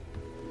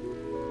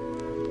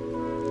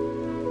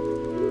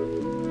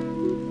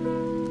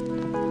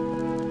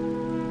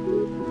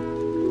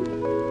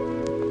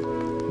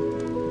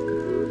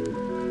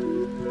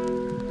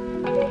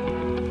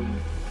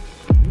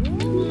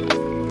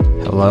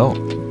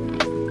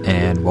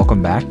and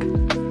welcome back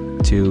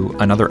to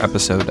another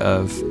episode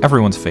of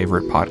everyone's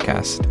favorite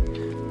podcast,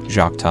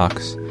 Jacques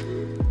Talks.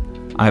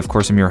 I, of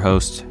course, am your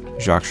host,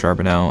 Jacques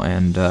Charbonneau,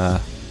 and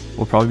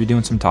we'll probably be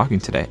doing some talking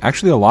today.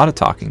 Actually, a lot of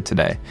talking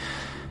today.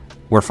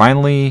 We're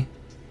finally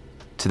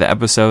to the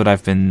episode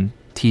I've been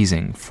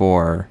teasing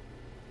for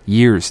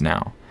years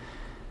now,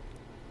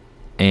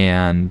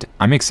 and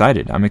I'm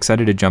excited. I'm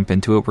excited to jump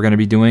into it. We're going to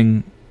be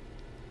doing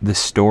the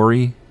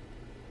story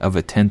of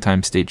a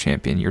 10-time state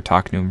champion. You're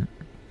talking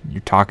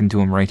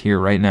to him right here,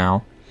 right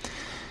now.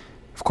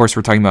 Of course,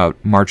 we're talking about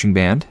marching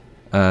band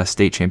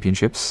state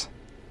championships,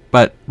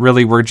 but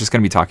really we're just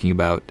going to be talking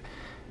about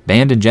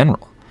band in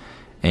general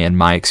and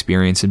my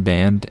experience in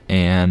band.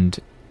 And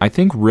I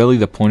think really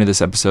the point of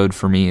this episode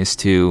for me is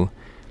to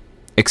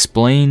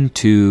explain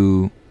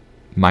to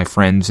my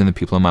friends and the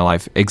people in my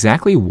life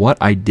exactly what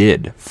I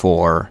did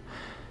for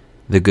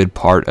the good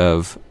part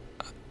of,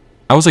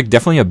 I was like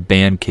definitely a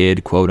band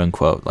kid, quote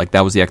unquote. Like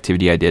that was the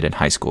activity I did in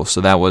high school.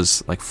 So that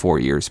was like 4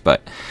 years,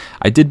 but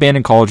I did band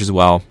in college as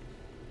well.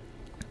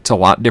 It's a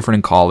lot different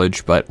in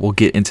college, but we'll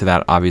get into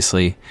that.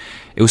 Obviously,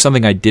 it was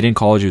something I did in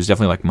college. It was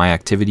definitely like my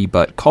activity,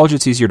 but college,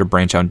 it's easier to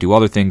branch out and do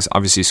other things.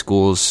 Obviously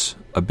school's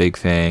a big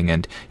thing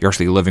and you're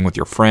actually living with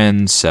your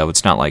friends. So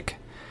it's not like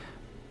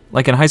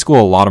in high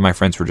school, a lot of my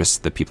friends were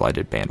just the people I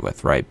did band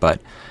with, right?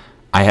 But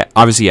I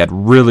obviously had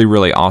really,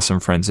 really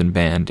awesome friends in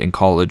band in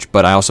college,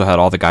 but I also had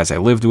all the guys I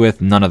lived with.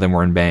 None of them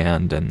were in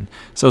band, and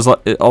so it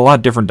was a lot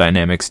of different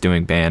dynamics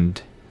doing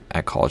band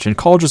at college. And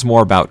college is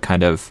more about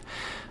kind of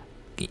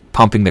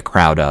pumping the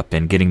crowd up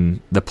and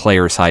getting the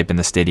players hype and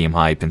the stadium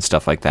hype and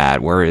stuff like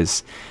that,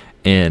 whereas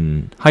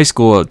in high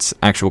school, it's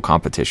actual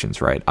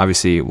competitions, right?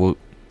 Obviously,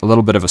 a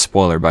little bit of a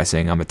spoiler by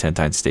saying I'm a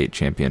 10-time state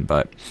champion,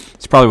 but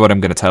it's probably what I'm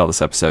going to title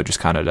this episode,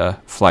 just kind of to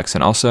flex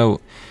and also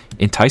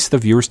entice the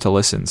viewers to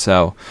listen.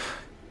 So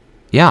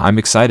yeah, I'm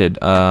excited.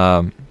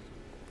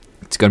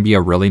 It's going to be a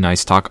really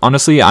nice talk.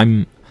 Honestly,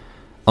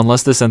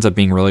 unless this ends up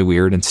being really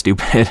weird and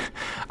stupid,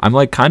 I'm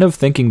like kind of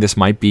thinking this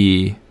might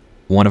be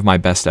one of my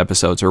best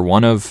episodes, or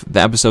one of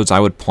the episodes I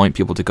would point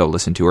people to go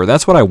listen to, or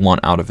that's what I want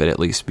out of it at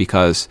least,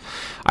 because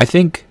I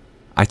think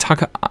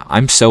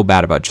I'm so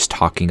bad about just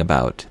talking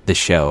about the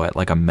show at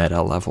like a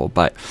meta level,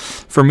 but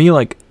for me,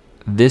 like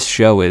this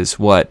show is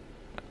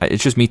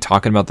it's just me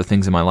talking about the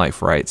things in my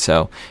life, right?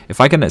 So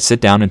if I can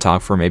sit down and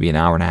talk for maybe an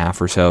hour and a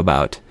half or so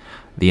about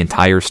the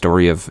entire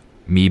story of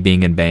me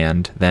being in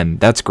band, then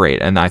that's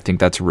great. And I think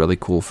that's really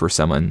cool for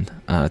someone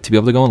to be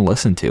able to go and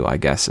listen to, I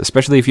guess,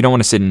 especially if you don't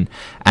want to sit and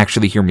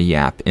actually hear me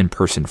yap in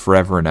person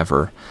forever and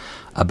ever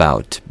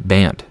about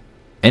band.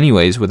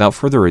 Anyways, without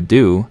further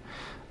ado,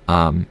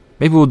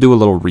 maybe we'll do a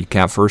little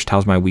recap first.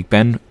 How's my week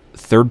been?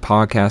 3rd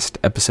podcast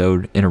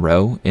episode in a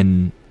row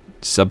in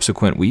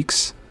subsequent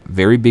weeks.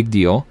 Very big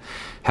deal.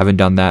 Haven't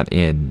done that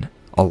in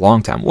a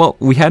long time. Well,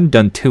 we hadn't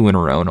done 2 in a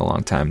row in a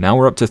long time. Now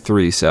we're up to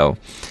 3, so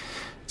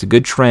it's a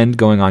good trend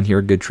going on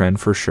here. Good trend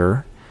for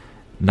sure.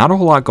 Not a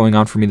whole lot going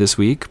on for me this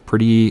week.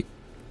 Pretty,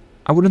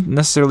 I wouldn't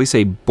necessarily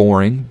say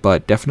boring,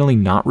 but definitely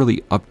not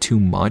really up too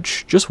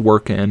much. Just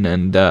working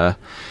and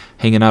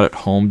hanging out at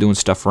home, doing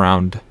stuff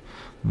around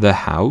the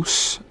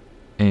house.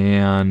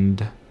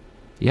 And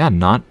yeah,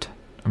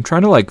 I'm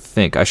trying to like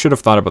think. I should have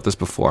thought about this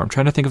before. I'm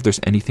trying to think if there's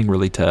anything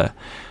really to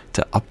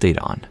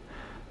update on.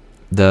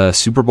 The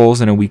Super Bowl's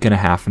in a week and a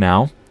half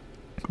now,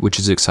 which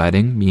is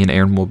exciting. Me and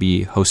Aaron will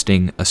be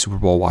hosting a Super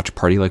Bowl watch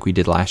party like we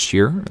did last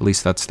year. At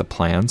least that's the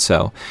plan.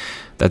 So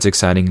that's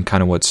exciting and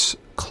kind of what's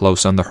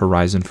close on the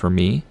horizon for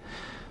me.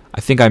 I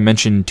think I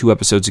mentioned 2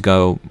 episodes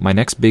ago, my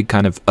next big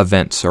kind of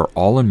events are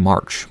all in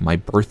March. My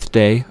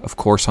birthday, of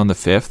course, on the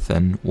 5th,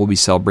 and we'll be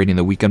celebrating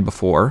the weekend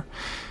before.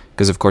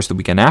 Because, of course, the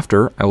weekend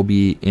after, I will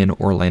be in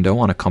Orlando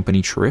on a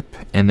company trip.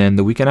 And then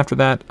the weekend after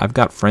that, I've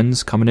got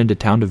friends coming into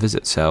town to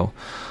visit. So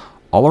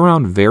all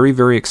around, very,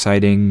 very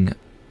exciting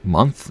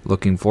month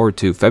looking forward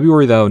to.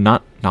 February, though,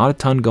 not a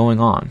ton going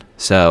on.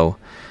 So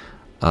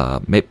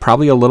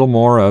probably a little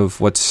more of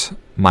what's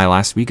my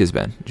last week has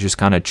been. Just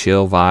kind of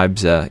chill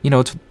vibes.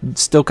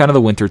 It's still kind of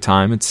the winter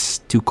time. It's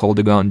too cold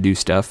to go out and do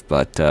stuff,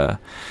 but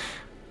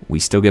we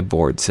still get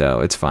bored, so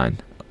it's fine.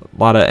 A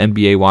lot of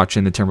NBA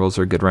watching. The Timberwolves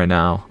are good right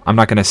now. I'm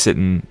not going to sit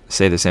and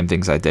say the same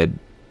things I did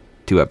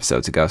 2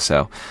 episodes ago,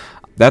 so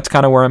that's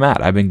kind of where I'm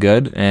at. I've been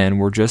good, and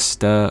we're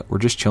just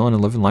chilling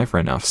and living life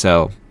right now.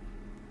 So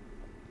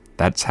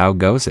that's how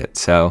goes it.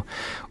 So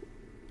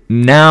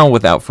now,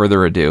 without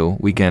further ado,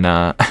 we can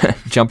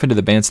jump into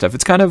the band stuff.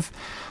 It's kind of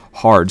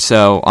hard.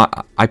 So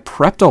I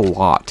prepped a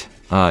lot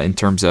in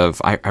terms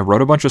of I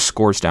wrote a bunch of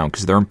scores down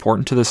because they're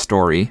important to the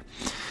story.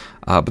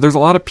 But there's a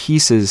lot of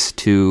pieces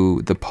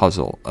to the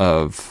puzzle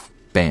of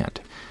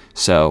band.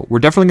 So we're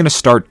definitely going to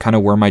start kind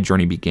of where my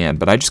journey began,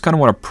 but I just kind of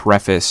want to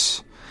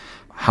preface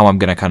how I'm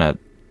going to kind of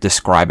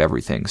describe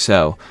everything.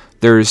 So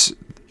here's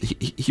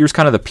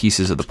kind of the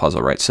pieces of the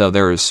puzzle, right? So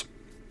there's,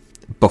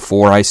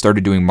 before I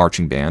started doing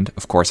marching band,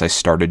 of course, I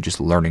started just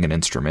learning an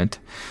instrument.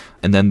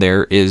 And then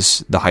there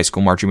is the high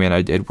school marching band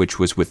I did, which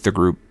was with the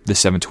group, the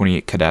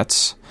 728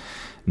 Cadets.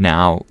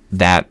 Now,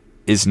 that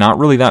is not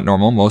really that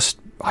normal. Most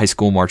high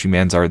school marching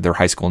bands are their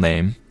high school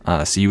name.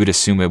 So you would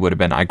assume it would have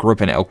been, I grew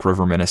up in Elk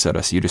River,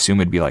 Minnesota, so you'd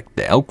assume it'd be like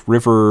the Elk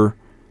River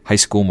High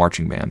School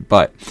Marching Band.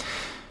 But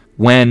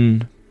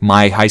when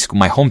my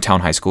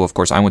hometown high school, of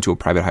course, I went to a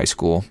private high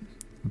school,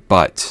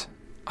 but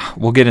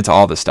we'll get into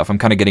all this stuff. I'm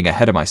kind of getting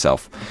ahead of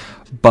myself.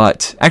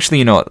 But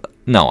actually, no,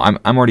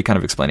 I'm already kind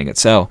of explaining it.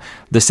 So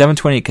the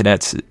 728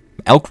 Cadets,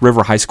 Elk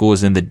River High School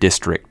is in the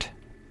District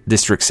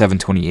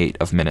 728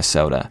 of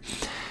Minnesota.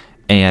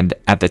 And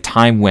at the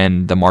time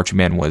when the marching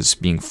band was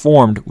being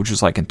formed, which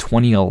was like in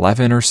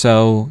 2011 or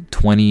so,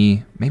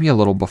 maybe a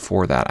little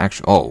before that,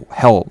 actually,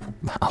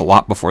 a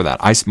lot before that.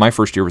 My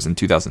first year was in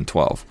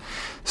 2012.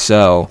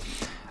 So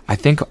I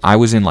think I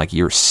was in like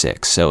year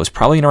 6. So it was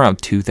probably in around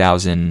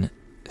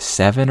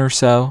 2007 or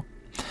so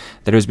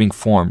that it was being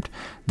formed.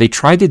 They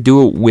tried to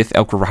do it with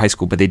Elk River High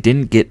School, but they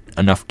didn't get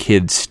enough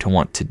kids to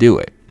want to do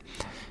it.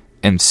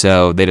 And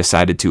so they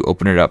decided to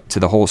open it up to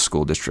the whole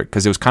school district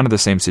because it was kind of the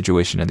same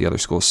situation at the other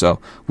schools. So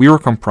we were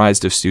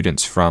comprised of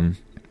students from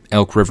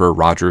Elk River,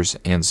 Rogers,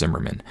 and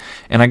Zimmerman.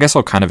 And I guess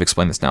I'll kind of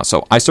explain this now.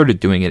 So I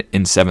started doing it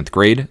in 7th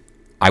grade.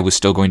 I was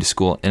still going to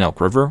school in Elk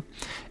River.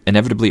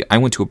 Inevitably, I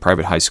went to a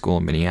private high school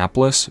in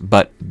Minneapolis,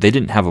 but they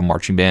didn't have a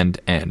marching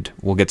band, and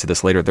we'll get to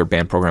this later. Their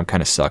band program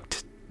kind of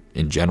sucked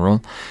in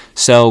general.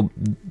 So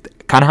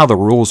kind of how the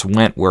rules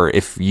went, where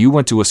if you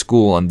went to a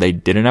school and they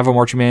didn't have a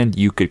marching band,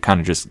 you could kind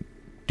of just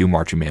do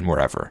marching band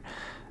wherever.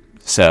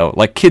 So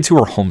like kids who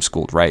are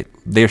homeschooled, right?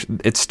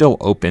 It's still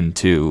open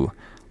to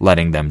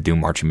letting them do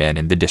marching band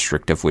in the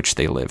district of which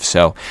they live.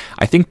 So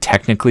I think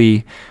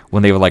technically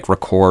when they would like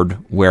record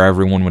where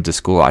everyone went to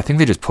school, I think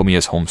they just put me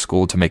as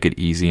homeschooled to make it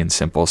easy and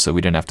simple so we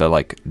didn't have to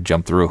like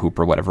jump through a hoop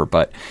or whatever.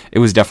 But it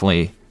was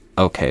definitely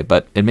okay.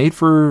 But it made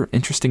for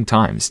interesting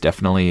times.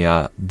 Definitely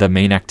the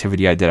main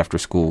activity I did after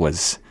school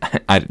was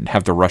I'd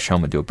have to rush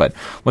home and do it. But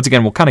once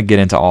again, we'll kind of get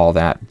into all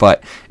that.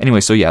 But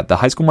anyway, so yeah, the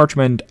high school marching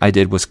band I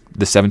did was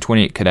the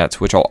 728 Cadets,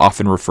 which I'll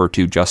often refer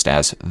to just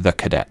as the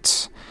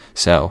Cadets.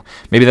 So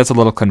maybe that's a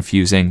little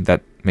confusing.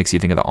 That makes you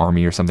think of the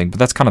Army or something, but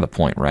that's kind of the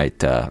point, right?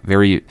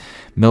 Very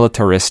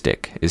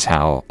militaristic is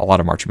how a lot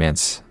of marching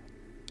bands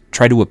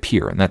try to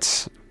appear, and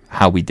that's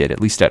how we did,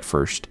 at least at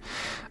first.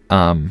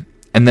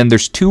 And then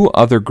there's 2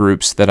 other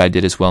groups that I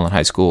did as well in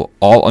high school,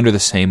 all under the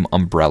same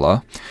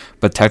umbrella,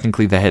 but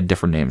technically they had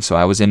different names. So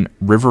I was in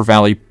River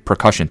Valley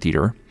Percussion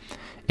Theater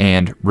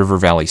and River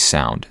Valley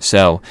Sound.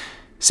 So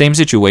same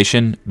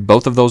situation.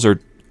 Both of those are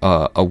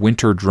a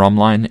winter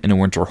drumline and a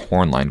winter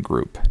hornline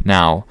group.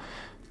 Now,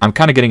 I'm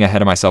kind of getting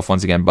ahead of myself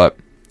once again, but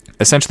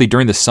essentially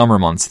during the summer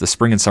months, the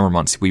spring and summer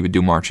months, we would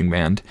do marching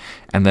band,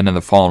 and then in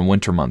the fall and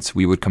winter months,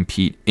 we would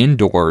compete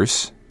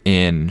indoors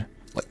in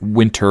like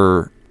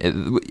winter.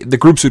 The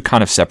groups would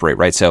kind of separate,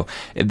 right? So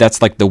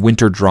that's like the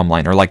winter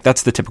drumline, or like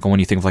that's the typical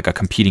when you think of like a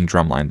competing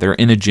drumline. They're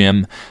in a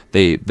gym.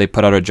 They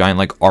put out a giant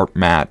like art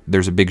mat.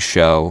 There's a big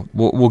show.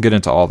 We'll get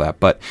into all that.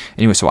 But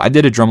anyway, so I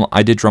did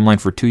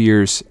drumline for 2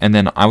 years, and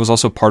then I was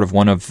also part of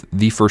one of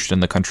the first in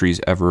the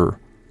country's ever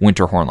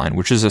winter hornline,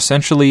 which is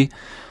essentially,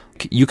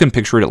 you can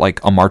picture it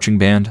like a marching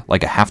band,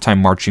 like a halftime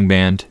marching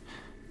band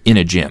in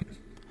a gym.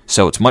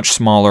 So it's much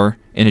smaller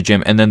in a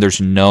gym, and then there's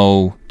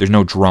no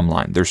drum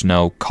line, there's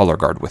no color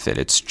guard with it.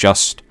 It's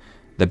just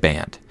the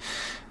band.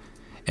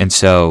 And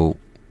so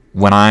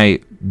when I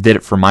did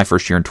it for my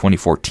first year in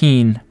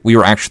 2014, we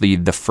were actually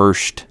the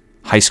first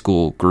high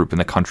school group in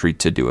the country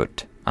to do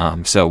it.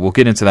 So we'll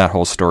get into that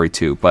whole story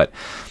too. But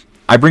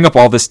I bring up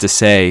all this to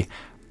say,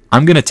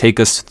 I'm going to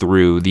take us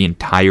through the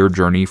entire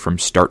journey from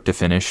start to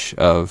finish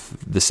of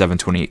the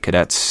 728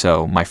 Cadets.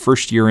 So my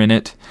first year in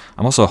it,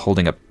 I'm also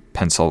holding a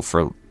pencil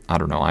for, I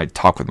don't know, I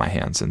talk with my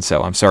hands, and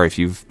so I'm sorry if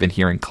you've been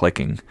hearing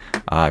clicking.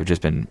 I've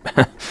just been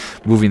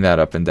moving that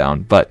up and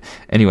down. But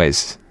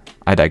anyways,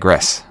 I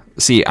digress.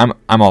 See, I'm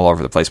all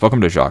over the place. Welcome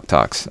to Jacques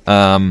Talks.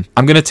 I'm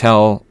going to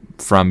tell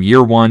from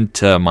year 1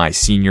 to my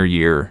senior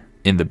year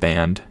in the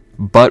band.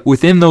 But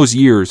within those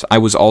years, I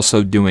was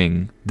also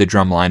doing the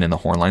drumline and the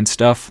hornline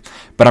stuff.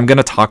 But I'm going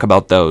to talk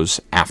about those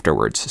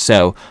afterwards.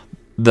 So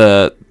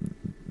the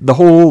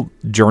whole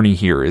journey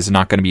here is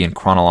not going to be in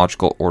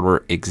chronological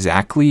order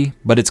exactly,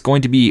 but it's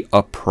going to be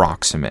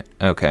approximate,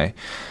 okay?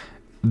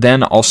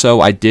 Then also,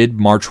 I did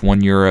march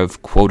 1 year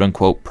of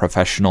quote-unquote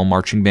professional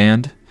marching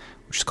band,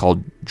 which is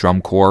called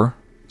drum corps.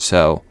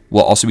 So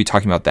we'll also be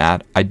talking about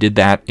that. I did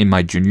that in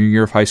my junior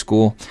year of high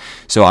school.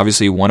 So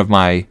obviously, one of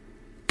my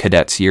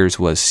cadets years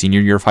was senior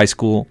year of high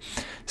school.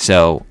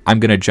 So I'm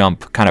going to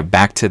jump kind of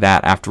back to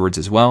that afterwards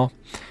as well.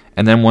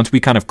 And then once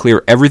we kind of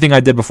clear everything I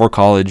did before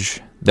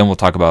college, then we'll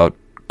talk about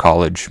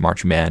college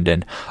marching band,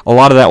 and a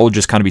lot of that will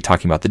just kind of be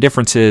talking about the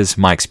differences,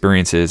 my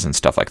experiences, and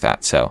stuff like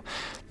that. So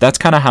that's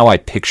kind of how I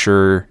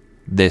picture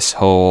this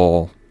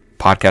whole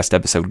podcast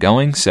episode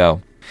going.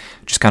 So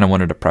just kind of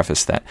wanted to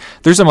preface that.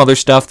 There's some other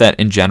stuff that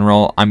in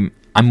general I'm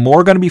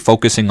more going to be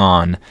focusing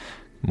on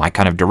my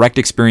kind of direct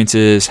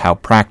experiences, how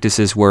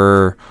practices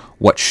were,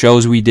 what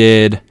shows we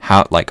did,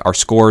 how like our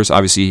scores.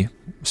 Obviously,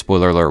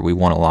 spoiler alert, we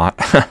won a lot.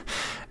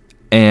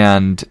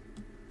 And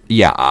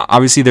yeah,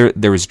 obviously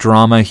there was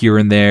drama here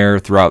and there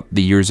throughout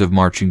the years of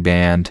marching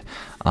band.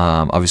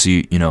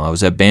 Obviously, I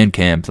was at band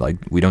camp. Like,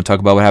 we don't talk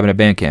about what happened at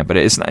band camp, but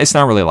it's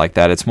not really like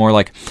that. It's more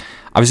like,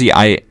 obviously,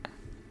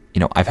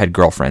 I've had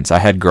girlfriends. I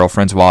had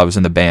girlfriends while I was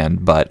in the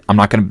band, but I'm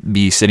not going to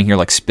be sitting here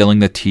like spilling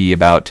the tea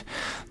about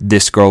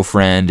this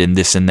girlfriend and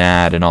this and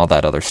that and all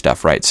that other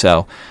stuff, right?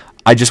 So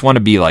I just want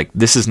to be like,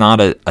 this is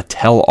not a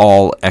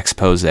tell-all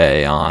expose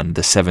on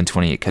the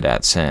 728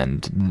 cadets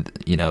and,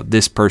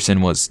 this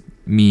person was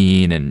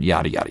mean and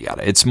yada, yada,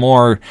 yada. It's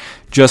more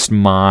just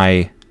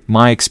my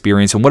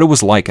experience and what it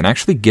was like, and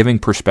actually giving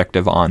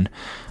perspective on,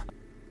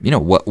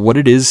 what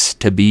it is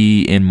to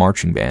be in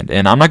marching band.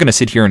 And I'm not going to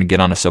sit here and get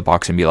on a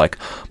soapbox and be like,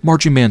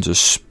 marching band's a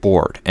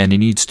sport and it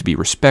needs to be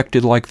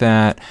respected like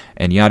that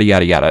and yada,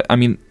 yada, yada. I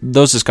mean,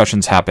 those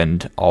discussions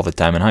happened all the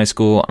time in high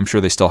school. I'm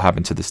sure they still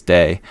happen to this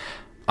day.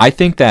 I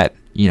think that,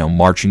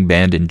 marching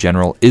band in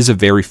general is a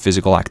very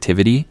physical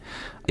activity.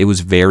 It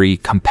was very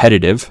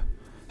competitive.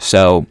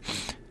 So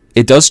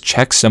it does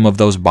check some of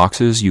those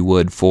boxes you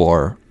would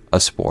for a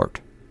sport.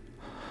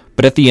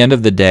 But at the end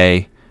of the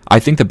day, I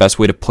think the best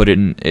way to put it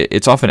in,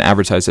 it's often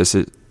advertised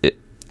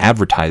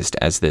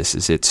as this,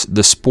 is it's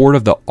the sport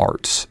of the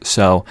arts.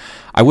 So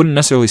I wouldn't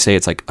necessarily say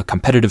it's like a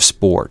competitive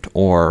sport,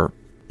 or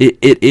it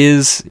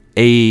is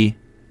a,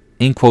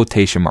 in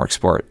quotation mark,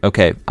 sport.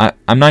 Okay,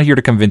 I'm not here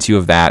to convince you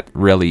of that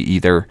really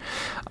either.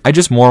 I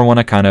just more want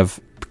to kind of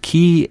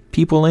key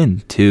people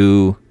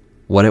into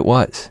what it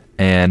was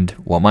and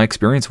what my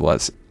experience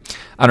was.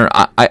 I don't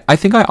know. I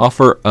think I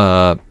offer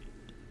a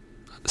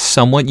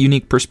somewhat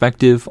unique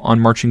perspective on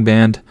marching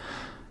band,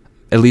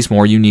 at least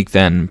more unique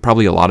than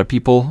probably a lot of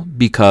people,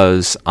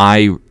 because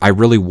I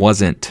really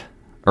wasn't,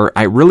 or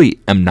I really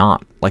am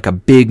not like a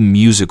big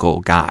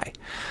musical guy.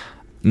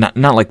 Not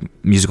like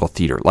musical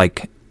theater,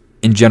 like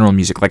in general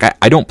music. Like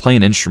I don't play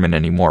an instrument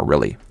anymore,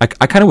 really. I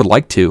kind of would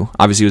like to.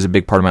 Obviously, it was a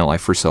big part of my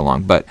life for so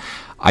long, but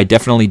I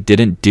definitely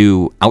didn't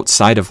do,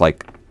 outside of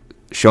like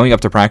showing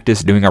up to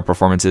practice, doing our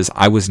performances,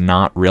 I was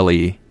not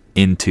really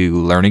into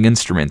learning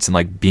instruments and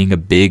like being a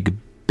big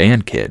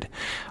band kid,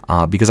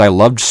 because I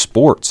loved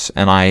sports,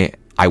 and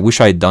I wish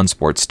I had done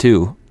sports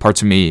too.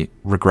 Parts of me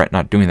regret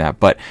not doing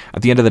that, but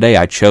at the end of the day,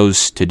 I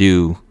chose to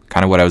do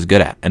kind of what I was good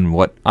at and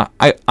what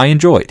I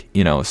enjoyed,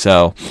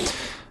 so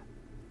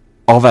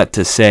all that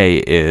to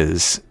say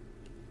is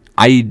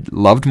I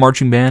loved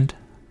marching band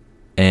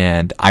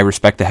and I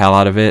respect the hell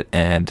out of it,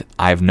 and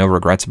I have no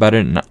regrets about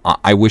it, and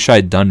I wish I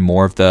had done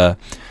more of the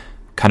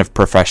kind of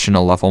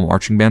professional level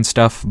marching band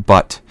stuff,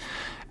 but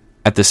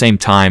at the same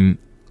time,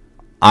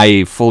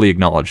 I fully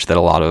acknowledge that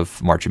a lot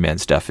of marching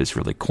band stuff is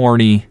really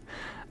corny,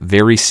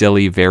 very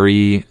silly,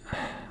 very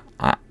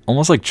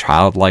almost like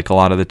childlike a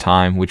lot of the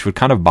time, which would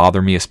kind of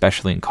bother me,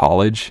 especially in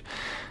college.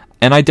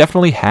 And I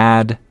definitely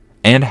had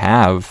and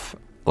have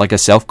like a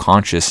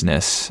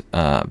self-consciousness,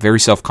 very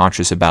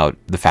self-conscious about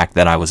the fact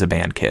that I was a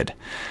band kid.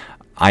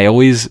 It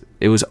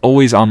was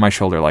always on my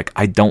shoulder, like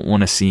I don't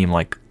want to seem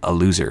like a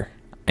loser.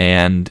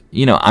 And,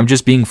 I'm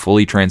just being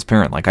fully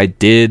transparent. Like I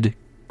did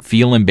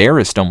feel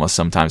embarrassed almost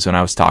sometimes when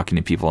I was talking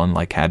to people and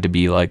like had to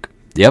be like,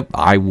 yep,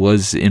 I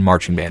was in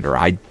marching band, or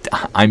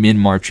I'm in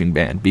marching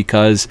band,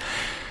 because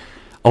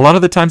a lot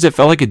of the times it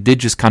felt like it did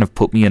just kind of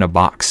put me in a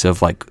box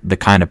of like the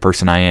kind of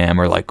person I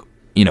am, or like,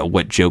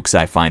 what jokes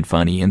I find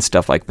funny and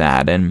stuff like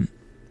that. And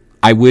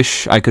I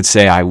wish I could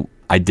say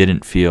I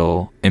didn't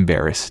feel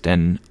embarrassed,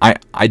 and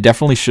I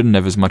definitely shouldn't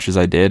have as much as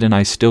I did, and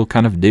I still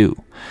kind of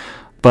do.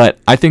 But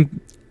I think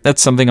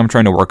that's something I'm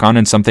trying to work on,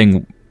 and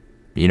something,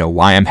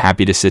 why I'm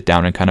happy to sit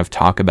down and kind of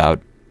talk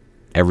about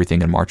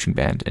everything in marching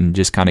band and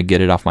just kind of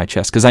get it off my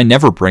chest, because I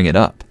never bring it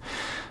up.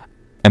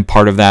 And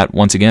part of that,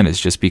 once again, is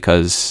just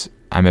because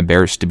I'm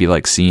embarrassed to be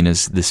like seen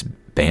as this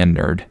band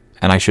nerd,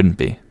 and I shouldn't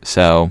be.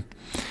 So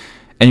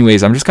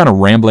anyways, I'm just kind of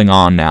rambling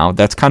on now.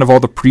 That's kind of all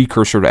the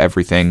precursor to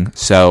everything.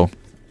 So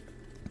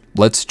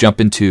let's jump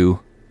into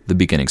the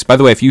beginnings. By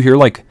the way, if you hear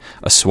like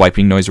a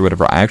swiping noise or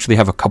whatever, I actually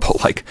have a couple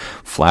like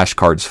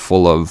flashcards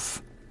full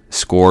of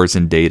scores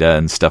and data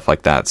and stuff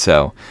like that.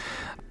 So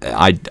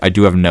I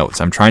do have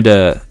notes. I'm trying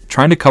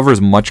to cover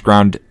as much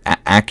ground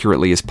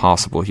accurately as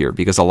possible here,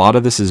 because a lot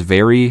of this is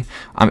very.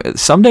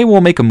 Someday we'll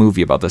make a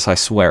movie about this. I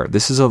swear.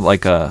 This is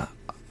an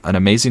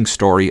amazing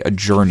story, a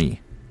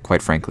journey,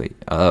 quite frankly,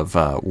 of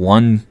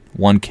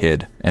one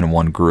kid and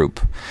one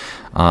group.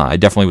 I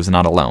definitely was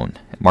not alone.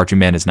 Marching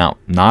band is not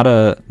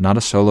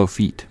a solo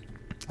feat.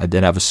 I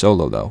did have a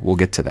solo though. We'll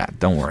get to that.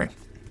 Don't worry.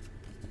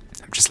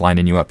 I'm just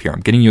lining you up here. I'm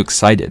getting you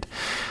excited.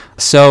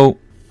 So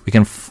we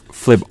can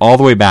flip all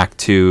the way back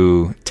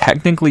to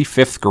technically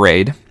 5th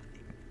grade.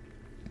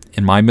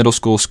 In my middle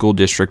school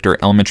district, or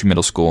elementary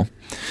middle school,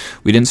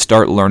 we didn't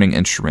start learning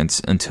instruments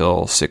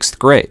until 6th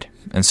grade.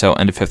 And so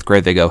end of 5th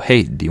grade, they go,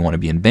 hey, do you want to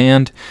be in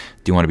band?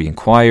 Do you want to be in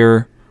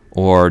choir?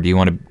 Or do you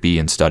want to be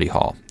in study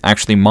hall?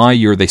 Actually, my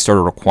year, they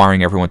started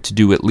requiring everyone to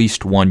do at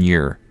least 1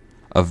 year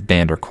of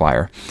band or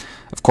choir.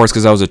 Of course,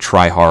 because I was a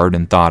try-hard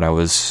and thought I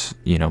was,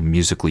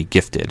 musically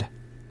gifted,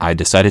 I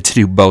decided to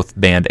do both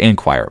band and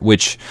choir,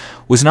 which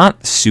was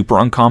not super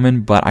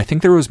uncommon, but I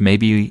think there was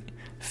maybe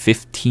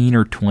 15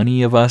 or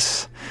 20 of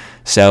us.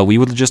 So we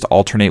would just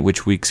alternate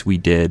which weeks we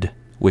did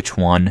which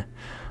one.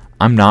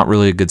 I'm not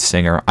really a good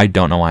singer. I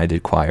don't know why I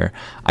did choir.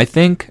 I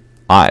think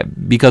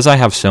because I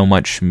have so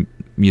much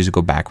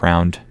musical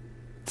background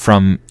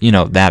from,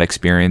 that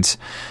experience,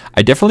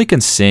 I definitely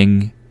can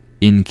sing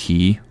in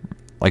key,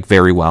 like,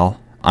 very well.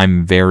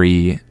 I'm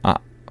very, I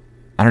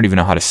don't even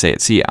know how to say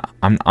it. See,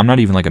 I'm not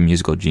even like a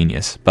musical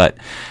genius, but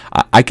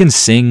I can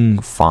sing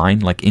fine,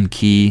 like in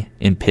key,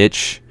 in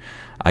pitch.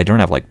 I don't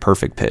have like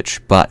perfect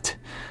pitch, but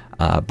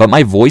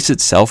my voice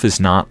itself is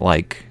not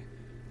like,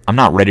 I'm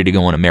not ready to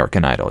go on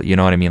American Idol. You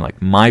know what I mean?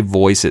 Like, my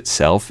voice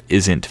itself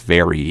isn't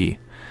very,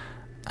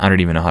 I don't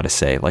even know how to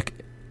say, like,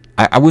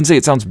 I wouldn't say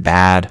it sounds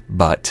bad,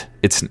 but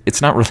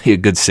it's not really a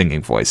good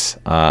singing voice,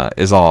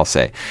 is all I'll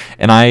say.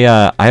 And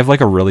I have like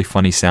a really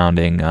funny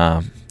sounding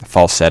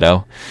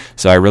falsetto,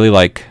 so I really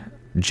like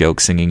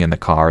joke singing in the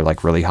car,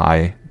 like really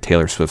high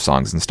Taylor Swift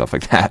songs and stuff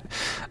like that.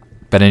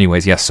 But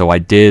anyways, yes, so I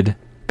did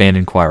band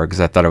and choir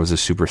because I thought I was a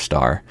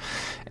superstar.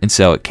 And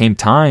so it came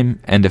time,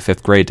 end of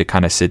 5th grade, to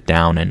kind of sit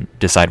down and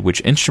decide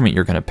which instrument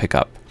you're going to pick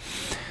up.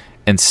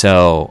 And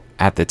so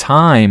at the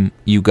time,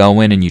 you go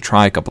in and you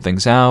try a couple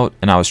things out,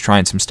 and I was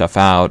trying some stuff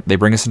out. They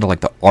bring us into like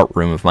the art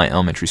room of my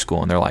elementary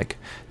school, and they're like,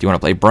 do you want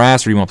to play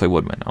brass or do you want to play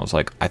woodwind? I was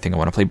like, I think I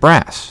want to play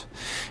brass.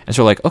 And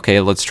so like, okay,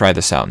 let's try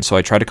this out. And so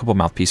I tried a couple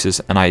mouthpieces,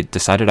 and I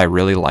decided I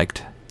really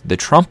liked the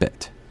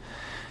trumpet.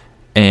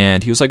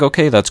 And he was like,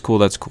 okay, that's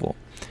cool.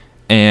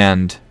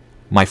 And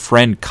my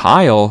friend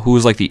Kyle, who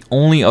was like the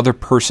only other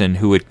person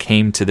who had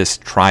came to this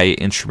try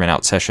instrument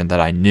out session that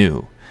I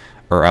knew,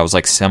 or I was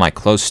like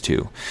semi-close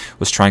to,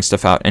 was trying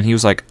stuff out. And he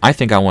was like, I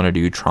think I want to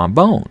do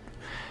trombone.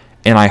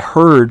 And I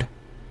heard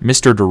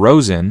Mr.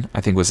 DeRozan,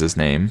 I think was his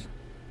name.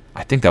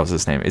 I think that was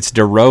his name. It's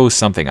DeRozan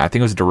something. I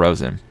think it was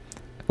DeRozan.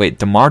 Wait,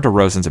 DeMar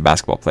DeRozan's a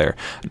basketball player.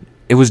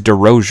 It was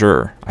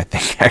DeRozier, I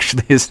think,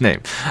 actually his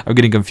name. I'm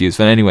getting confused.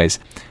 But anyways,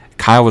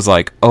 Kyle was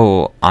like,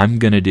 oh, I'm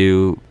going to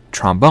do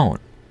trombone.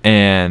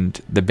 And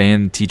the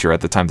band teacher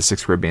at the time, the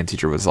 6th grade band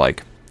teacher, was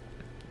like,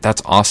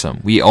 that's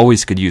awesome. We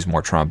always could use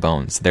more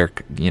trombones. There,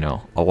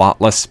 a lot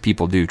less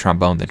people do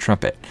trombone than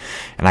trumpet.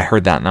 And I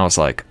heard that and I was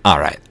like, all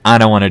right, I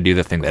don't want to do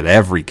the thing that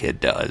every kid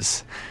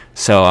does.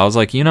 So I was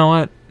like, you know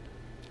what?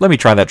 Let me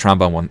try that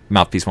trombone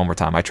mouthpiece one more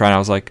time. I tried and I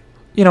was like,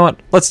 you know what?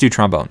 Let's do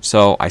trombone.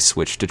 So I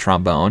switched to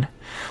trombone.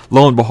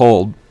 Lo and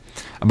behold,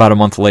 about a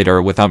month later,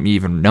 without me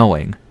even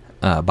knowing,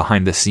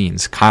 behind the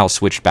scenes, Kyle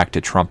switched back to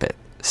trumpet.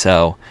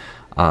 So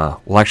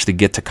we'll actually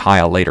get to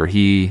Kyle later.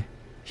 He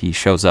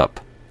shows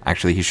up.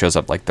 Actually, he shows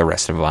up like the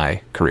rest of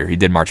my career. He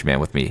did marching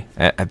band with me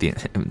at the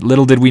end.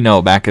 Little did we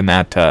know back in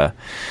that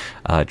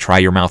try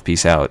your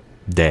mouthpiece out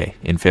day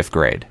in 5th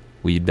grade,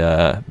 we'd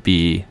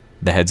be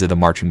the heads of the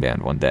marching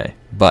band one day.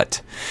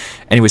 But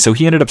anyway, so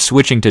he ended up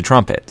switching to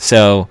trumpet.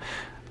 So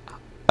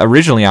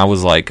originally I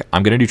was like,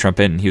 I'm going to do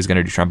trumpet, and he was going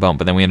to do trombone.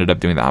 But then we ended up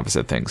doing the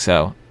opposite thing.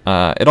 So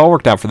it all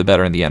worked out for the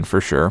better in the end,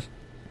 for sure.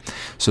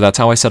 So that's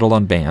how I settled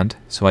on band.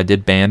 So I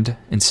did band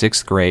in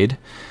 6th grade.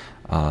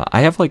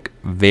 I have like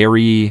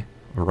very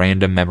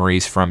random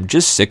memories from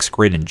just 6th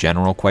grade in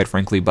general, quite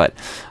frankly, but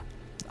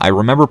I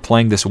remember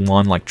playing this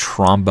one like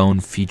trombone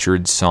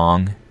featured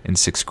song in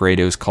 6th grade.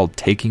 It was called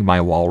Taking My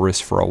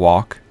Walrus for a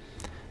Walk.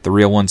 The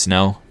real ones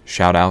know.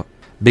 Shout out.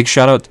 Big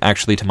shout out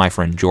actually to my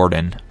friend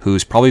Jordan,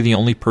 who's probably the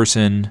only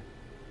person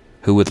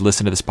who would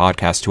listen to this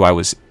podcast who I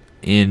was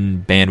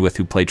in band with,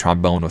 who played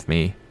trombone with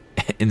me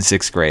in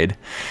 6th grade.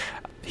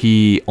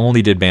 He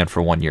only did band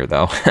for 1 year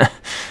though.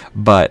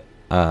 But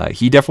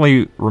he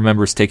definitely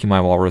remembers Taking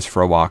My Walrus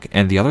for a Walk.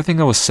 And the other thing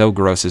that was so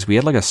gross is we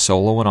had like a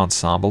solo and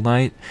ensemble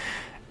night.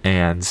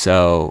 And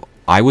so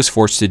I was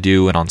forced to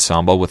do an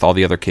ensemble with all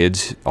the other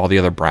kids, all the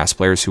other brass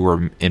players who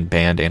were in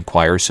band and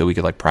choir, so we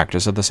could like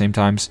practice at the same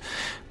times.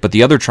 But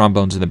the other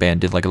trombones in the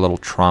band did like a little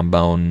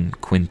trombone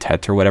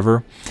quintet or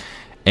whatever.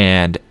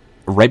 And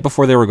right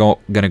before they were going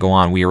to go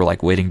on, we were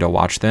like waiting to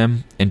watch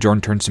them. And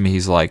Jordan turns to me,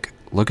 he's like,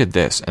 look at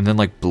this, and then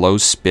like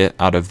blows spit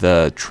out of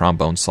the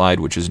trombone slide,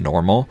 which is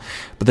normal,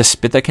 but the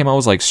spit that came out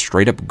was like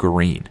straight up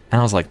green, and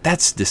I was like,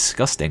 that's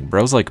disgusting.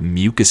 Bro's like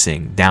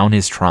mucusing down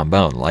his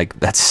trombone, like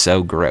that's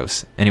so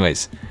gross.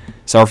 Anyways,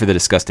 sorry for the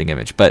disgusting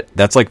image, but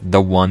that's like the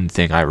one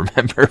thing I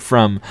remember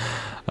from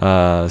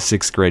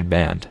 6th grade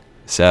band.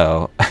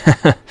 So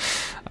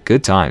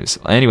good times.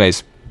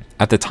 Anyways,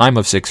 at the time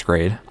of 6th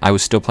grade, I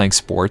was still playing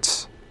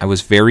sports. I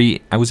was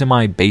in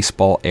my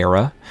baseball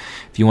era.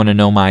 If you want to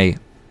know my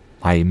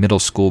middle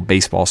school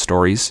baseball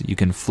stories, you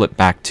can flip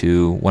back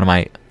to one of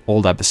my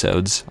old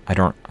episodes.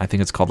 I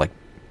think it's called like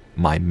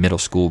my middle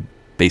school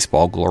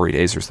baseball glory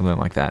days or something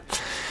like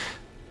that.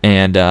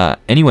 And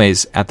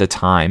anyways, at the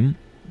time,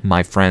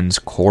 my friends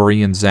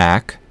Corey and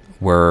Zach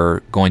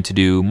were going to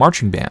do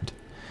marching band.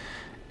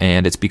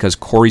 And it's because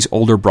Corey's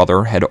older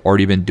brother had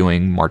already been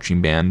doing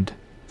marching band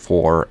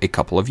for a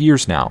couple of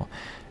years now.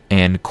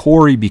 And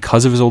Corey,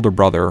 because of his older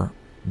brother,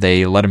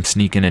 they let him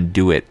sneak in and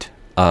do it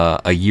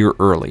a year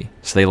early.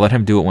 So they let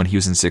him do it when he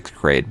was in 6th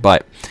grade.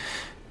 But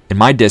in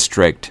my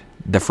district,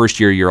 the first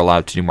year you're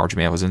allowed to do marching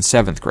band was in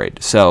 7th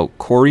grade. So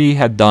Corey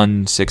had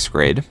done 6th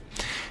grade,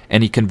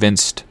 and he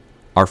convinced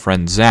our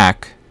friend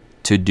Zach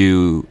to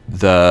do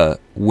the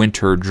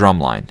winter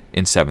drumline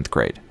in 7th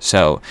grade.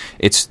 So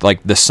it's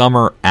like the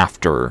summer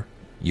after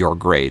your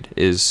grade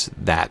is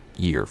that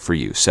year for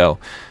you. So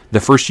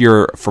the first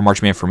year for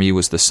marching band for me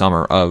was the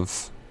summer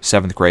of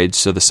 7th grade,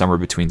 so the summer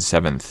between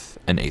 7th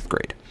and 8th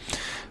grade.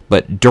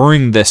 But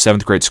during the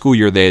 7th grade school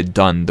year, they had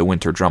done the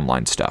winter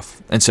drumline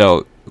stuff. And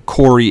so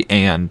Corey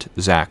and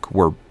Zach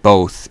were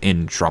both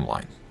in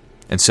drumline.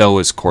 And so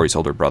was Corey's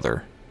older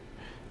brother,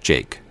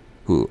 Jake,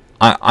 who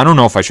I don't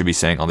know if I should be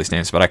saying all these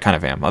names, but I kind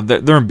of am.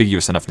 They're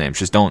ambiguous enough names.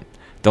 Just don't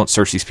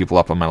search these people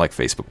up on my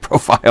Facebook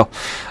profile.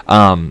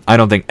 I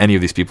don't think any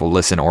of these people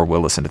listen or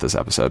will listen to this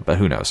episode, but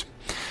who knows.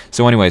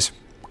 So anyways,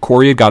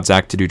 Corey had got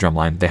Zach to do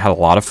drumline. They had a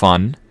lot of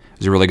fun. It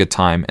was a really good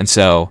time. And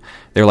so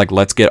they're like,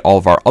 let's get all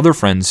of our other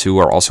friends who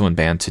are also in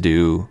band to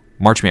do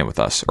marching band with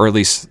us. Or at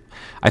least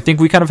I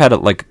think we kind of had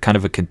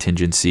a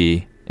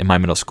contingency in my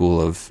middle school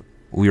of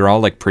we were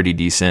all like pretty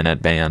decent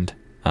at band.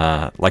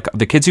 Like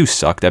the kids who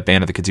sucked at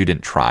band are the kids who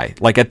didn't try.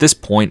 Like at this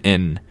point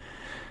in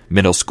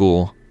middle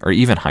school or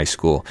even high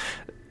school,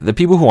 the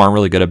people who aren't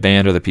really good at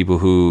band are the people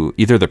who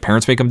either their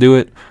parents make them do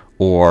it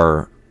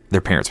or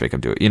their parents make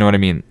them do it. You know what I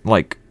mean?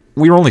 Like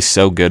we were only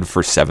so good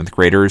for 7th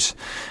graders,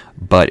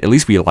 but at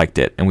least we liked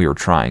it and we were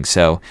trying.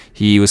 So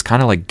he was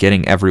kind of like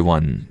getting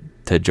everyone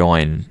to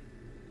join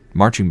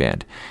marching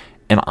band.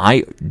 And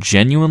I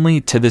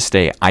genuinely, to this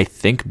day, I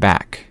think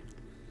back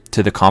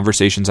to the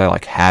conversations I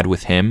like had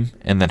with him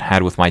and then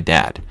had with my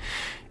dad.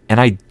 And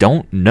I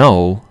don't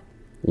know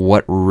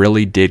what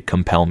really did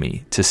compel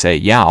me to say,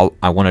 yeah,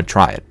 I want to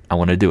try it. I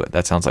want to do it.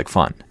 That sounds like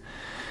fun.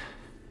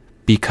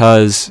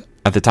 Because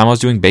at the time I was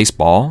doing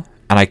baseball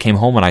and I came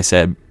home and I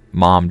said,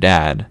 Mom,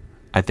 Dad,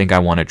 I think I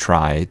want to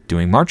try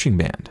doing marching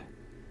band.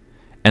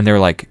 And they're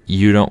like,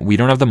 we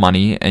don't have the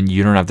money and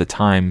you don't have the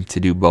time to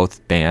do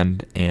both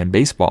band and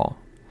baseball.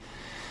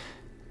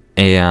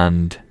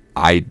 And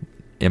I,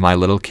 in my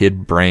little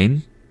kid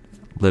brain,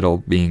 little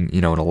being,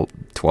 an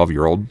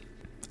 12-year-old,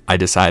 I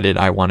decided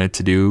I wanted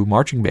to do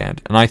marching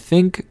band. And I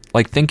think,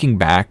 like thinking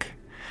back,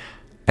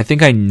 I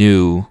think I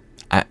knew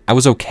I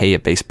was okay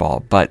at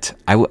baseball, but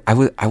I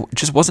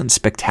just wasn't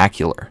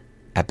spectacular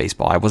at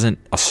baseball. I wasn't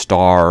a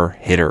star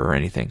hitter or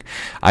anything.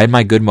 I had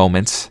my good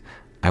moments.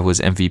 I was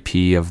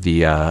MVP of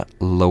the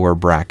lower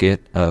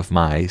bracket of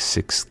my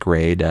 6th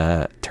grade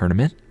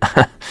tournament.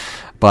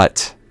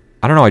 But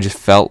I don't know, I just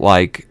felt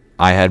like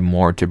I had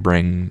more to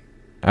bring.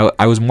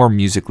 I was more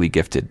musically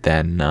gifted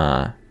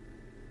than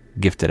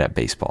gifted at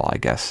baseball, I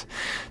guess.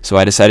 So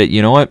I decided,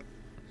 you know what?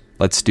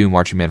 Let's do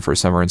marching band for a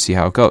summer and see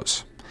how it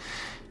goes.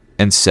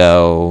 And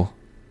so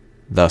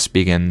thus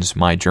begins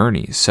my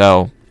journey.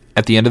 So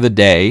at the end of the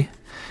day,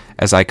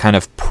 as I kind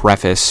of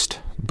prefaced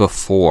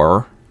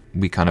before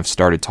we kind of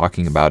started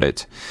talking about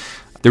it,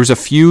 there was a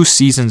few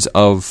seasons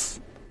of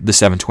the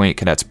 728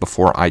 Cadets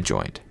before I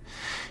joined.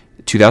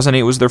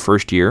 2008 was their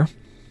first year.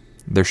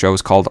 Their show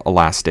is called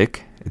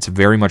Elastic. It's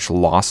very much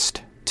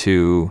lost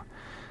to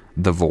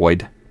the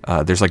void.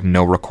 There's like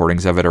no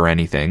recordings of it or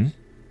anything.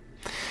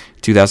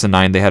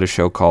 2009, they had a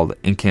show called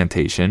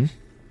Incantation.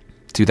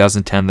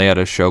 2010, they had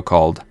a show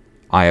called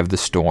Eye of the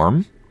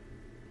Storm.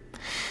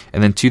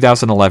 And then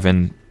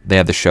 2011, they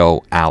had the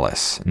show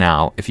Alice.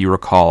 Now, if you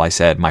recall, I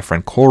said my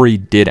friend Corey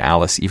did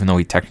Alice, even though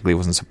he technically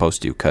wasn't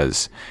supposed to,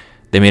 because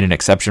they made an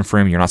exception for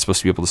him. You're not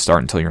supposed to be able to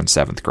start until you're in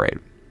 7th grade,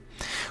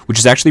 which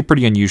is actually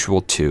pretty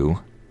unusual too,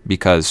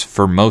 because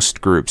for most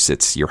groups,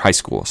 it's your high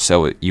school.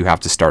 So you have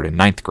to start in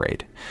 9th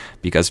grade,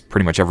 because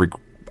pretty much every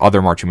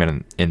other marching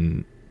band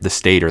in the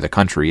state or the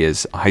country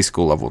is a high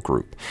school level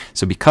group.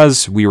 So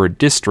because we were a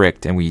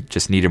district and we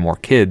just needed more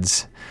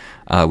kids,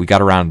 we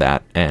got around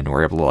that and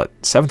were able to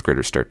let 7th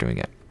graders start doing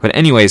it. But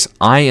anyways,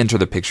 I enter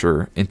the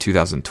picture in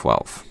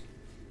 2012.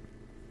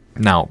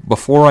 Now,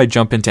 before I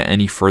jump into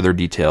any further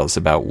details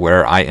about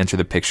where I enter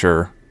the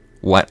picture,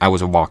 what I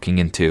was walking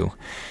into,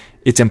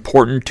 it's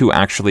important to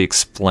actually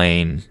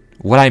explain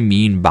what I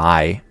mean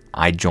by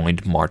I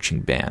joined marching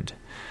band.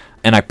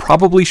 And I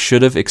probably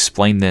should have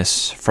explained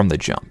this from the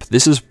jump.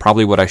 This is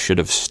probably what I should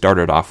have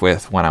started off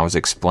with when I was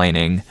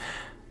explaining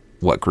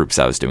what groups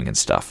I was doing and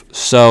stuff.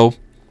 So,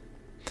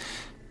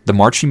 the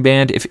marching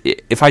band,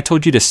 if I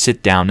told you to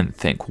sit down and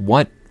think,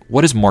 what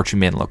does marching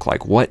band look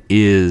like? What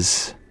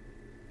is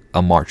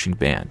a marching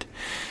band?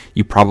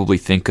 You probably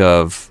think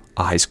of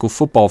a high school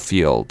football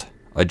field,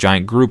 a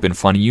giant group in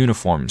funny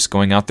uniforms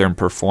going out there and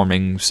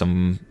performing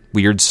some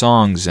weird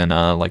songs and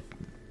like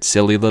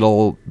silly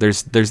little,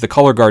 there's the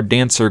color guard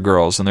dancer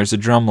girls and there's a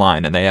drum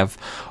line and they have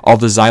all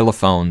the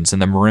xylophones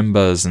and the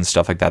marimbas and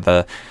stuff like that,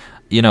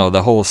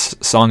 the whole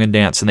song and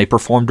dance, and they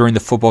perform during the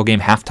football game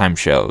halftime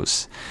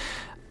shows.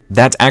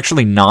 That's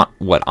actually not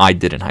what I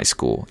did in high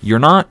school. You're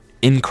not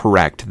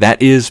incorrect.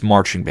 That is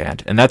marching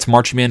band, and that's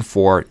marching band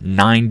for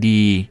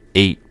 98%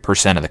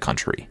 of the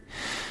country.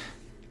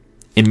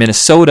 In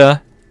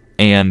Minnesota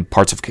and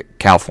parts of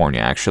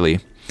California, actually,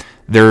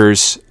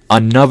 there's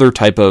another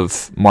type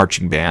of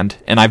marching band,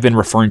 and I've been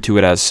referring to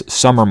it as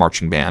summer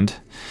marching band.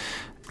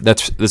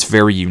 That's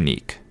very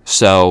unique.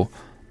 So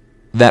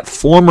that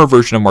former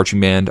version of marching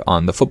band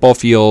on the football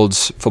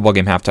fields, football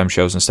game halftime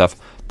shows and stuff,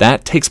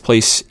 that takes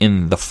place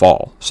in the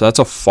fall. So that's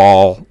a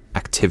fall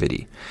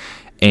activity.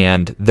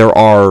 And there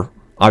are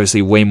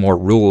obviously way more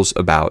rules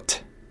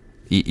about,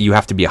 you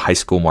have to be a high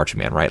school marching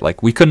band, right?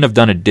 Like, we couldn't have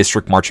done a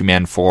district marching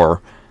band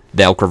for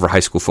the Elk River High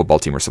School football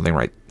team or something,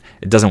 right?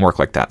 It doesn't work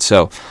like that.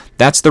 So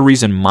that's the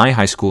reason my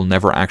high school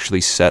never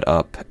actually set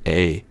up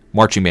a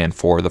marching band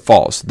for the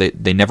falls.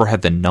 They never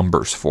had the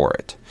numbers for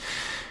it.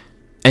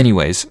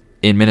 Anyways,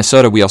 in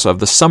Minnesota, we also have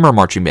the summer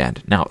marching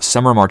band. Now,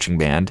 summer marching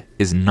band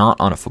is not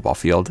on a football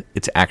field.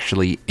 It's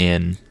actually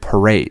in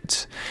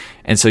parades.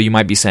 And so you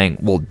might be saying,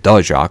 well,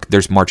 duh, Jacques,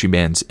 there's marching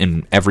bands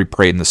in every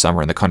parade in the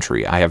summer in the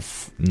country. I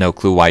have no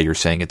clue why you're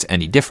saying it's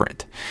any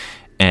different.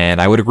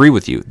 And I would agree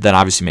with you. That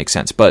obviously makes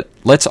sense. But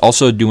let's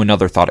also do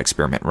another thought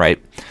experiment,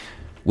 right?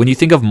 When you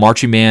think of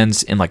marching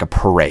bands in like a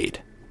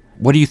parade,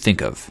 what do you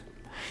think of?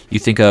 You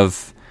think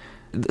of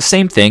the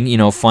same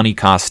thing, funny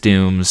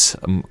costumes,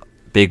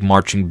 big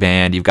marching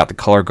band, you've got the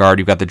color guard,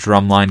 you've got the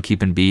drum line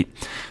keeping beat.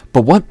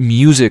 But what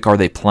music are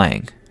they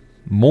playing?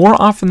 More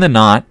often than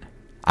not,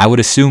 I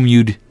would assume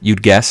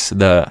you'd guess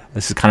this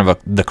is kind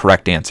of the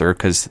correct answer,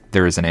 because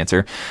there is an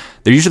answer.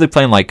 They're usually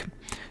playing like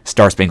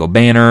Star Spangled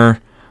Banner,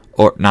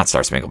 or not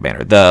Star Spangled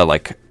Banner, the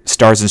like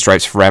Stars and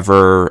Stripes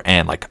Forever,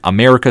 and like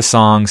America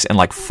songs, and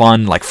like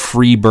fun, like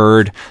Free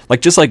Bird,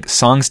 like just like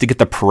songs to get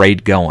the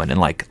parade going, and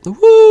like,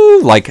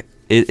 woo, like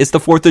it's the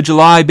 4th of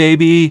July,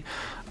 baby.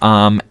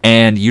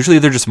 And usually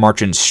they're just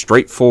marching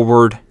straight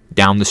forward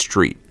down the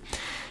street.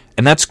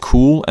 And that's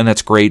cool, and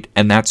that's great,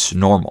 and that's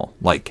normal,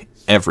 like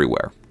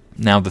everywhere.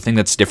 Now, the thing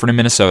that's different in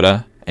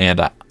Minnesota,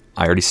 and I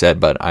already said,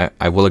 but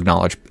I will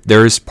acknowledge,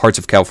 there's parts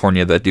of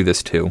California that do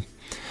this too.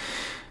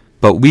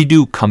 But we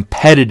do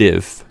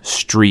competitive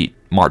street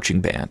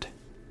marching band.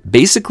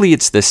 Basically,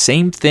 it's the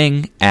same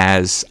thing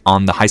as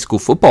on the high school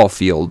football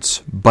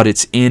fields, but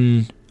it's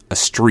in a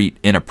street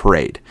in a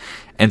parade.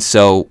 And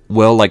so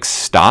we'll like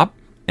stop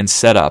and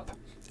set up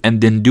and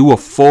then do a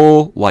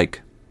full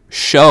like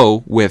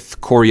show with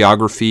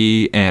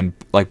choreography and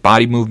like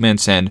body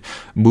movements and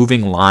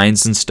moving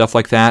lines and stuff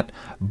like that,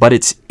 but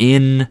it's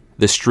in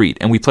the street.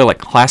 And we play like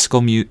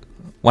classical music.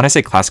 When I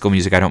say classical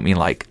music, I don't mean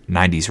like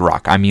 90s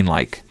rock. I mean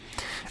like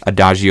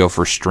Adagio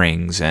for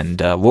strings, and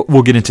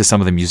we'll get into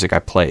some of the music I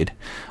played,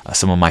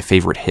 some of my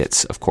favorite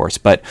hits, of course.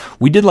 But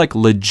we did like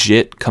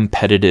legit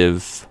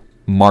competitive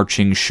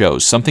marching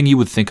shows, something you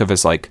would think of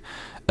as like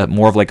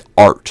more of like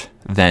art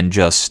than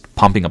just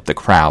pumping up the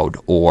crowd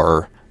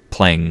or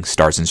playing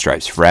Stars and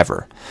Stripes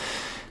Forever.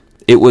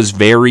 It was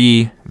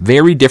very,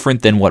 very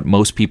different than what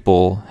most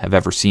people have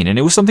ever seen, and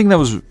it was something that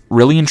was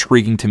really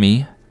intriguing to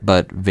me,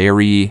 but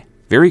very,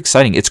 very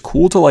exciting. It's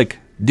cool to like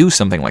do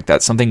something like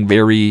that, something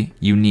very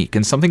unique,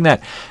 and something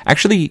that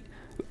actually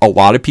a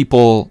lot of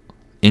people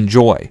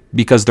enjoy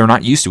because they're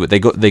not used to it.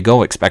 They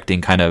go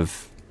expecting kind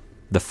of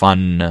the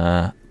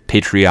fun,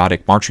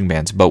 patriotic marching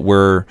bands, but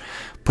we're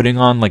putting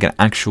on like an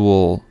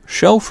actual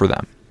show for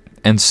them.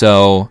 And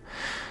so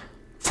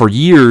for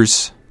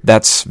years,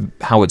 that's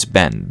how it's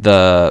been.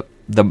 The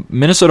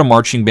Minnesota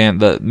marching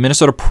band, the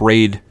Minnesota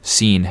parade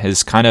scene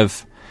has kind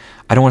of,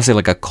 I don't want to say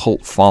like a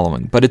cult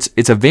following, but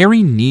it's a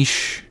very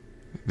niche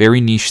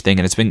thing,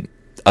 and it's been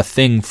a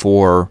thing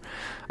for,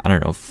 I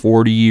don't know,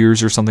 40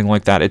 years or something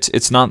like that.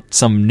 It's not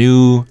some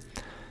new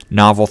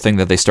novel thing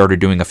that they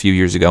started doing a few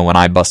years ago when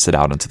I busted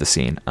out into the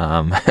scene.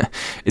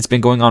 It's been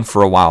going on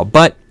for a while.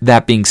 But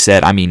that being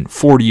said, I mean,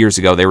 40 years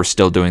ago, they were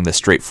still doing the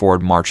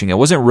straightforward marching. It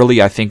wasn't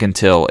really, I think,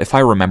 until, if I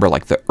remember,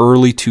 like the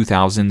early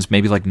 2000s,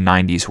 maybe like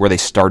 90s, where they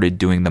started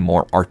doing the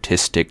more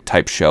artistic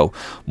type show,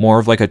 more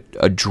of like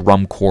a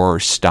drum corps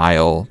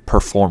style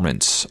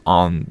performance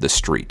on the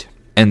street.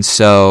 And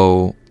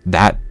so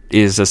that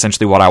is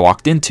essentially what I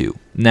walked into.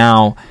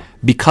 Now,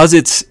 because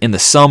it's in the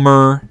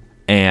summer,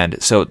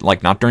 and so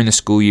like not during the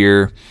school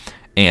year,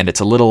 and it's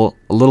a little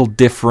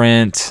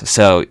different,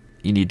 so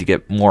you need to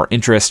get more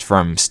interest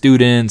from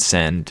students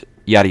and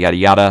yada yada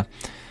yada.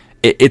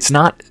 There's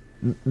not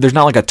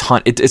like a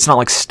ton. It's not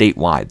like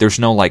statewide. There's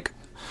no like,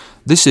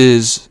 this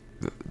is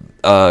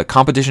a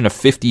competition of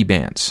 50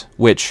 bands,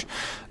 which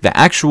the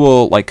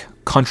actual like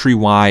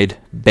countrywide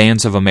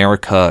Bands of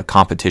America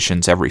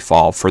competitions every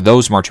fall, for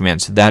those marching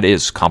bands, that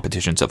is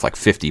competitions of like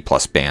 50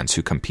 plus bands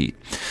who compete.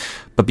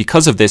 But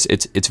because of this,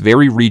 it's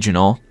very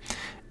regional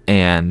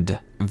and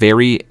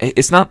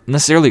it's not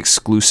necessarily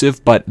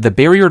exclusive, but the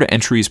barrier to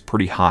entry is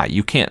pretty high.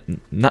 You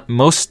can't,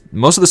 most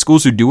of the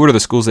schools who do it are the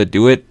schools that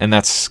do it, and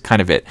that's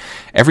kind of it.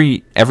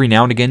 Every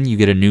now and again, you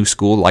get a new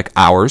school like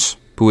ours,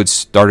 who had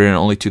started in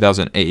only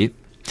 2008,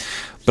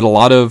 but a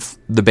lot of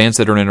the bands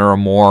that are in it are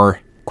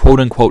more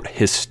quote-unquote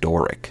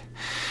historic.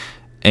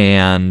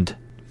 And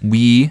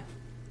we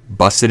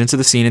busted into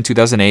the scene in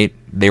 2008.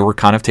 They were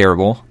kind of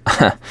terrible.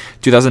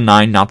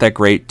 2009, not that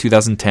great.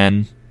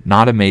 2010,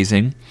 not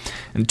amazing.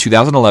 In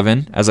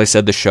 2011, as I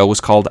said, the show was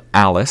called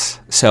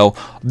Alice. So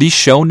these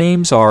show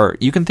names are,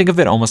 you can think of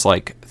it almost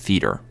like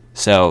theater.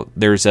 So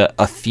there's a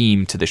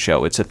theme to the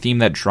show. It's a theme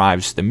that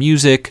drives the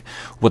music,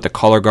 what the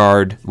color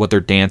guard, what their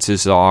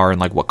dances are, and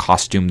like what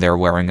costume they're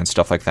wearing and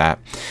stuff like that.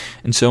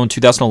 And so in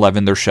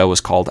 2011, their show was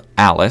called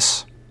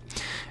Alice,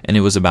 and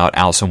it was about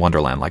Alice in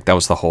Wonderland. Like, that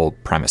was the whole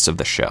premise of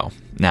the show.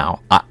 Now,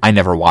 I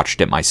never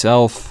watched it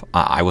myself.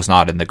 I was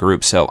not in the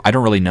group, so I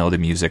don't really know the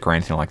music or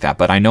anything like that,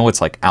 but I know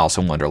it's like Alice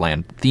in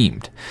Wonderland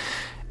themed.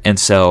 And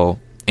so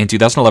in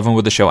 2011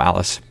 with the show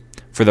Alice,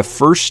 for the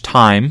first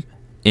time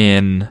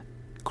in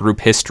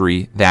group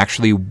history, they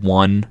actually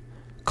won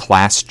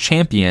class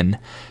champion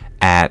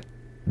at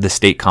the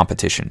state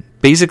competition.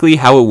 Basically,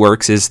 how it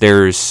works is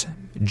there's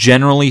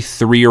generally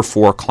 3 or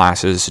 4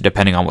 classes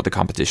depending on what the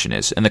competition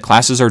is, and the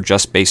classes are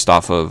just based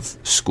off of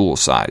school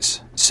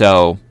size.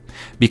 So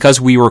because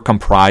we were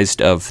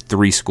comprised of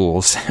 3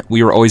 schools,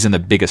 we were always in the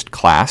biggest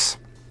class,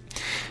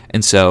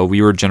 and so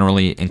we were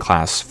generally in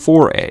class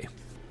 4A.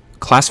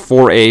 Class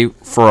 4A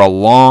for a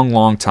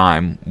long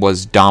time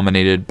was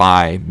dominated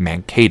by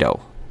Mankato,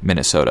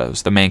 Minnesota. It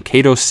was the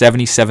Mankato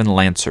 77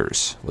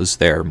 Lancers was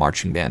their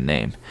marching band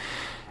name.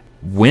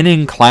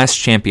 Winning class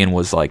champion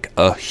was like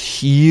a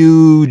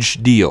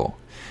huge deal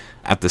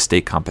at the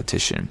state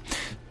competition.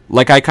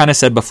 Like I kind of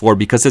said before,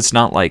 because it's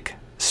not like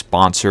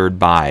sponsored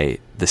by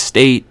the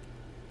state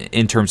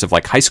in terms of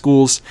like high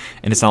schools,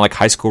 and it's not like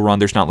high school run,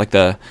 there's not like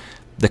the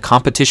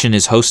competition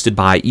is hosted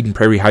by Eden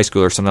Prairie High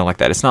School or something like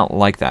that. It's not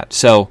like that.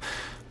 So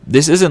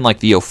this isn't like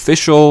the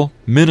official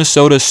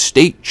Minnesota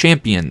state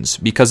champions,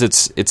 because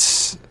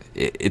it's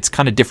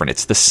kind of different.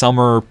 It's the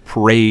summer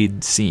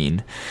parade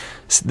scene.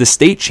 The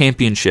state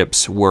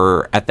championships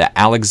were at the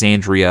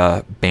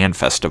Alexandria Band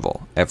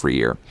Festival every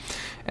year.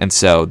 And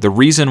so the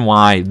reason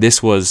why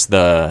this was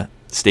the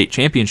state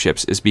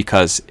championships is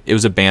because it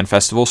was a band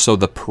festival, so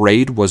the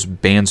parade was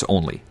bands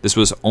only. This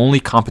was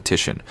only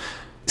competition.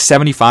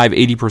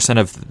 75-80%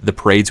 of the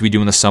parades we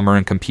do in the summer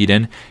and compete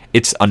in,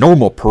 it's a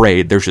normal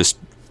parade.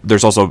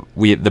 There's also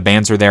the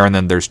bands are there, and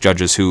then there's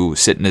judges who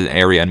sit in an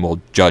area and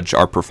will judge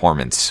our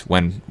performance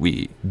when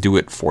we do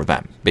it for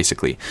them,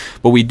 basically.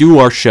 But we do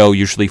our show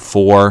usually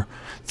 3,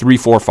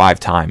 4, 5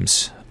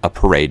 times a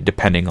parade,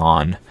 depending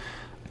on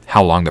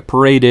how long the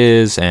parade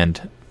is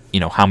and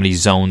how many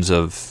zones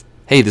of,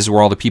 hey, this is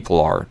where all the people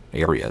are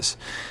areas.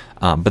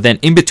 But then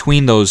in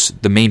between those,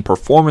 the main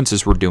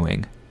performances we're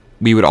doing,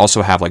 we would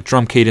also have like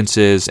drum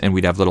cadences, and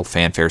we'd have little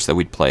fanfares that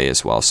we'd play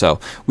as well. So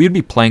we would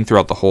be playing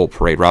throughout the whole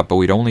parade route, but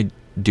we'd only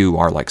do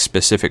our like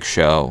specific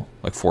show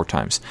like 4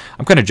 times.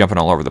 I'm kind of jumping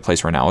all over the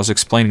place right now. I was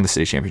explaining the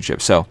state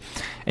championship. So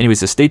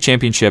anyways, the state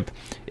championship,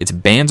 it's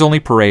bands only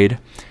parade,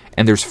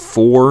 and there's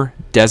 4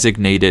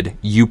 designated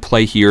you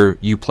play here,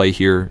 you play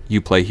here,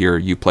 you play here,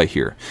 you play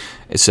here.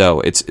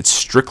 So it's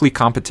strictly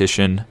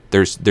competition.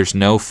 There's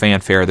no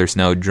fanfare, there's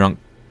no drunk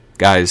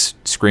guys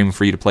screaming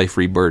for you to play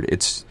Freebird.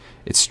 It's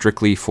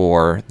strictly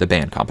for the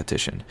band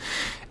competition.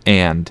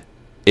 And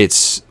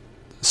it's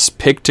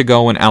picked to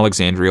go in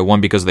Alexandria,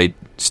 one because they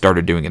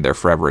started doing it there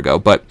forever ago,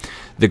 but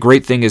the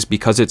great thing is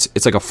because it's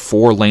like a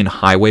 4-lane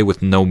highway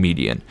with no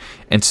median,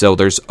 and so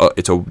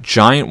it's a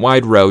giant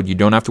wide road. You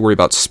don't have to worry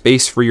about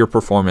space for your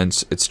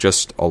performance. It's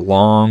just a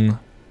long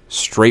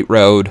straight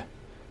road,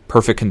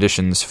 perfect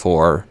conditions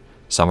for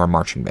summer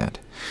marching band.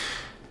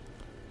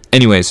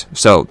 Anyways,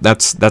 so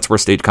that's where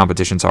state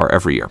competitions are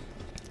every year.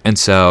 And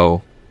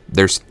so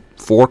there's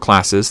 4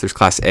 classes. There's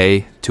class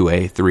A,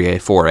 2A, 3A,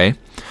 4A.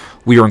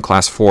 We were in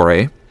class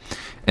 4A.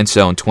 And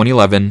so in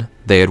 2011,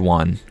 they had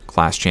won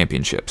class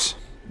championships.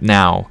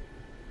 Now,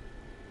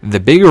 the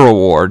bigger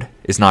award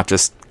is not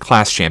just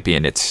class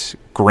champion, it's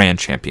grand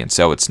champion.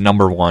 So it's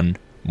number 1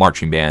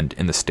 marching band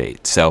in the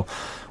state. So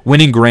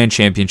winning grand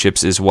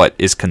championships is what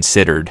is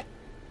considered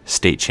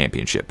state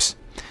championships.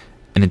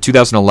 And in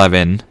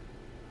 2011,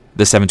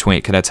 the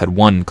 728 cadets had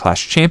won class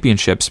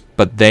championships,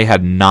 but they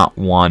had not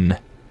won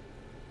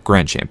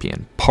grand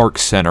champion. Park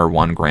Center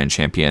won grand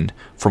champion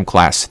from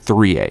class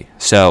 3A.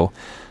 So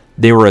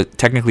they were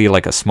technically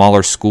like a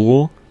smaller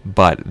school,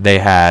 but they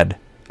had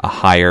a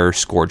higher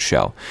scored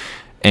show.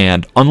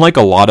 And unlike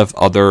a lot of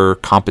other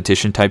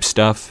competition type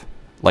stuff,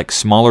 like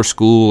smaller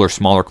school or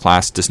smaller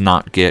class does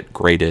not get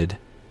graded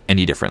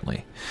any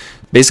differently.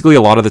 Basically,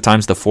 a lot of the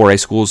times the 4A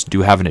schools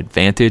do have an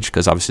advantage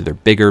because obviously they're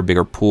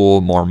bigger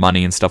pool, more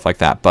money and stuff like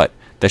that. But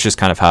that's just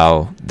kind of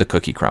how the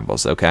cookie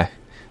crumbles, okay?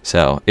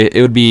 So it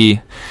would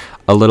be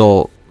a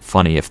little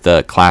funny if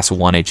the class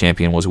 1A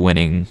champion was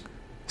winning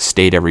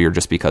state every year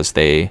just because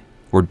they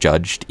were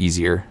judged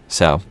easier.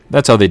 So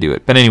that's how they do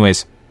it. But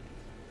anyways,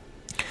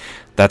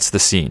 that's the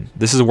scene.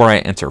 This is where I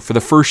enter. For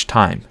the first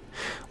time,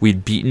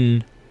 we'd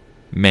beaten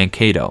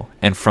Mankato,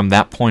 and from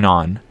that point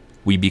on,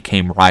 we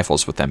became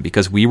rivals with them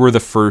because we were the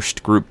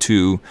first group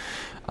to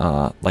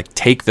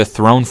take the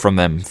throne from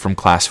them from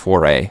class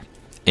 4A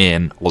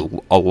in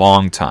a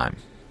long time.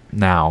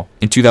 Now,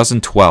 in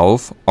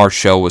 2012, our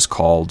show was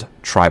called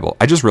Tribal.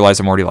 I just realized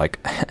I'm already like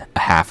a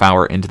half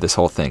hour into this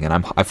whole thing,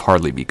 and I've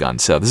hardly begun.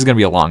 So this is going to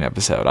be a long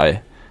episode.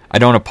 I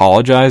don't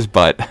apologize,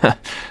 but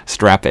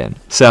strap in.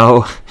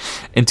 So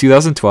in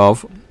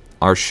 2012,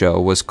 our show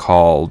was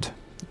called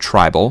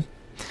Tribal,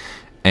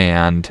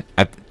 And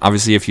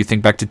obviously, if you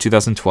think back to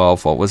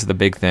 2012, what was the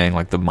big thing?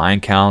 Like, the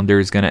Mayan calendar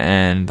is going to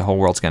end, the whole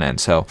world's going to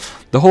end. So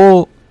the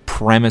whole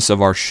premise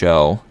of our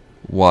show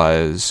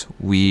was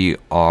we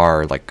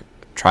are like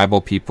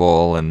tribal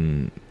people,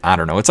 and I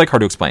don't know, it's like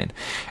hard to explain.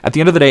 At the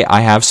end of the day,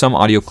 I have some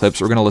audio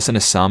clips. We're going to listen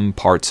to some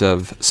parts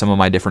of some of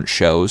my different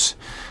shows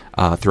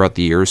throughout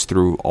the years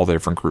through all the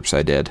different groups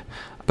I did.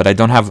 But I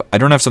don't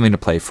have something to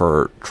play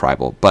for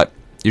tribal. But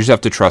you just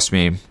have to trust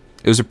me.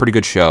 It was a pretty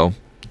good show.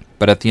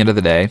 But at the end of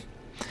the day,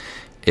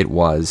 it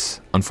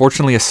was,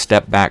 unfortunately, a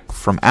step back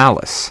from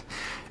Alice.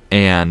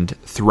 And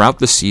throughout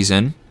the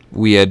season,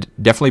 we had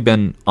definitely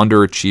been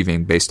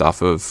underachieving based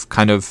off of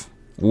kind of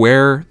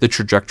where the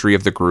trajectory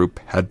of the group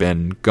had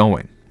been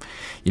going.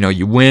 You know,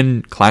 you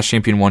win Class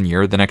Champion one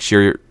year, the next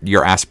year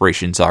your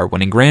aspirations are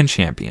winning Grand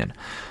Champion.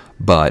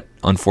 But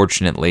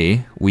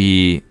unfortunately,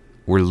 we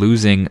were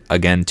losing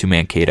again to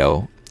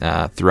Mankato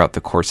throughout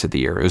the course of the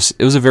year.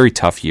 It was a very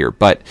tough year,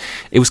 but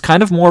it was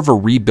kind of more of a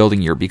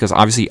rebuilding year because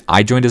obviously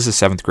I joined as a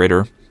 7th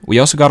grader. We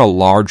also got a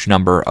large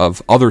number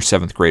of other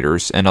 7th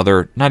graders and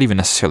other, not even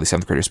necessarily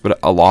 7th graders, but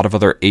a lot of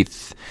other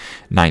 8th,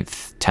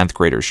 9th, 10th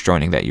graders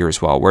joining that year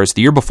as well. Whereas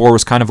the year before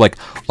was kind of like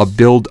a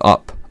build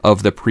up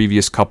of the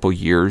previous couple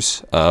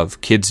years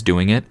of kids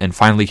doing it and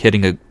finally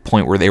hitting a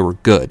point where they were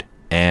good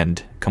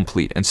and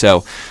complete. And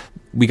so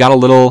we got a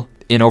little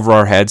in over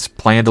our heads,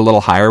 planned a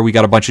little higher. We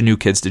got a bunch of new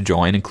kids to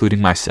join, including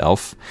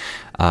myself,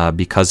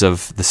 because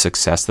of the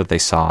success that they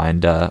saw.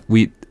 And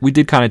we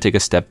did kind of take a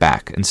step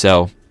back. And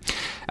so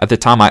at the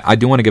time, I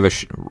do want to give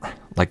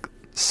a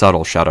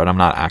subtle shout out. I'm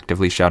not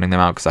actively shouting them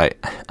out because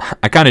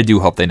I kind of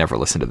do hope they never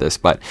listen to this.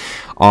 But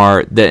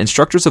the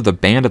instructors of the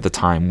band at the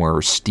time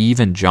were Steve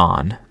and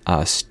John.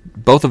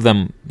 Both of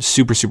them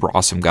super, super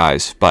awesome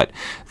guys. But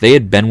they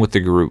had been with the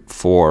group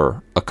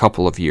for a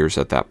couple of years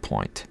at that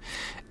point.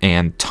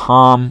 And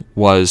Tom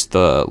was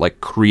the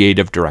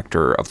creative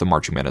director of the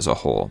marching band as a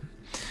whole.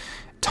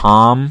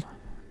 Tom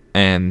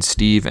and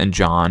Steve and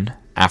John,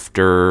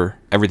 after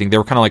everything, they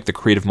were kind of like the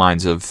creative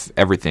minds of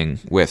everything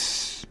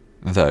with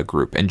the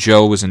group. And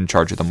Joe was in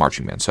charge of the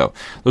marching band. So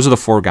those are the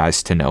 4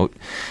 guys to note.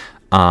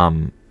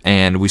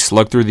 And we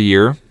slugged through the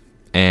year,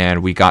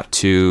 and we got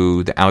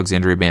to the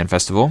Alexandria Band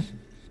Festival.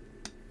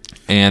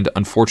 And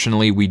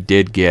unfortunately, we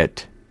did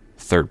get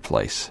 3rd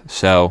place.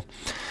 So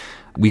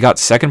we got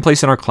 2nd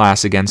place in our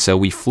class again, so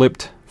we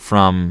flipped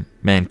from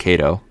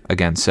Mankato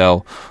again.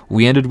 So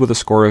we ended with a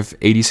score of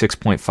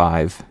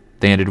 86.5.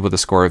 They ended with a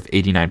score of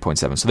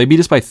 89.7. So they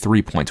beat us by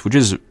 3 points, which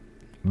is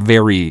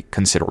very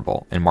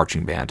considerable in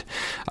marching band.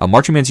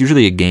 Marching band's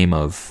usually a game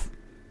of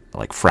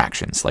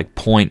fractions,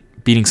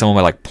 beating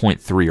someone by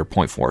 0.3 or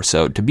 0.4.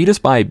 So to beat us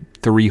by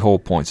 3 whole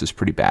points is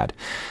pretty bad.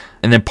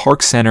 And then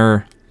Park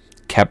Center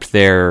kept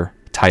their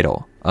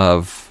title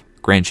of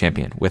Grand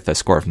Champion with a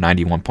score of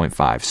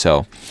 91.5.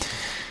 So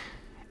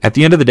at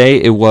the end of the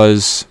day, it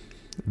was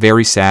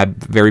very sad,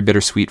 very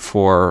bittersweet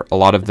for a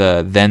lot of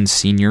the then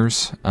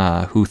seniors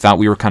who thought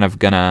we were kind of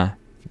going to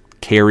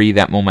carry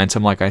that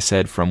momentum, like I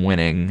said, from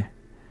winning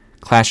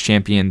Class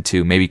Champion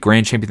to maybe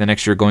Grand Champion the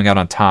next year, going out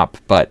on top.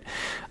 But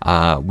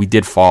we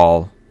did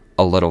fall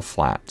a little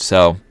flat.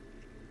 So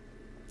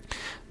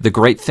the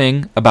great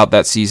thing about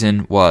that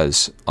season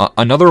was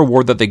another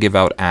award that they give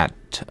out at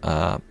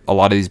a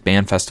lot of these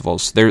band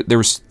festivals.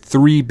 There's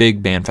 3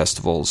 big band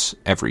festivals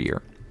every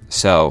year.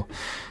 So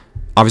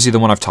obviously the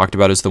one I've talked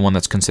about is the one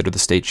that's considered the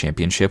state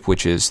championship,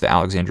 which is the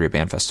Alexandria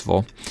Band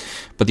Festival.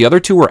 But the other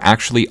 2 were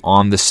actually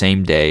on the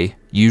same day,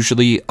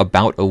 usually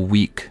about a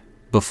week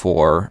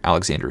before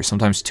Alexandria,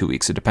 sometimes 2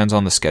 weeks. It depends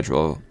on the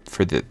schedule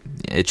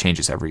it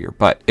changes every year.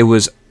 But it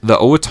was the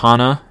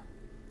Owatonna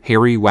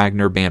Harry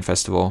Wagner Band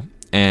Festival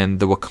and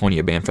the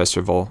Waconia Band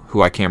Festival,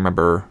 who I can't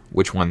remember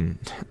which one.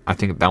 I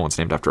think that one's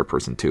named after a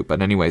person too.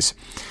 But anyways,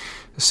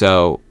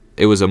 so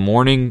it was a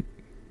morning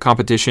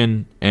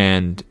competition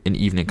and an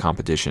evening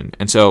competition.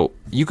 And so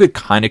you could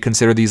kind of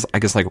consider these, I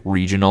guess,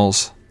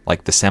 regionals,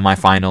 like the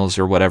semifinals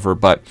or whatever,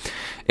 but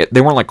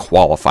they weren't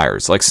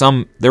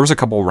qualifiers. There was a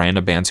couple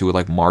random bands who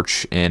would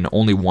march in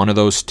only one of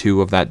those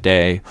 2 of that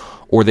day,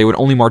 or they would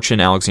only march in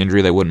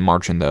Alexandria, they wouldn't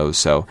march in those.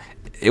 So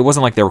it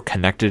wasn't like they were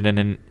connected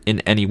in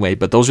any way,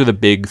 but those are the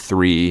big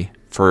 3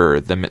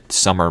 for the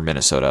summer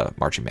Minnesota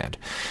marching band.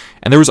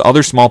 And there was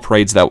other small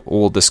parades that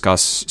we'll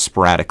discuss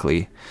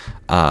sporadically,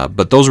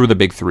 but those were the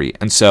big 3.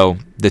 And so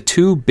the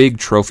 2 big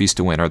trophies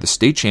to win are the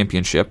state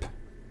championship,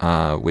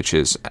 which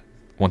is,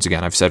 once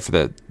again, I've said for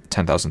the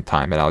 10,000th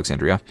time at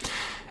Alexandria,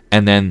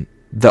 and then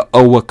the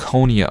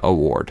Owaconia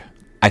Award.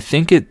 I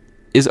think it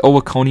is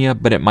Owaconia,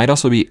 but it might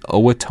also be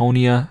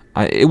Owatonia.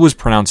 It was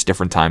pronounced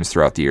different times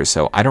throughout the year,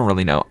 so I don't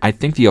really know. I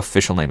think the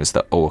official name is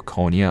the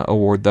Owaconia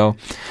Award, though.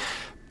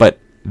 But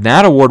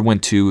that award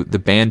went to the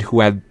band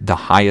who had the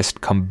highest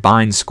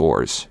combined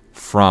scores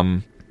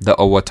from the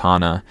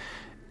Owatonna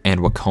and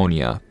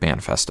Waconia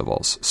band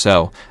festivals.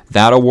 So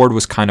that award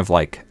was kind of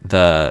like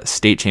the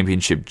state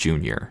championship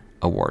junior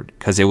award,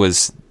 because it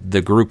was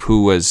the group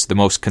who was the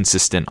most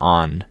consistent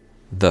on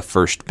the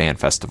first band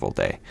festival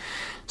day.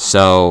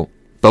 So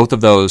both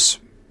of those,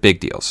 big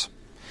deals.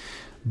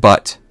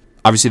 But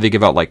obviously they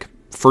give out like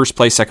first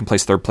place, second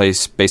place, third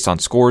place based on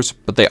scores,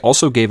 but they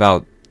also gave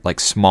out like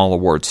small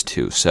awards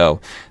too. So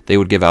they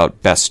would give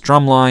out best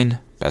drumline,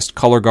 best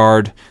color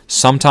guard.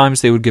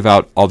 Sometimes they would give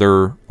out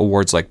other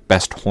awards like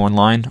best horn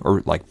line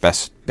or like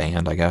best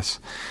band, I guess.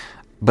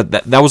 But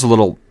that was a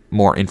little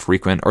more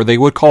infrequent. Or they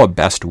would call it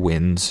best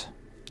wins,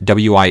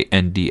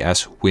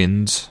 WINDS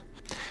wins.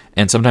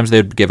 And sometimes they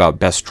would give out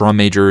best drum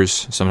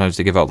majors. Sometimes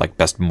they give out like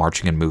best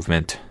marching and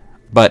movement.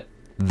 But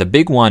the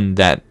big one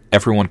that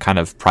everyone kind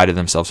of prided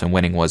themselves in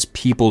winning was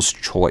People's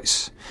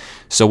Choice.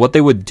 So what they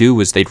would do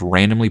is they'd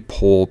randomly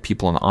poll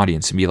people in the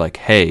audience and be like,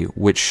 hey,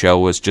 which show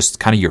was just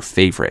kind of your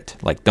favorite?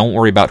 Like, don't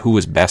worry about who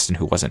was best and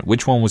who wasn't.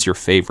 Which one was your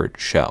favorite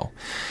show?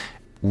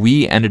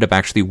 We ended up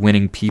actually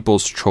winning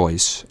People's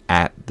Choice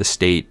at the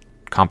state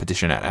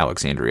competition at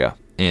Alexandria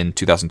in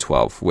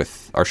 2012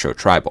 with our show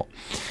Tribal.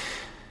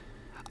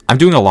 I'm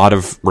doing a lot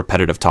of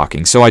repetitive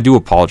talking, so I do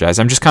apologize.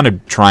 I'm just kind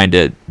of trying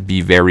to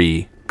be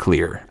very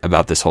clear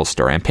about this whole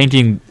story. I'm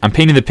painting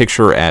the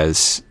picture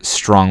as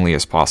strongly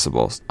as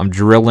possible. I'm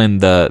drilling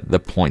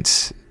the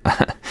points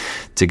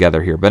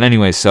together here. But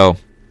anyway, so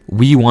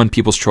we won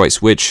People's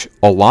Choice, which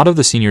a lot of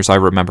the seniors I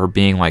remember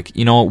being like,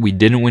 you know, we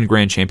didn't win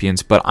grand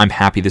champions, but I'm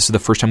happy. This is the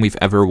first time we've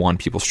ever won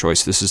People's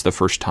Choice. This is the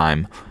first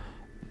time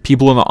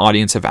people in the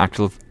audience have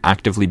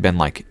actively been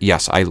like,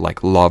 yes, I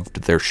like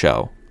loved their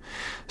show.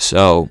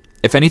 So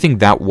if anything,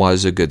 that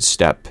was a good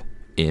step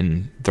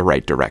in the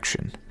right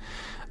direction.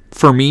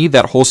 For me,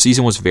 that whole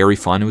season was very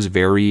fun. It was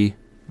very,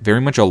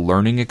 very much a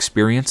learning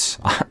experience.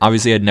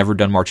 Obviously, I'd never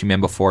done marching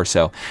band before,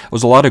 so it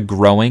was a lot of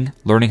growing,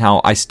 learning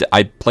how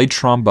I played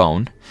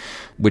trombone,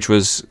 which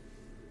was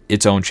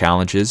its own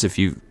challenges. If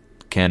you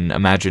can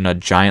imagine a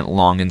giant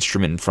long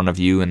instrument in front of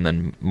you and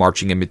then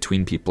marching in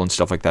between people and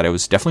stuff like that, it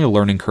was definitely a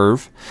learning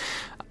curve.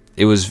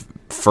 It was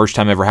first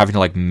time ever having to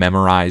like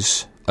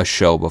memorize a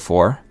show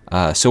before.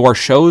 So our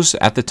shows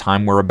at the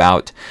time were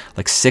about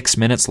like 6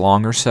 minutes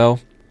long or so.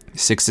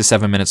 6 to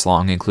 7 minutes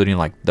long, including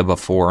like the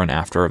before and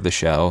after of the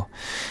show,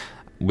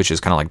 which is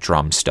kind of like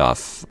drum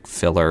stuff,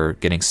 filler,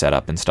 getting set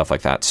up and stuff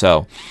like that.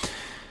 So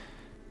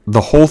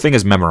the whole thing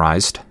is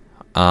memorized,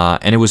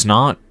 and it's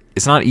not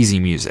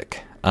easy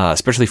music,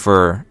 especially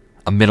for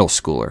a middle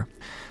schooler.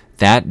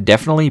 That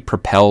definitely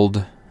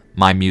propelled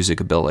my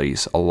music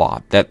abilities a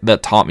lot.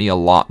 That taught me a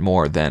lot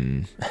more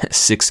than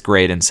 6th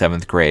grade and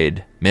 7th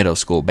grade middle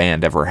school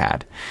band ever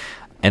had.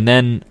 And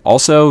then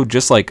also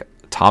just like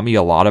taught me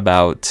a lot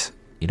about,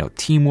 you know,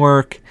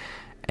 teamwork,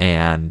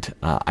 and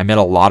I met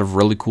a lot of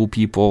really cool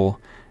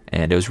people,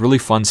 and it was really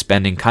fun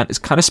spending kind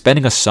of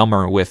spending a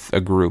summer with a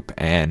group,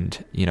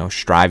 and you know,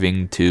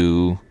 striving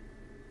to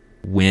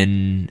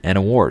win an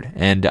award.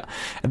 And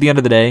at the end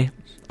of the day,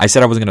 I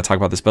said I wasn't going to talk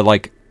about this, but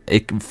like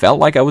it felt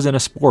like I was in a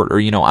sport, or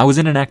you know, I was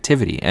in an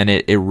activity, and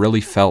it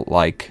really felt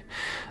like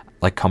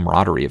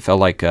camaraderie. It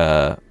felt like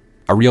a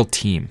real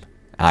team.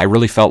 I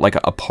really felt like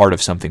a part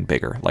of something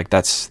bigger. Like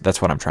that's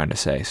what I'm trying to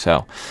say.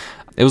 So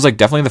it was like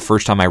definitely the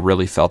first time I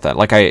really felt that.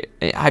 Like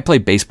I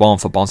played baseball and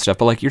football and stuff,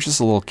 but like you're just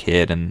a little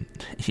kid and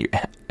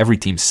every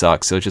team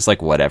sucks. So it's just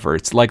like whatever.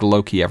 It's like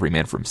low key every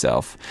man for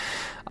himself.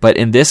 But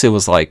in this, it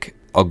was like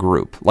a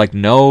group. Like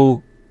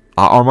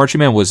our marching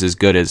band was as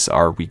good as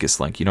our weakest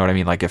link. You know what I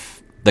mean? Like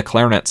if the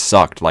clarinet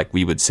sucked, like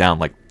we would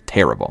sound like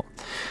terrible.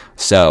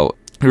 So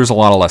there was a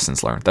lot of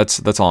lessons learned.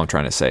 That's all I'm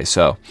trying to say.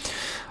 So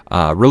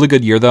really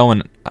good year though.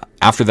 And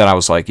after that, I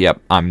was like,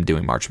 yep, I'm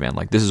doing marching band.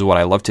 Like this is what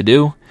I love to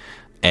do.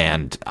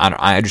 And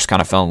I just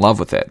kind of fell in love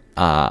with it.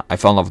 I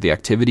fell in love with the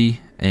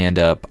activity, and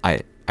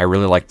I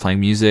really liked playing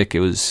music.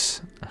 It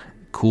was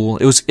cool.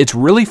 It's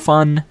really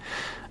fun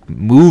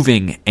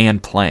moving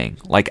and playing,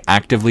 like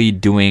actively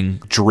doing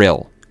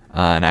drill,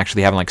 and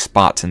actually having like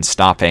spots and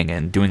stopping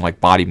and doing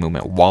like body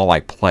movement while I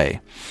play.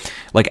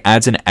 Like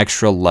adds an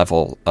extra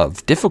level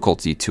of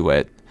difficulty to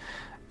it.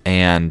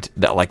 And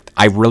that, like,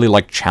 I really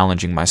like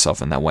challenging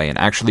myself in that way, and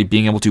actually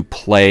being able to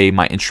play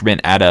my instrument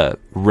at a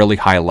really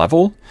high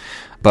level,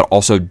 but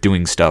also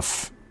doing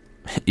stuff,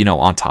 you know,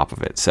 on top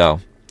of it. So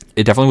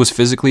it definitely was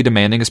physically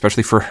demanding,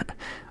 especially for,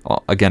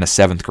 well, again, a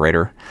 7th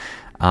grader.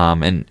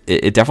 And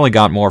it definitely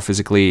got more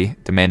physically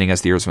demanding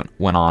as the years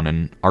went on,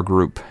 and our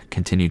group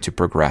continued to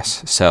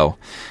progress. So,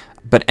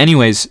 but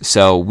anyways,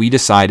 so we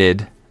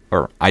decided,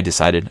 or I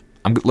decided,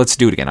 let's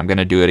do it again. I'm going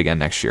to do it again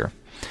next year.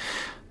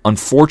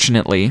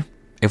 Unfortunately,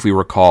 if we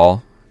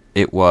recall,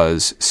 it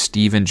was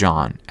Steve and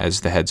John as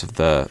the heads of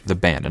the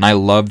band. And I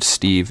loved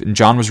Steve. And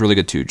John was really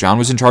good too. John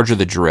was in charge of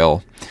the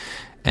drill,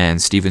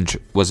 and Steve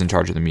was in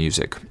charge of the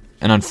music.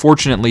 And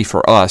unfortunately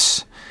for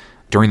us,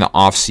 during the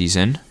off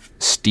season,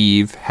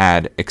 Steve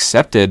had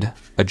accepted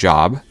a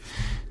job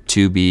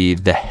to be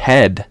the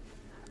head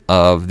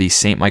of the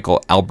St.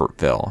 Michael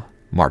Albertville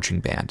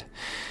marching band.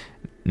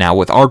 Now,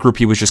 with our group,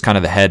 he was just kind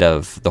of the head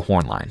of the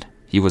horn line.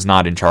 He was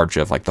not in charge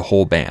of like the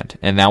whole band.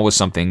 And that was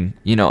something,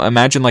 you know,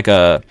 imagine like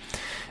an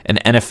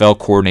NFL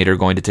coordinator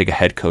going to take a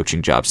head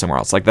coaching job somewhere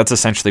else. Like that's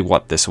essentially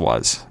what this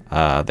was.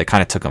 They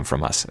kind of took him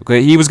from us.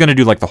 Okay, he was going to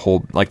do like the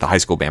whole, like the high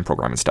school band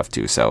program and stuff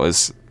too. So it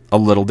was a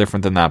little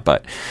different than that,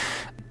 but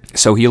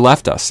So he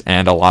left us,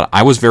 and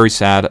I was very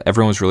sad.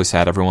 Everyone was really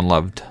sad. Everyone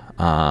loved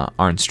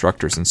our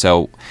instructors, and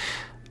so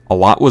a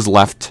lot was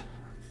left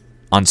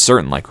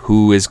uncertain, like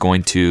who is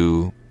going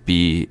to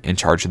be in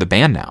charge of the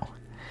band now.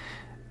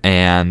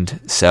 And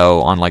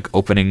so on like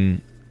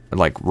opening,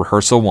 like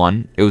rehearsal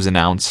 1, it was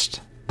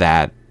announced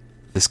that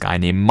this guy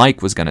named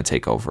Mike was going to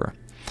take over.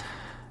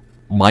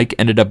 Mike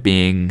ended up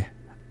being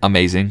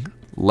amazing,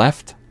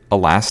 left a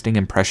lasting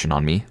impression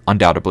on me,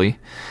 undoubtedly.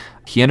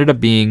 He ended up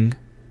being,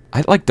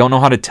 I like don't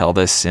know how to tell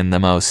this in the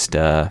most,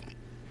 I'm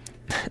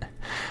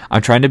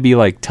trying to be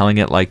like telling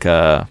it like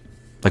a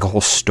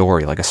whole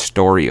story, like a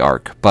story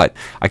arc, but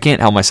I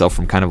can't help myself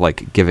from kind of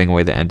like giving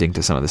away the ending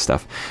to some of this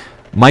stuff.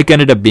 Mike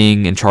ended up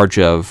being in charge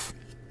of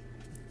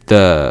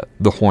the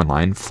horn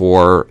line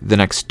for the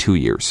next 2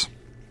 years.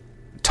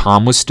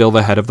 Tom was still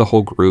the head of the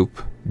whole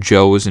group.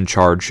 Joe was in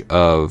charge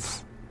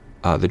of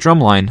the drum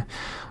line,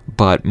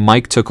 but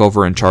Mike took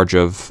over in charge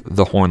of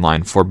the horn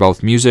line for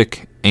both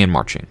music and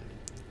marching.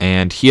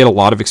 And he had a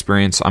lot of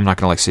experience. I'm not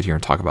going to like sit here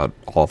and talk about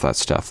all of that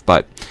stuff,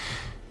 but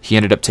he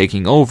ended up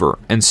taking over.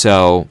 And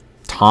so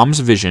Tom's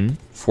vision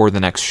for the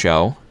next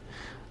show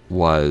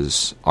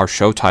was, our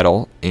show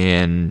title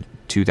in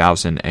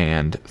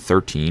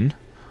 2013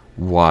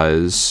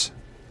 was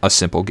A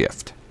Simple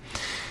Gift.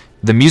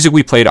 The music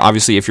we played,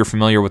 obviously, if you're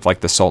familiar with like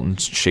the Sultan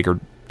Shaker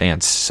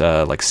dance,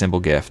 like Simple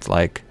Gift,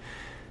 like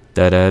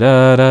da da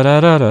da da da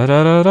da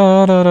da da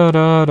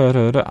da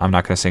da da. I'm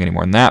not going to sing any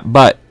more than that,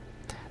 but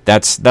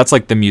that's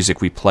like the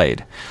music we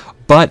played.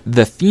 But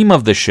the theme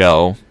of the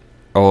show,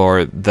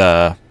 or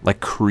the like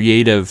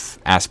creative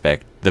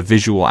aspect, the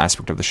visual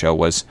aspect of the show,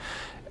 was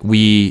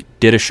we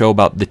did a show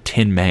about the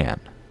Tin Man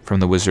from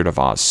The Wizard of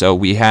Oz. So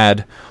we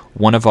had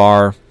one of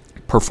our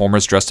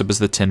performers dressed up as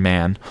the Tin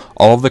Man.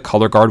 All of the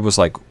color guard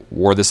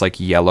wore this like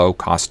yellow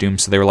costume,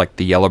 so they were like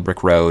the Yellow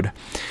Brick Road.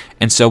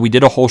 And so we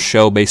did a whole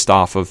show based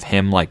off of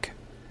him like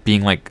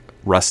being like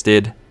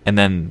rusted, and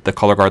then the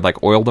color guard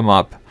like oiled him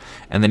up,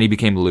 and then he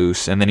became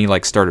loose, and then he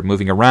like started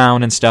moving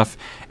around and stuff.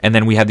 And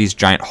then we had these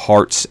giant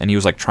hearts, and he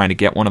was like trying to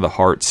get one of the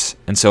hearts,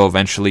 and so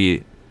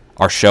eventually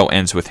our show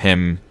ends with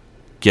him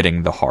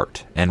getting the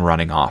heart and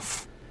running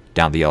off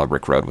down the Yellow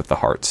Brick Road with the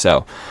heart.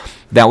 So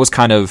that was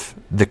kind of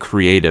the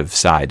creative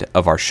side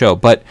of our show.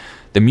 But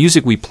the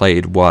music we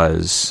played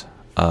was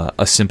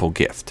A Simple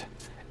Gift.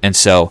 And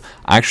so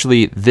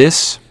actually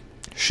this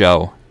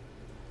show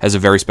has a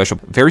very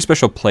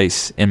special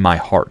place in my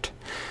heart.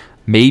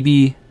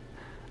 Maybe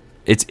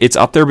it's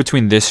up there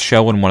between this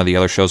show and one of the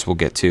other shows we'll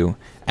get to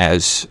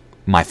as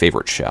my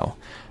favorite show.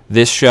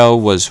 This show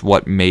was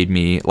what made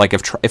me, like,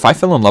 if I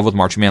fell in love with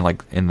marching band,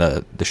 like in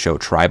the show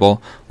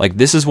Tribal, like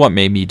this is what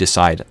made me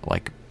decide,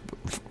 like,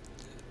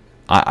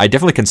 I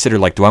definitely considered,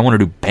 like, do I want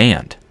to do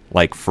band,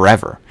 like,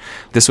 forever?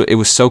 It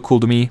was so cool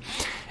to me,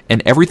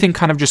 and everything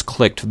kind of just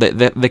clicked.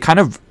 They kind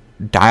of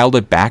dialed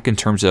it back in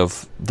terms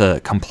of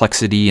the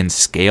complexity and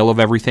scale of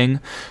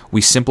everything.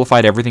 We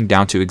simplified everything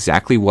down to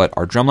exactly what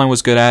our drumline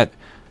was good at.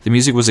 The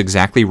music was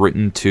exactly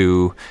written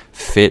to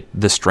fit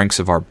the strengths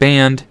of our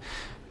band.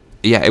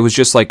 Yeah, it was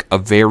just like a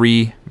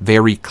very,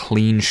 very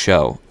clean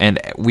show,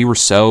 and we were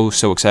so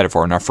excited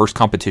for it. In our first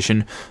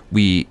competition,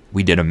 we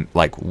did them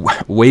like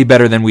way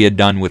better than we had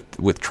done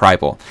with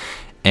Tribal,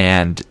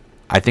 and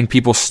I think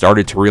people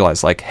started to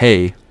realize, like,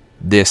 hey,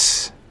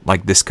 this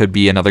could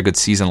be another good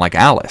season like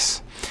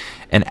Alice.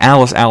 And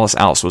Alice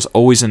was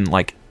always in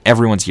like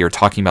everyone's ear,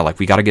 talking about like,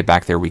 we got to get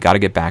back there, we got to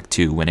get back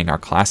to winning our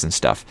class and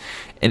stuff.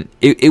 And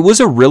it was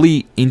a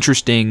really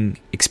interesting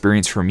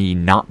experience for me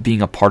not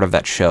being a part of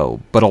that show,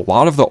 but a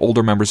lot of the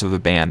older members of the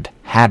band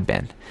had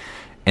been.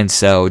 And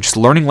so just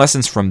learning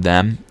lessons from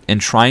them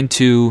and trying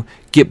to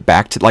get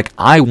back to, like,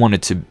 I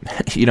wanted to,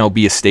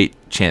 be a state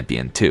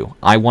champion too.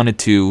 I wanted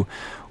to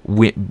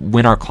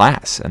win our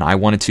class, and I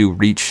wanted to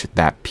reach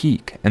that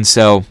peak. And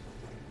so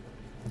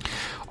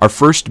our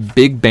first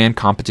big band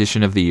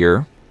competition of the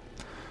year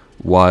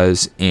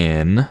was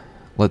in,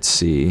 let's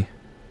see,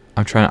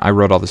 I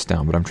wrote all this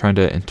down, but I'm trying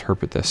to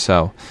interpret this.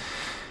 So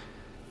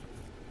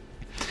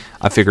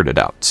I figured it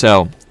out.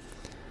 So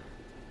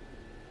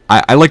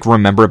I like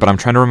remember it, but I'm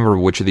trying to remember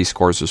which of these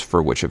scores was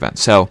for which event.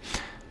 So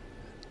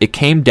it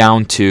came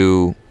down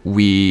to,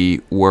 we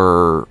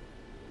were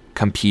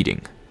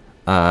competing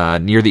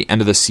near the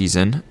end of the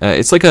season.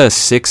 It's like a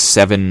 6,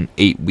 7,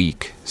 8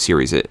 week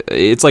series.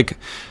 It's like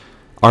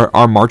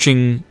our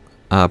marching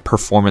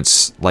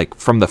performance, like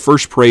from the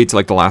first parade to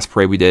like the last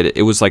parade we did,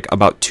 it was like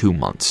about 2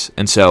 months.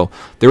 And so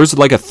there was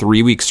like a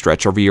 3-week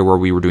stretch every year where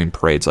we were doing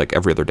parades like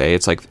every other day.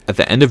 It's like at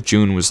the end of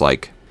June was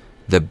like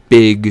the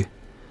big,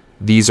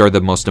 these are the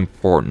most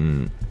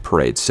important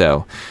parades.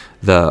 So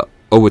the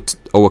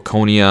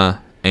Owaconia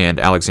and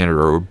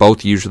Alexandria were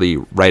both usually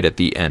right at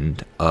the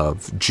end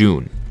of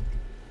June.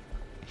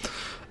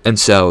 And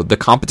so the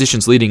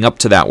competitions leading up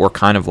to that were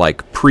kind of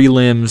like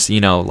prelims,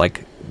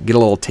 like get a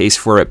little taste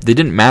for it. They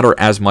didn't matter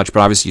as much,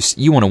 but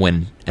obviously you want to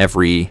win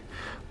every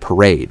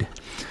parade.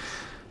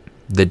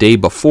 The day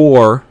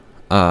before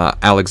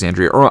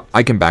Alexandria, or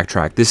I can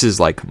backtrack. This is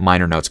like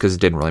minor notes because it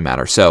didn't really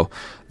matter. So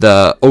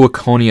the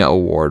Owaconia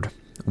Award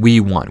we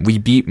won. We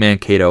beat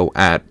Mankato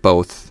at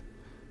both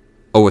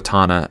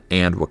Owatonna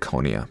and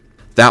Waconia.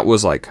 That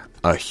was like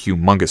a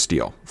humongous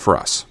deal for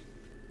us.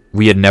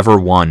 We had never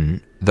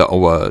won the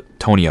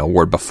Owatonia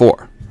Award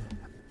before.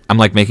 I'm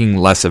like making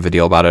less of a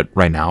deal about it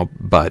right now,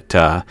 but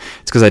it's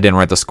because I didn't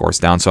write the scores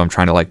down, so I'm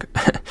trying to like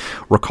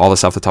recall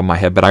this off the top of my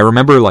head. But I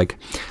remember like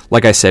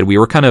I said, we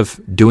were kind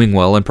of doing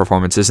well in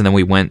performances, and then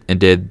we went and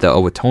did the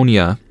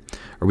Owatonia,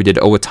 or we did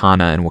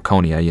Owatonna and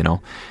Waconia, you know,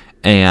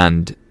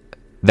 and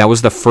that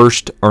was the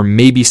first or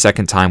maybe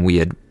second time we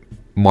had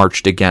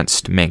marched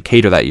against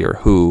Mankato that year,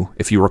 who,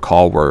 if you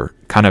recall, were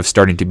kind of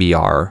starting to be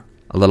a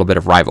little bit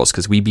of rivals,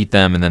 because we beat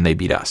them and then they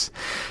beat us,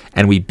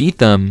 and we beat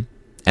them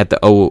at the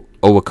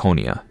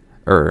Owaconia.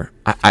 Or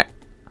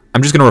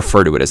I'm just going to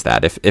refer to it as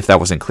that if that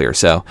wasn't clear.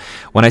 So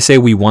when I say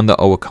we won the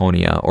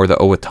Owaconia or the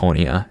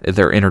Owatonia,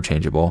 they're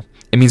interchangeable.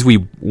 It means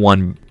we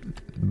won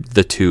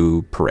the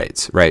two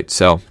parades, right?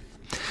 So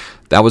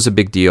that was a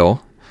big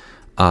deal.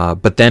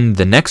 But then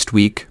the next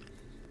week,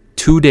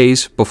 2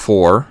 days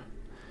before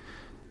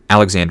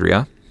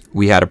Alexandria,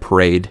 we had a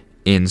parade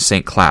in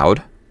St.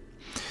 Cloud,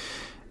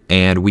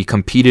 and we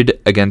competed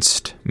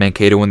against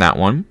Mankato in that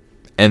one,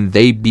 and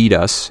they beat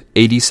us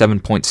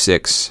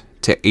 87.6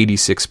 to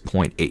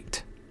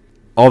 86.8.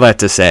 All that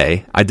to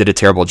say, I did a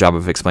terrible job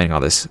of explaining all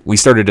this. We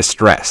started to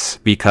stress,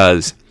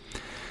 because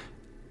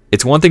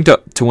it's one thing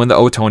to win the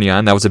Owatonia,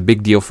 and that was a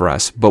big deal for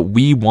us, but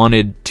we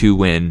wanted to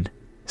win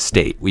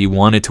state. We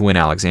wanted to win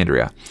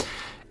Alexandria.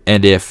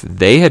 And if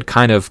they had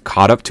kind of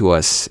caught up to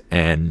us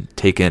and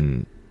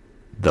taken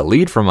the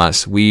lead from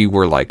us, we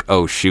were like,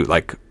 oh shoot,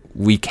 like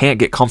we can't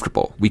get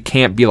comfortable. We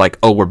can't be like,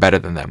 oh, we're better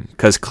than them,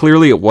 because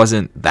clearly it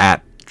wasn't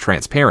that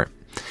transparent.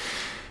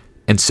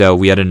 And so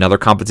we had another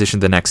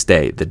competition the next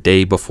day, the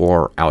day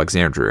before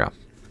Alexandria.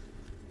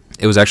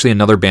 It was actually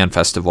another band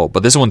festival,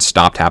 but this one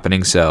stopped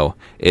happening, so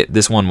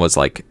this one was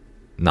like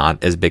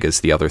not as big as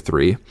the other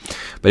three.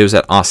 But it was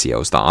at Osseo. It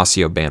was the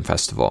Osseo Band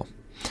Festival.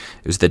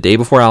 It was the day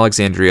before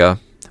Alexandria.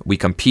 We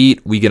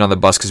compete. We get on the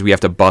bus because we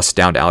have to bus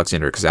down to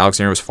Alexandria, because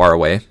Alexandria was far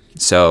away.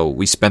 So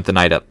we spent the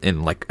night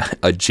in like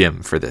a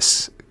gym for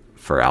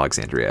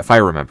Alexandria, if I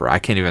remember. I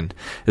can't even,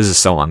 this is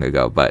so long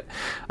ago, but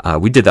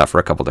we did that for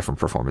a couple different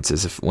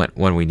performances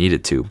when we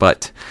needed to.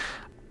 But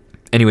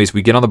anyways,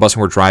 we get on the bus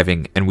and we're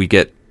driving, and we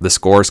get the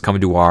scores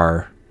coming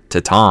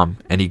to Tom,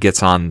 and he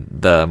gets on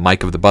the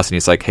mic of the bus and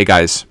he's like, hey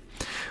guys,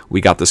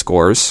 we got the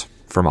scores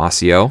from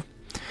Osseo,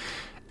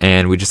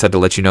 and we just had to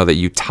let you know that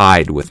you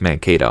tied with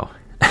Mankato.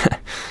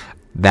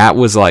 That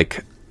was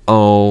like,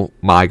 oh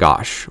my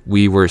gosh,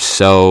 we were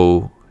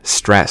so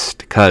stressed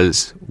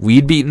because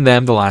we'd beaten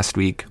them the last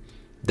week,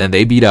 then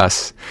they beat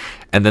us,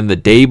 and then the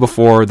day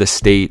before the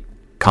state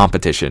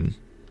competition,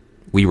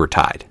 we were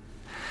tied.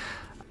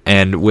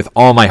 And with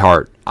all my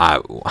heart,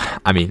 I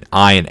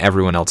and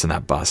everyone else in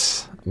that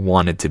bus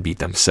wanted to beat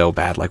them so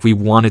bad. Like, we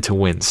wanted to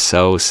win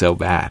so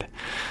bad.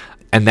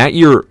 And that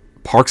year,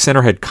 Park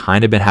Center had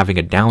kind of been having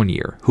a down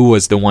year. Who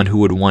was the one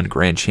who had won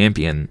Grand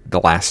Champion the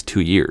last 2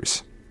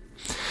 years?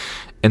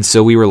 And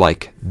so we were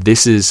like,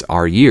 this is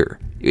our year.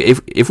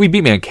 If we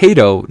beat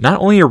Mankato, not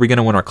only are we going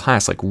to win our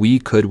class, like, we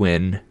could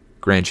win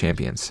Grand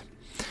Champions.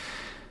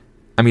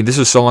 I mean, this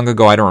was so long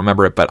ago, I don't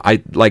remember it, but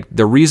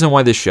the reason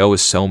why this show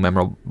is so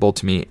memorable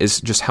to me is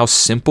just how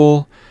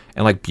simple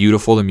and like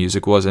beautiful the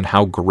music was and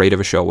how great of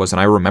a show it was. And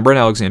I remember in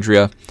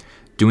Alexandria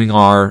doing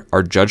our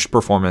judged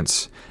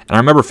performance, and I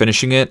remember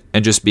finishing it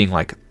and just being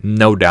like,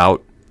 no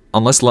doubt,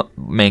 unless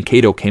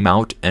Mankato came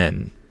out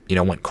and,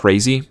 went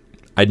crazy,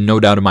 I had no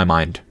doubt in my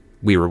mind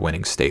we were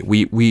winning state.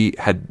 We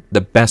had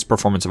the best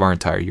performance of our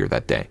entire year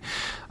that day.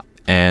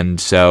 And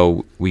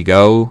so we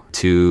go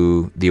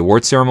to the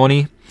award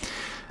ceremony.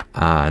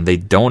 They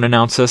don't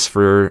announce us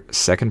for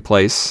second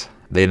place.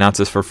 They announce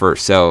us for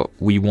first. So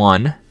we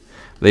won.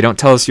 They don't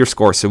tell us your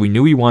score. So we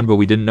knew we won, but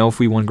we didn't know if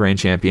we won Grand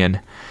Champion.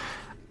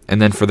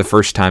 And then for the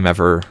first time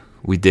ever,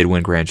 we did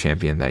win Grand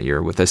Champion that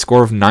year with a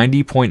score of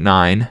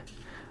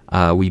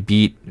 90.9. We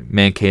beat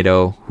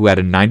Mankato, who had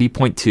a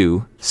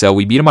 90.2. So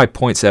we beat them by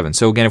 0.7.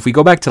 So again, if we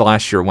go back to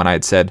last year when I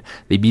had said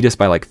they beat us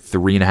by like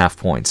 3.5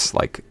 points,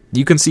 like,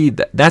 you can see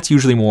that's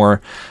usually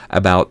more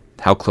about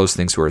how close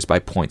things were, is by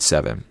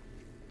 0.7.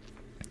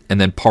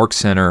 And then Park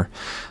Center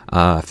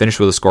finished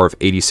with a score of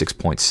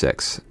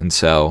 86.6. And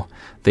so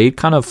they'd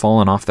kind of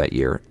fallen off that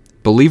year.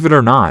 Believe it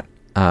or not,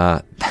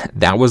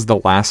 that was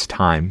the last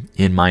time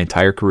in my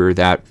entire career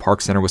that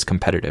Park Center was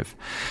competitive.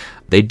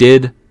 They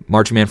did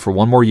Marching Band for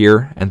one more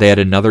year, and they had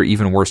another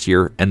even worse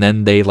year, and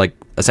then they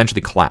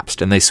essentially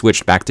collapsed, and they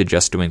switched back to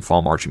just doing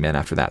Fall Marching Band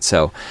after that.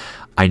 So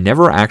I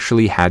never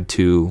actually had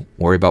to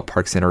worry about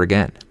Park Center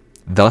again.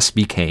 Thus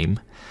became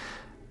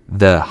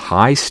the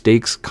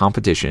high-stakes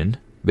competition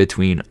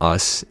between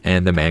us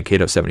and the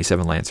Mankato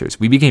 77 Lancers.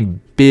 We became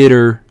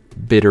bitter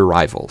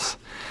rivals.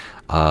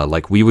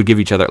 We would give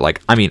each other,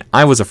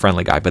 I was a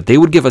friendly guy, but they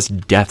would give us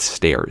death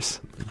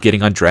stares,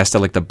 getting undressed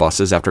at the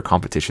buses after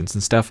competitions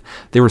and stuff.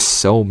 They were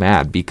so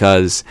mad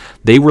because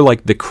they were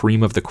the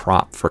cream of the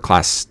crop for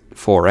Class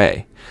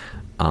 4A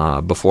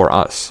before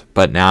us.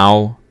 But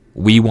now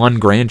we won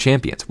grand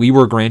champions. We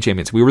were grand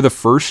champions. We were the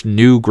first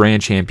new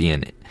grand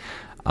champion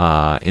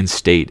in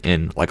state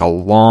in like a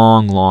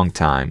long, long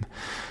time.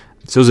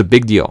 So it was a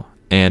big deal.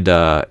 And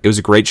it was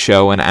a great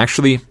show. And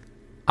actually,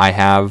 I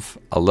have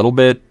a little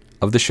bit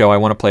of the show I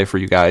want to play for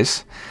you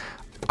guys.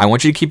 I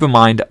want you to keep in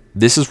mind,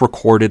 this is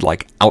recorded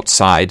like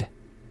outside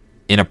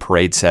in a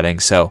parade setting.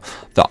 So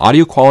the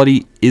audio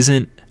quality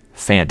isn't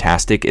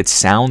fantastic. It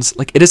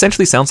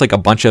essentially sounds like a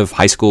bunch of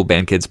high school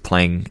band kids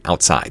playing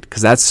outside,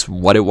 because that's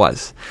what it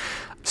was.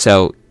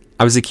 So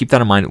obviously keep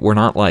that in mind. We're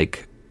not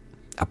like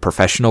a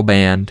professional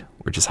band.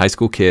 We're just high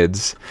school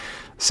kids.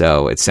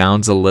 So it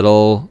sounds a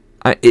little...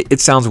 It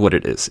sounds what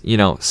it is,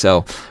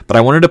 So, but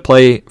I wanted to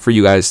play for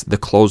you guys the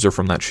closer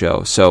from that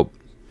show. So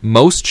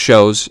most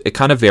shows, it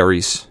kind of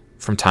varies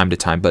from time to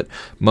time, but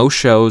most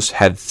shows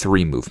had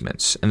 3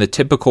 movements. And the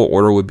typical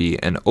order would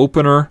be an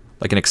opener,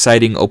 like an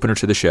exciting opener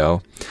to the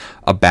show,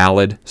 a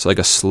ballad, so like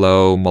a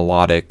slow,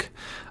 melodic,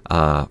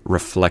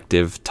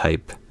 reflective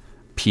type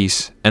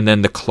piece, and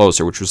then the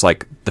closer, which was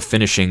like the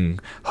finishing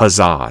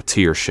huzzah to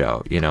your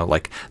show,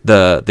 like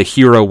the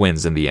hero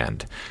wins in the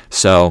end.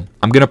 So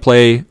I'm going to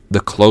play the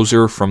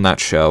closer from that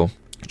show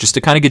just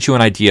to kind of get you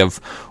an idea of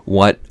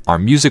what our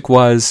music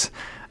was.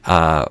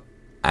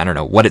 I don't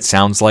know what it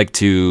sounds like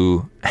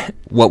to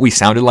what we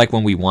sounded like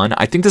when we won.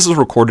 I think this was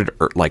recorded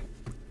like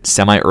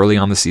semi early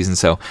on the season,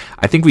 so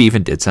I think we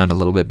even did sound a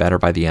little bit better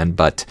by the end.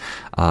 But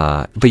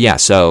yeah,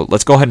 so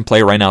let's go ahead and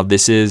play it right now.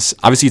 This is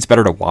obviously, it's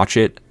better to watch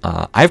it.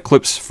 I have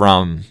clips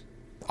from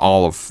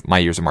all of my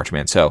years of marching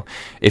band, so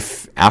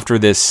if after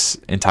this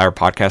entire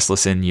podcast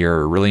listen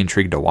you're really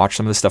intrigued to watch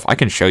some of this stuff, I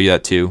can show you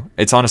that too.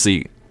 It's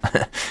honestly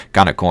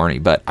kind of corny,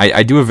 but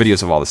I do have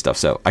videos of all this stuff,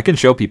 so I can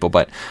show people.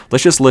 But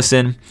let's just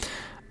listen.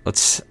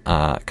 Let's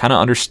kind of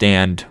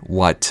understand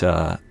what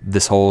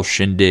this whole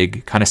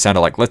shindig kind of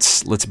sounded like.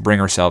 Let's bring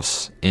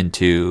ourselves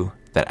into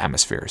that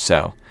atmosphere.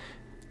 So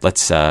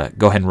let's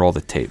go ahead and roll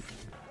the tape.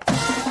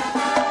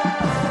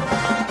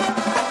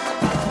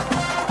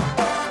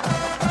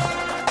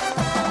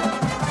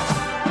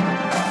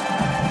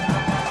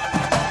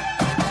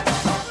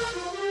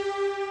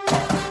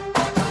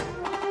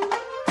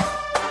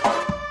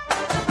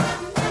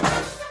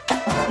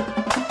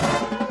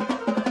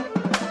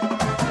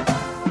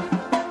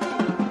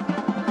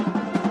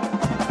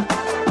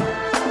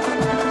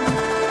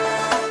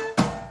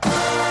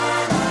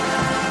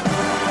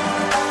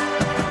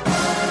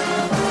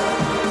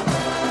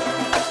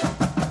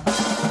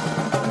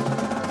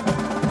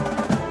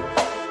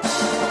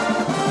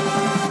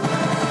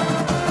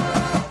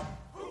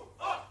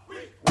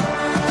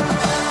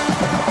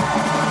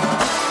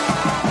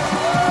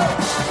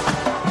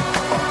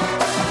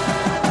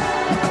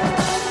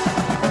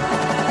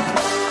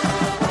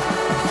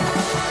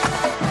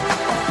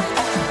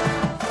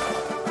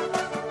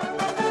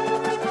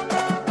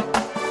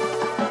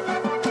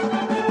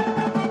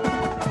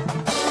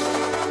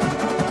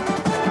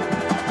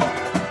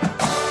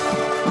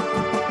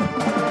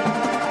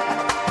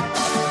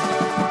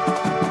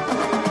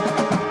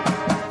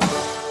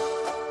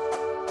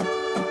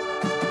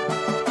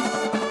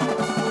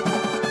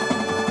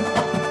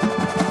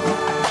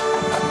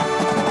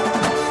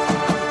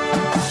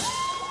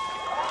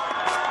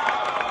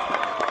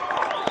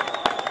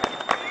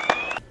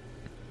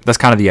 That's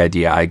kind of the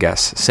idea, I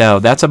guess. So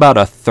that's about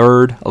a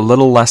third, a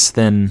little less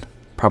than,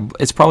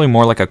 it's probably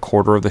more like a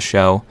quarter of the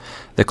show.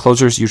 The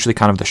closer is usually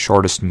kind of the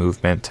shortest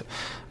movement.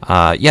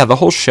 Yeah, the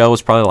whole show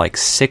is probably like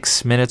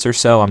 6 minutes or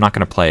so. I'm not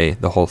going to play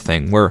the whole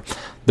thing.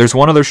 There's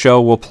one other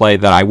show we'll play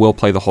that I will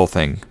play the whole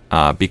thing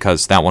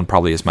because that one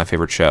probably is my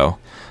favorite show.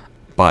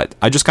 But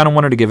I just kind of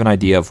wanted to give an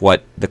idea of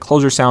what the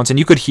closer sounds. And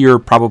you could hear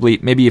probably,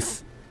 maybe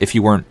if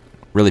you weren't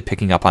really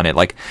picking up on it,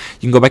 like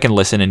you can go back and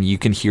listen and you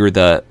can hear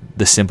the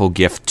simple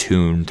gift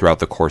tune throughout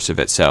the course of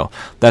it. So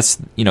that's,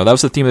 that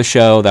was the theme of the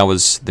show. That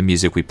was the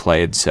music we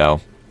played.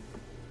 So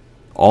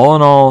all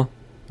in all,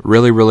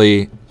 really,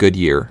 really good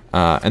year.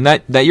 And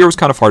that year was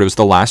kind of hard. It was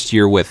the last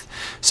year with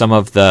some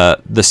of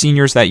the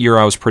seniors that year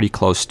I was pretty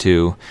close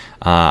to.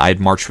 I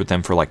had marched with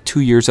them for like 2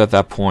 years at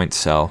that point.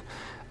 So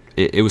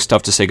it was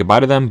tough to say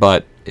goodbye to them,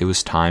 but it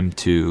was time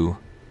to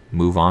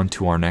move on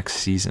to our next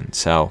season.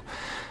 So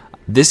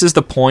this is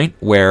the point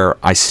where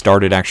I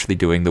started actually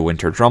doing the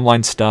winter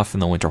drumline stuff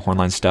and the winter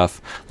hornline stuff.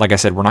 Like I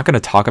said, we're not going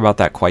to talk about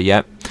that quite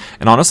yet.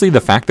 And honestly,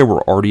 the fact that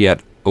we're already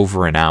at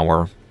over an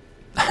hour,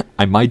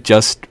 I might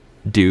just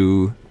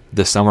do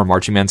the summer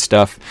marching band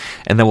stuff,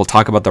 and then we'll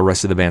talk about the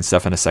rest of the band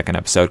stuff in a second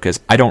episode, because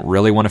I don't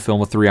really want to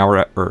film a 3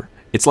 hour, or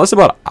it's less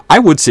about, I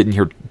would sit in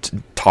here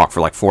to talk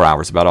for like 4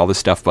 hours about all this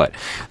stuff, but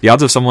the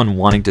odds of someone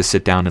wanting to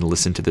sit down and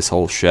listen to this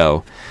whole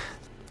show,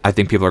 I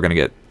think people are going to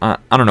get, I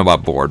don't know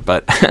about bored,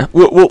 but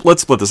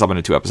let's split this up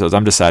into 2 episodes.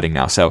 I'm deciding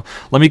now. So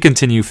let me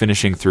continue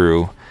finishing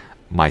through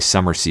my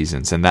summer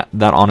seasons, and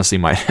that honestly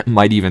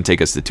might even take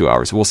us to 2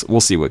 hours.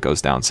 We'll see what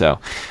goes down. So,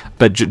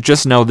 but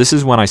just know this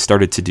is when I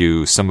started to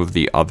do some of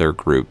the other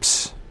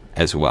groups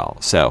as well.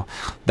 So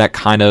that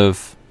kind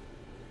of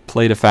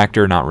played a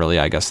factor. Not really,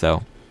 I guess,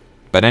 though.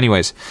 But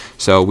anyways,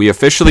 so we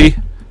officially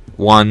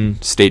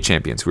won state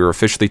champions. We were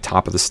officially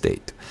top of the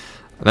state.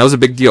 And that was a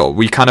big deal.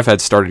 We kind of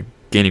had started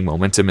gaining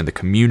momentum in the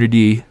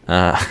community.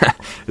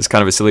 It's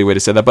kind of a silly way to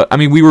say that, but I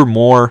mean, we were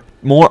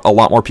a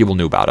lot more people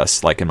knew about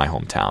us, like in my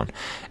hometown,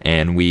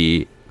 and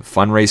we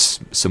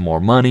fundraised some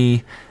more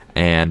money,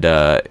 and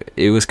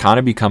it was kind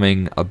of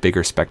becoming a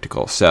bigger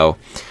spectacle. So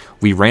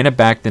we ran it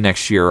back the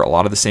next year. A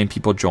lot of the same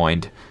people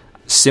joined.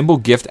 Symbol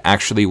Gift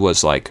actually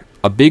was like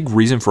a big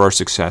reason for our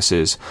success.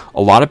 Is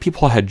a lot of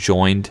people had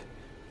joined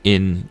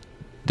in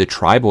the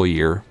tribal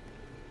year,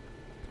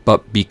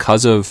 but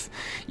because of,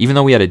 even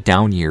though we had a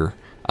down year,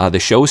 the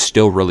show was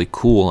still really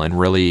cool and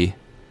really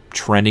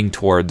trending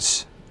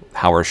towards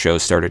how our show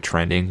started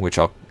trending, which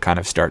I'll kind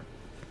of start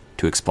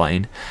to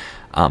explain.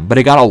 But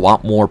it got a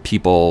lot more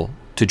people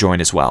to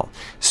join as well.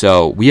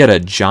 So we had a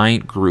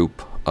giant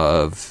group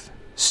of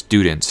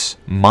students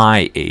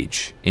my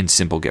age in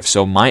Simple Gift.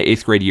 So my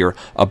 8th grade year,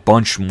 a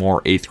bunch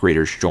more 8th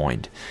graders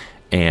joined.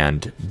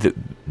 And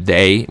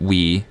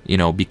we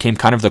became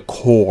kind of the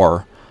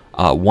core,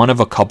 one of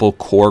a couple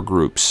core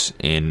groups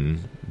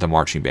in the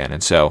marching band.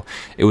 And so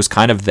it was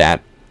kind of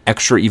that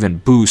extra even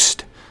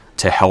boost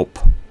to help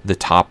the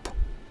top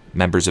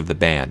members of the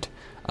band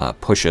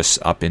push us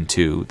up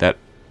into that,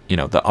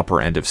 the upper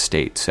end of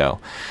state. So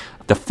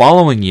the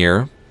following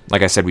year,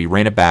 like I said, we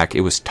ran it back.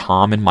 It was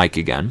Tom and Mike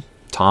again.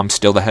 Tom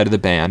still the head of the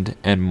band,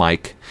 and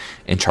Mike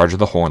in charge of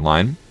the horn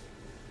line.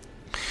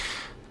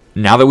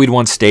 Now that we'd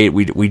won state,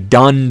 we'd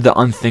done the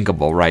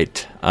unthinkable,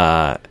 right?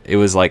 It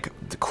was like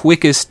the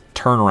quickest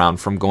turnaround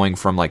from going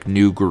from like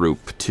new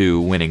group to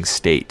winning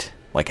state,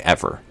 like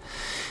ever.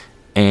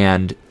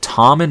 And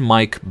Tom and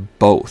Mike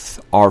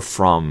both are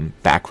from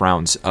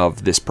backgrounds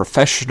of this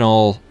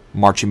professional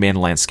marching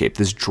band landscape,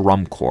 this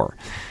drum corps.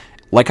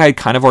 Like I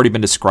kind of already been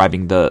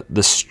describing, the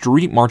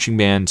street marching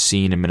band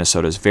scene in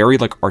Minnesota is very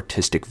like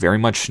artistic, very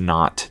much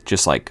not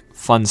just like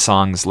fun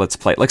songs, let's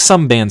play. Like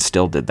some bands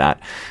still did that,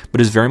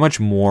 but it's very much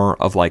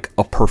more of like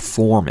a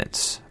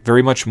performance,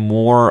 very much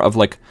more of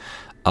like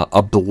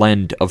a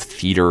blend of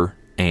theater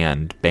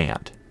and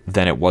band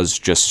than it was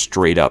just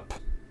straight up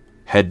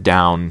head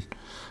down,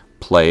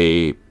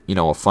 play,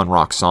 a fun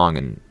rock song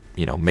and,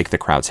 make the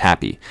crowds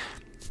happy.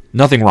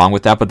 Nothing wrong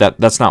with that, but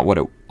that's not what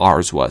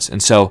ours was.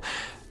 And so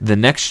the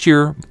next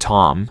year,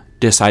 Tom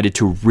decided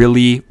to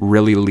really,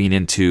 really lean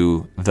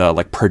into the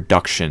like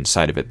production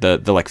side of it,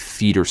 the like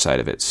theater side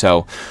of it.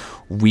 So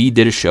we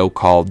did a show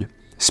called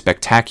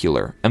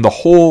Spectacular, and the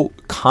whole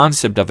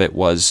concept of it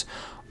was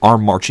our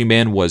marching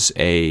band was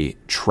a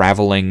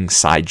traveling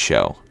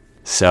sideshow.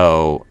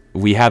 So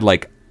we had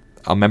like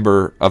a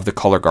member of the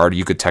color guard,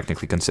 you could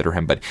technically consider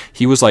him, but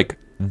he was like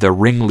the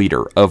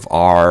ringleader of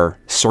our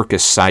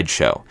circus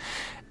sideshow.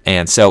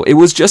 And so it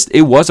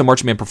was a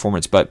marching band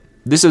performance, but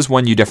this is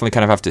one you definitely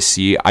kind of have to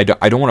see. I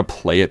don't want to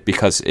play it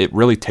because it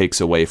really takes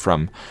away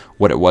from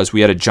what it was.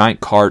 We had a giant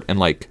cart and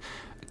like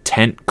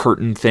tent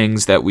curtain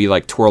things that we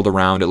like twirled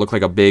around. It looked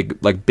like a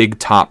big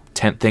top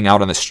tent thing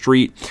out on the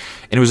street.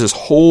 And it was this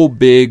whole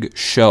big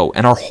show.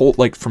 And our whole,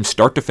 like from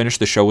start to finish,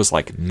 the show was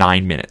like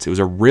 9 minutes. It was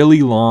a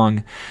really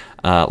long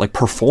like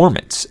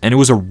performance. And it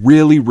was a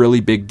really,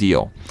 really big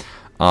deal.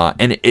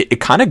 And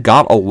it kind of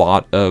got a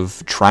lot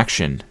of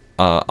traction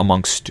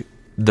amongst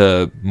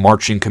the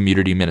marching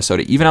community in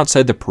Minnesota, even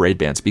outside the parade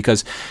bands,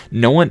 because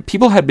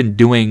people had been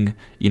doing,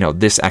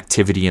 this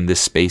activity in this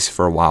space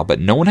for a while, but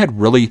no one had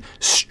really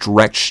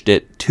stretched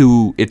it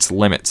to its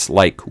limits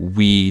like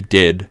we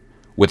did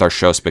with our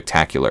show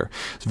Spectacular.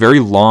 It's a very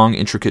long,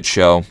 intricate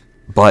show,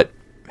 but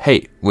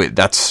hey,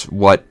 that's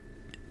what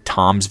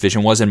Tom's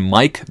vision was. And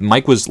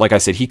Mike was, like I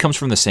said, he comes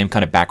from the same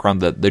kind of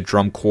background, the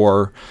drum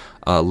corps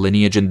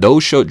lineage, and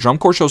those drum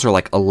corps shows are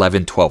like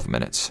 11, 12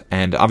 minutes,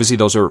 and obviously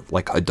those are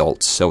like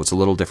adults, so it's a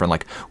little different.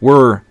 Like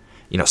we're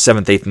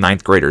 7th, 8th,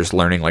 9th graders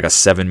learning like a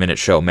 7-minute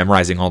show,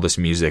 memorizing all this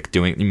music,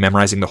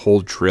 memorizing the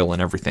whole drill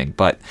and everything,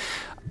 but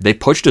they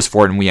pushed us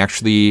for it, and we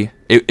actually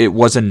it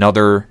was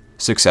another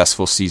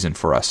successful season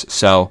for us.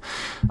 So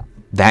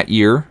that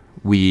year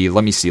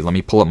let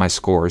me pull up my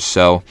scores.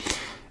 So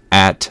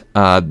at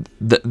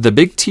the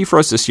big T for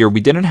us this year,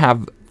 we didn't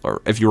have,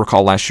 or if you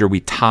recall last year, we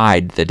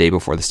tied the day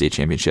before the state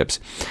championships.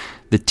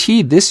 The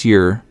T this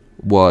year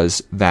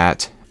was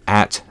that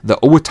at the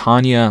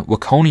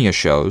Owatonna-Waconia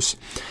shows,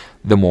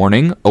 the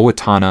morning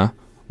Owatonna,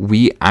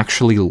 we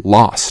actually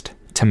lost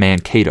to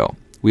Mankato.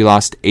 We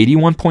lost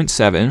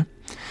 81.7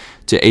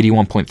 to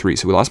 81.3,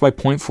 so we lost by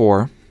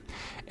 0.4,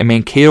 and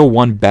Mankato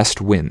won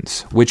best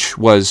wins, which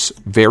was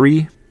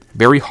very,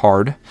 very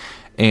hard,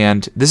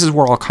 and this is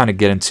where I'll kind of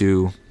get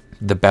into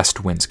the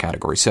best wins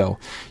category. So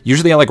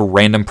usually at like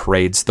random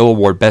parades, they'll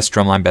award best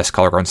drumline, best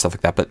color guard, and stuff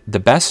like that. But the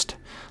best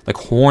like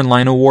horn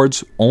line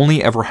awards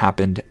only ever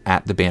happened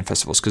at the band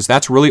festivals, because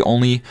that's really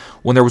only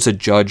when there was a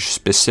judge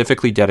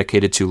specifically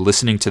dedicated to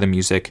listening to the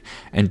music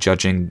and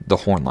judging the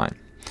horn line.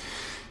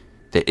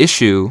 The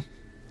issue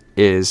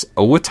is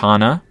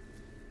Owatonna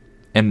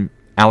and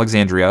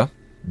Alexandria,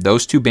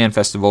 those two band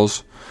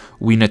festivals,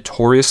 we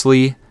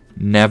notoriously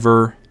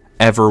never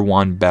ever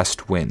won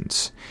best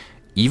wins,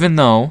 even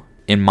though,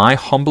 in my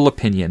humble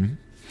opinion,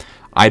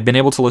 I'd been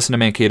able to listen to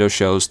Mankato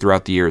shows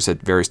throughout the years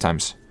at various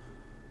times.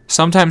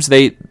 Sometimes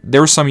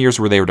there were some years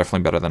where they were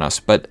definitely better than us,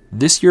 but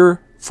this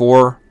year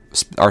for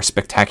our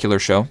spectacular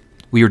show,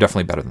 we were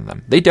definitely better than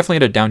them. They definitely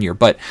had a down year,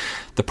 but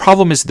the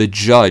problem is the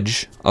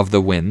judge of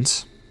the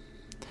wins,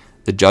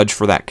 the judge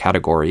for that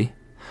category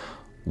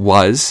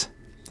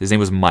his name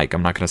was Mike.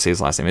 I'm not going to say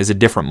his last name. It's a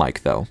different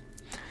Mike, though.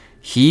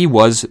 He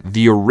was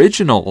the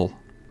original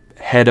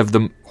head of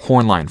the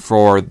horn line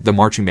for the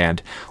marching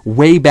band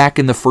way back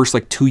in the first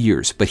 2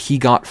 years, but he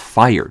got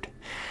fired.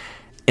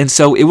 And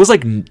so it was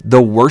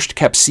the worst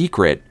kept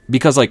secret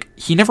because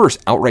he never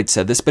outright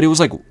said this, but it was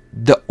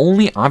the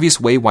only obvious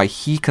way why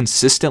he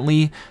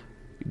consistently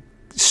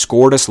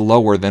scored us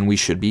lower than we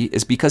should be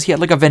is because he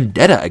had a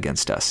vendetta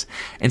against us.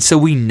 And so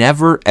we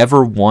never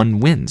ever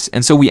won wins.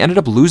 And so we ended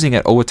up losing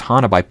at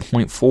Owatonna by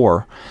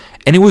 0.4.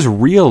 And it was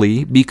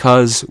really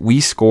because we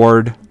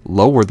scored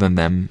lower than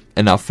them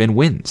enough in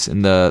wins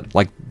in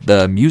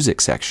the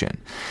music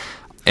section.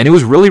 And it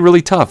was really,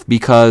 really tough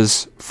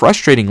because,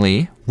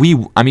 frustratingly,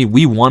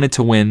 we wanted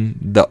to win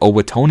the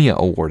Owatonia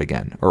Award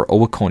again, or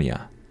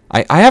Owaconia.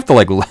 I have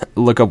to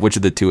look up which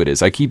of the two it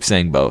is. I keep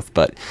saying both,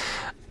 but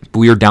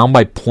we are down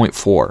by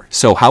 0.4.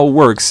 So how it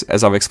works,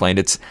 as I've explained,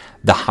 it's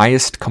the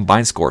highest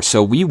combined score.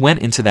 So we went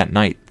into that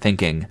night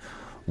thinking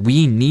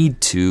we need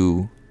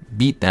to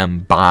beat them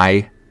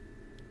by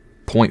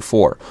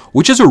 0.4,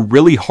 which is a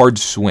really hard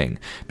swing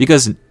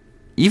because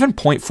even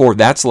 0.4,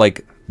 that's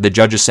the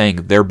judge is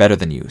saying they're better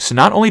than you. So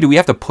not only do we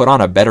have to put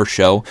on a better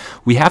show,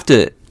 we have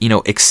to,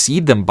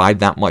 exceed them by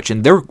that much.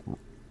 And they're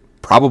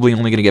probably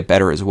only going to get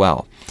better as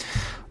well.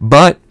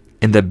 But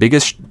in the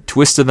biggest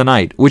twist of the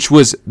night, which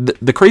was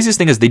the craziest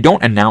thing is they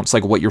don't announce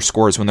what your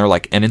score is when they're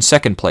and in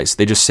second place.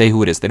 They just say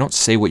who it is. They don't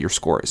say what your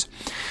score is.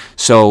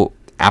 So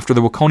after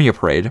the Waconia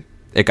parade,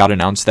 it got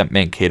announced that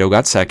Mankato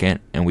got second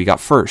and we got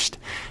first.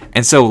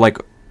 And so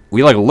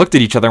we looked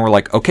at each other and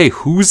we're okay,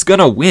 who's going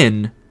to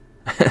win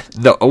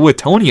the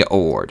Owatonia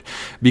Award?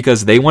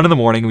 Because they won in the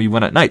morning and we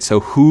won at night. So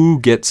who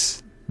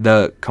gets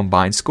the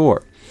combined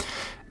score?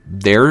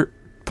 Their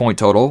point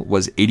total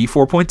was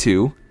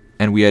 84.2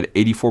 and we had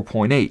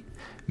 84.8,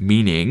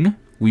 meaning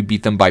we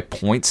beat them by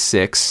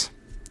 0.6.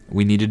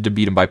 We needed to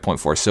beat them by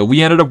 0.4. So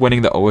we ended up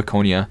winning the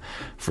Owaconia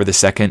for the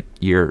second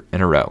year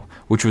in a row,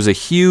 which was a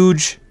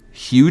huge,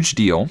 huge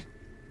deal,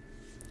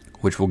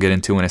 which we'll get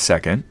into in a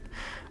second.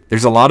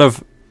 There's a lot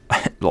of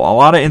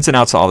ins and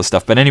outs to all this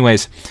stuff. But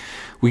anyways,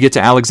 we get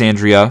to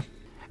Alexandria.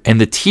 And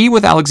the T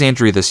with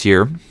Alexandria this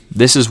year,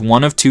 this is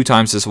one of 2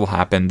 times this will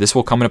happen. This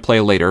will come into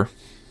play later.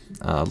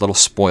 A little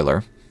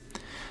spoiler.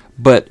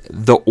 But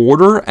the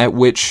order at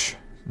which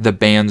the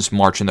bands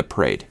march in the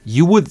parade,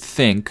 you would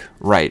think,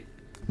 right,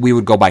 we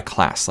would go by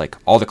class.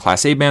 All the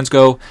Class A bands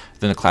go,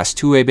 then the Class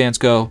 2A bands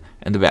go,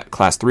 and the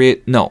Class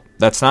 3A. No,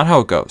 that's not how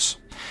it goes.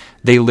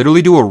 They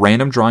literally do a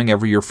random drawing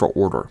every year for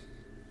order.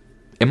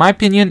 In my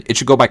opinion, it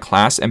should go by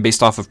class and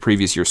based off of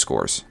previous year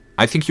scores.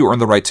 I think you earn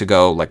the right to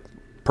go,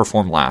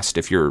 perform last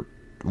if you're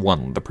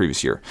won the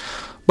previous year.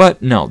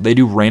 But no, they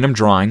do random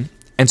drawing.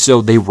 And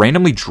so they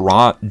randomly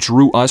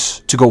drew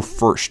us to go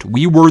first.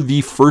 We were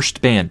the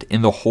first band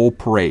in the whole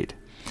parade.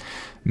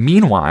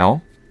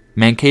 Meanwhile,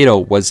 Mankato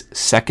was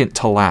second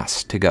to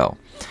last to go.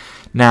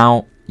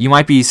 Now, you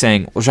might be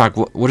saying, well, Jacques,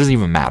 what does it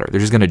even matter? They're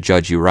just going to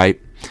judge you,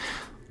 right?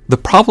 The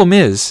problem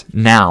is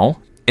now,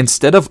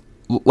 instead of,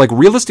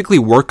 realistically,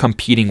 we're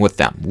competing with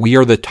them. We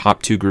are the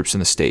top 2 groups in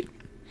the state.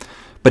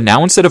 But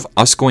now instead of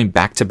us going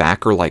back to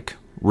back or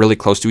really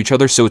close to each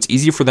other, so it's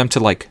easier for them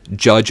to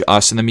judge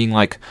us and then being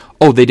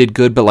oh, they did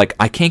good, but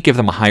I can't give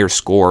them a higher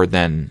score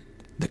than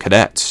the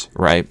cadets,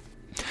 right?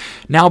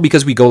 Now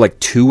because we go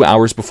 2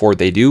 hours before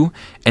they do,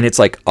 and it's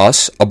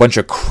us, a bunch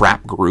of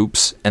crap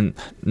groups, and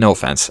no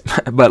offense,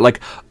 but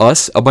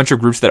us, a bunch of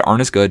groups that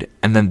aren't as good,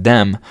 and then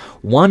them,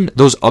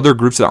 those other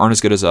groups that aren't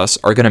as good as us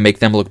are going to make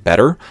them look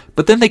better,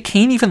 but then they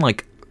can't even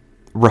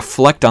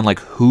reflect on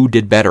who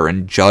did better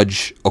and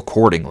judge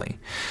accordingly.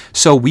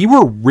 So we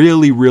were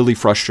really, really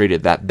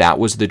frustrated that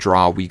was the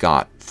draw we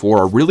got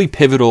for a really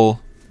pivotal,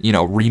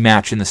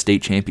 rematch in the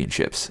state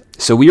championships.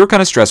 So we were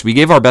kind of stressed. We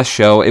gave our best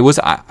show. It was,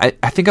 I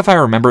think if I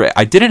remember,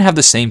 I didn't have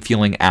the same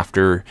feeling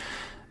after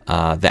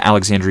the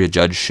Alexandria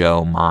Judge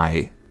show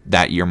my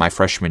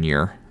freshman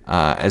year,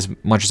 as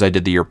much as I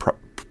did the year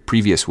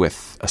previous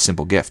with A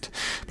Simple Gift.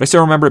 But I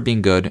still remember it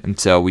being good. And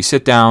so we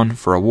sit down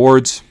for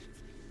awards.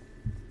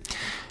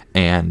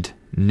 And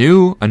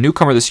a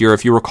newcomer this year,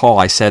 if you recall,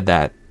 I said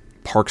that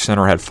Park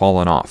Center had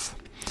fallen off.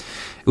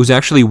 It was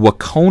actually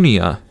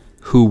Waconia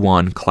who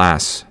won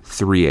Class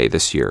 3A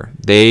this year.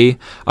 They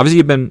obviously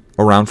have been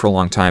around for a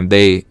long time.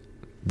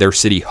 Their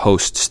city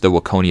hosts the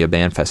Waconia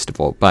Band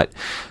Festival, but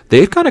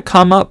they've kind of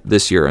come up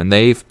this year, and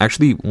they've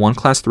actually won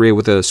Class 3A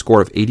with a score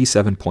of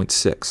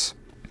 87.6.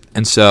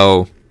 And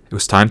so it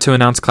was time to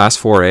announce Class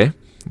 4A.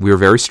 We were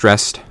very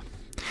stressed.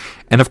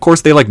 And of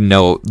course, they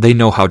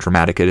know how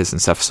dramatic it is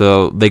and stuff.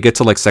 So they get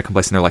to second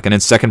place, and they're and in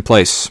second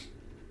place,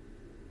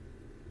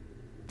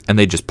 and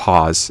they just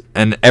pause,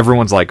 and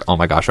everyone's oh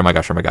my gosh, oh my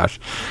gosh, oh my gosh.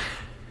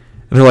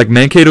 And they're like,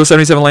 Mankato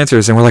 77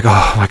 Lancers. And we're like,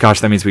 oh my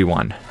gosh, that means we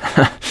won.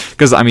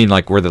 Because, I mean,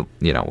 like, we're the,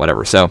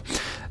 whatever. So,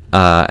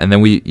 and then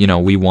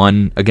we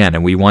won again,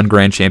 and we won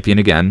Grand Champion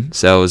again.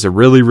 So it was a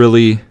really,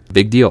 really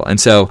big deal. And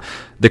so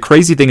the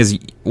crazy thing is,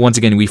 once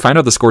again, we find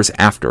out the scores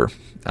after,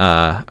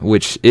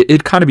 which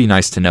it'd kind of be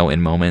nice to know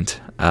in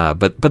moment.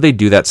 But they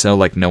do that so,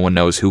 like, no one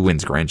knows who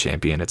wins Grand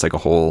Champion. It's like a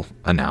whole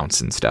announce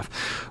and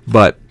stuff.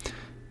 But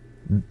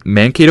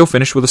Mankato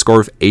finished with a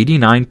score of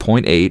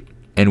 89.8.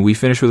 And we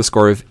finished with a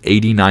score of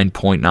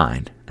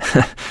 89.9.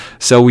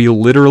 So we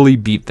literally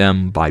beat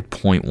them by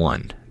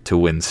 0.1 to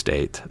win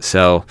state.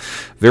 So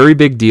very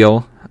big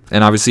deal.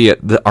 And obviously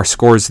our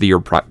scores the year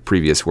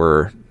previous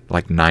were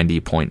like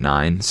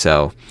 90.9.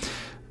 So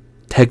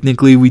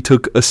technically we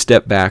took a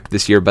step back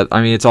this year. But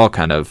I mean, it's all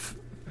kind of,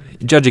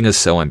 judging is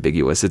so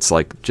ambiguous. It's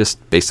like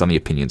just based on the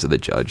opinions of the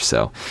judge.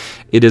 So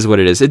it is what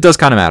it is. It does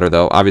kind of matter,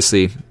 though.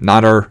 Obviously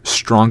not our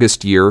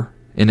strongest year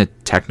in a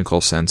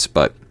technical sense,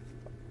 but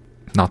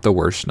not the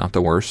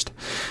worst.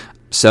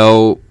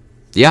 So,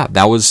 yeah,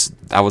 that was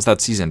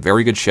that season.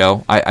 Very good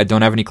show. I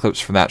don't have any clips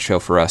from that show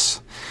for us.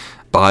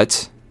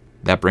 But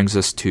that brings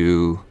us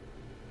to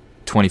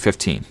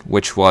 2015,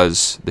 which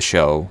was the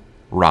show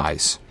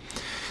Rise.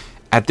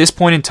 At this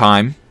point in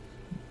time,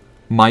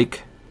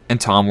 Mike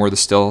and Tom were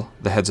still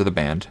the heads of the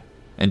band,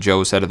 and Joe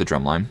was head of the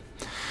drumline.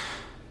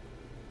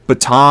 But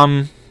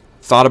Tom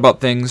thought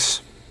about things.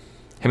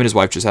 Him and his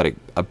wife just had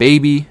a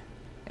baby,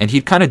 and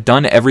he'd kind of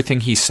done everything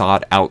he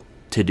sought out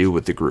to do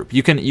with the group.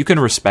 You can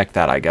respect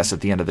that, I guess,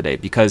 at the end of the day,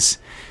 because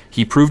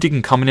he proved he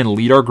can come in and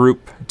lead our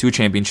group to a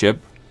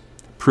championship,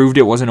 proved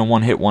it wasn't a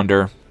one-hit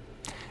wonder,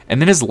 and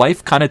then his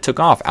life kind of took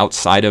off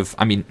outside of,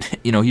 I mean,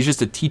 he's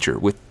just a teacher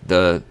with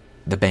the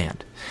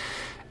band.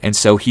 And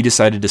so he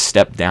decided to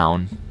step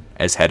down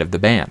as head of the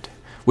band,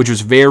 which was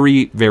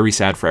very, very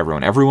sad for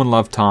everyone. Everyone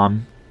loved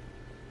Tom.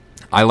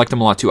 I liked him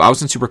a lot too. I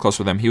wasn't super close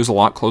with him. He was a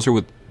lot closer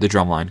with the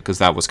drumline because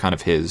that was kind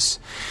of his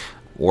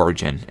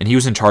origin. And he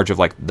was in charge of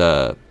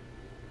the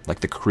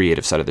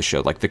creative side of the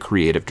show, like the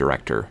creative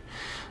director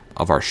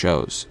of our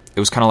shows. It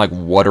was kind of like,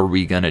 what are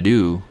we going to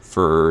do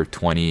for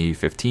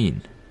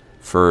 2015?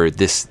 For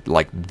this,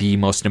 like, the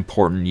most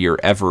important year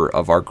ever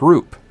of our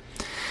group.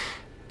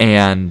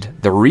 And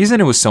the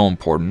reason it was so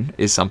important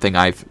is something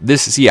I've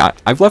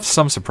left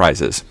some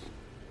surprises.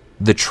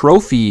 The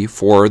trophy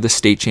for the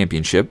state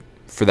championship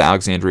for the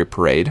Alexandria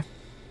Parade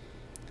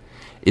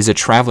is a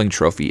traveling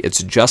trophy.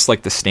 It's just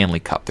like the Stanley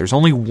Cup. There's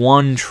only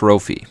one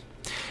trophy.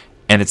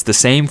 And it's the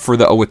same for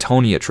the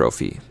Owatonia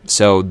Trophy.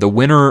 So the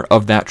winner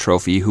of that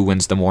trophy, who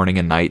wins the morning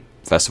and night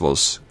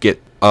festivals, get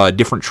a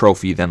different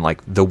trophy than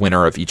like the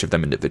winner of each of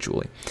them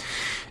individually.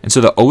 And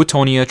so the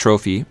Owatonia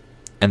Trophy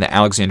and the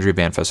Alexandria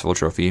Band Festival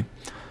Trophy,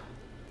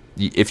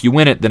 if you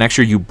win it, the next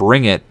year you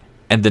bring it,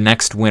 and the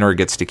next winner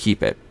gets to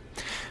keep it.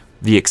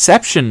 The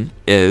exception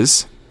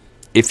is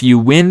if you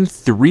win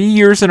 3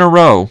 years in a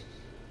row,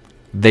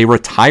 they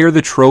retire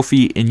the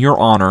trophy in your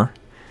honor,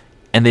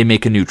 and they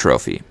make a new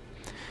trophy.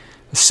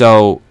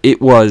 So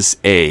it was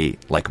a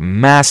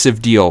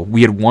massive deal.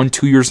 We had won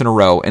 2 years in a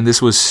row, and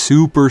this was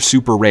super,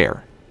 super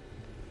rare.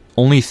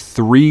 Only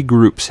 3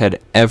 groups had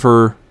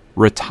ever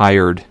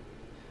retired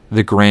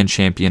the Grand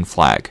Champion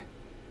flag.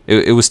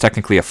 It was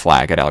technically a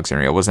flag at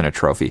Alexandria. It wasn't a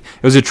trophy.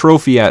 It was a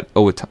trophy at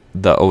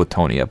the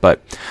Owatonia,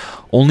 but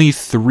only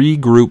 3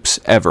 groups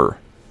ever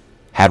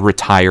had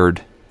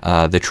retired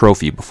the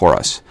trophy before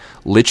us.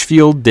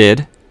 Litchfield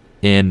did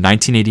in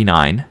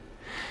 1989.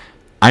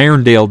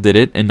 Irondale did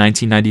it in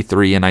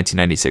 1993 and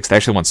 1996. They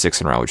actually won 6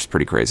 in a row, which is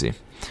pretty crazy.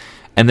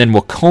 And then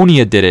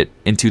Waconia did it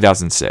in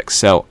 2006.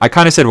 So I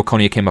kind of said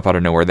Waconia came up out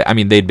of nowhere. I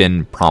mean, they'd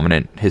been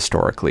prominent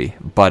historically.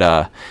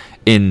 But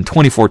in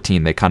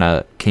 2014, they kind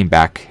of came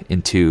back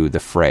into the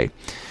fray.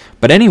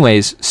 But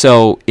anyways,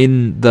 so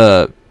in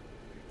the,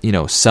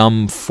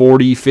 some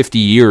 40, 50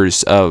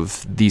 years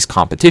of these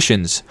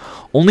competitions,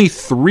 only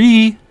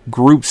 3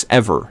 groups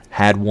ever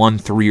had won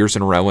 3 years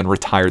in a row and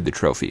retired the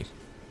trophy.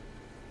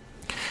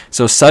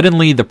 So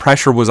suddenly the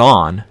pressure was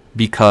on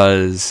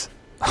because,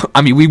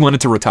 we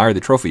wanted to retire the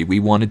trophy. We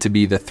wanted to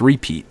be the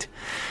three-peat.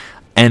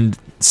 And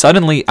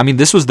suddenly,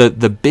 this was the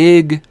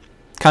big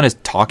kind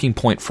of talking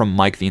point from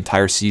Mike the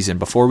entire season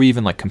before we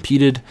even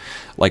competed,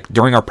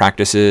 during our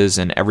practices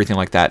and everything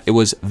like that. It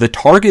was, the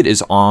target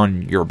is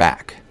on your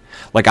back.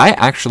 I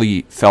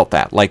actually felt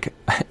that.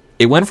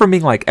 It went from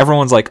being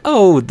everyone's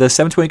oh, the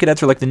 720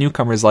 cadets are the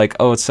newcomers,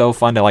 oh, it's so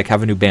fun to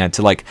have a new band,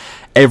 to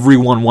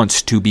everyone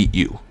wants to beat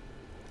you.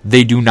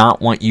 They do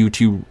not want you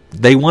to,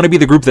 they want to be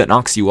the group that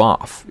knocks you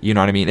off. You know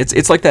what I mean?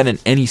 It's like that in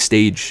any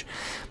stage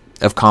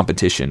of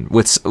competition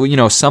with,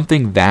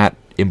 something that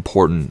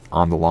important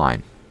on the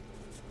line.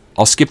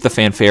 I'll skip the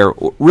fanfare.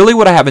 Really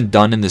what I haven't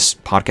done in this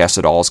podcast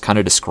at all is kind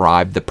of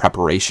describe the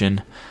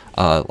preparation,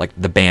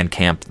 the band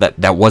camp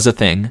that was a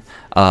thing,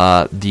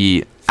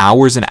 the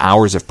hours and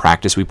hours of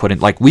practice we put in.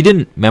 We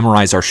didn't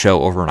memorize our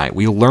show overnight.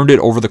 We learned it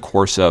over the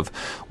course of,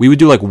 we would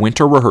do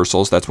winter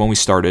rehearsals. That's when we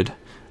started.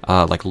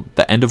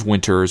 The end of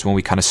winter is when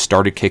we kind of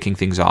started kicking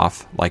things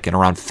off, in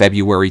around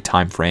February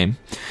time frame.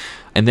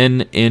 And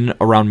then in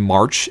around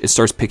March, it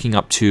starts picking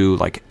up to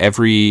like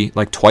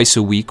twice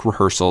a week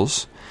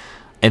rehearsals.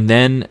 And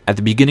then at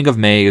the beginning of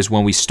May is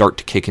when we start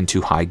to kick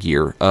into high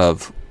gear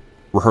of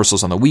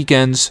rehearsals on the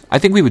weekends. I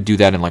think we would do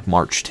that in like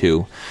March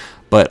too.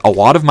 But a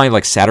lot of my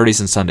like Saturdays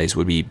and Sundays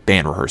would be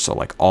band rehearsal,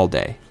 like all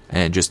day,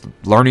 and just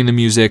learning the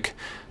music,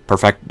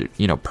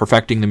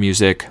 perfecting the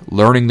music,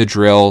 learning the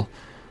drill,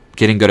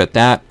 getting good at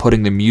that,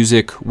 putting the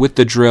music with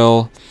the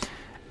drill,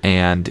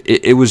 and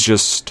it was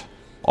just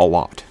a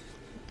lot.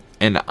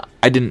 And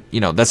I didn't,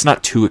 that's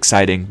not too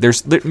exciting. There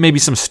may be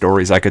some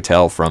stories I could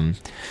tell from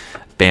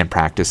band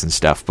practice and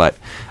stuff, but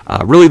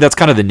really that's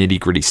kind of the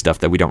nitty-gritty stuff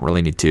that we don't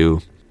really need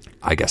to,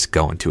 I guess,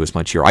 go into as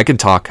much here. I can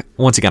talk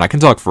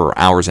for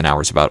hours and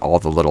hours about all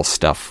the little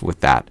stuff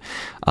with that.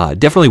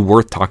 Definitely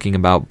worth talking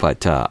about,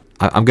 but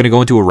I'm going to go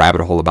into a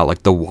rabbit hole about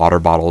like the water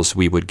bottles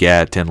we would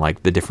get and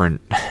like the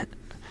different,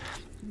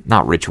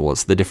 not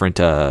rituals, the different,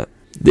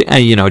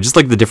 just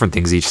like the different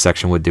things each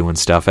section would do and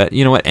stuff at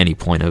any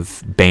point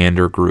of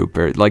band or group,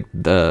 or like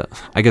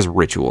I guess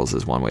rituals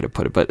is one way to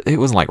put it, but it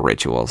wasn't like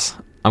rituals.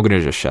 I'm going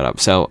to just shut up.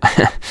 So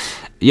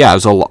yeah, it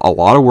was a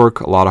lot of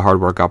work, a lot of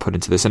hard work got put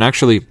into this. And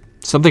actually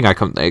something I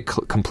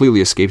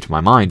completely escaped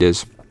my mind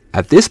is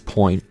at this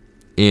point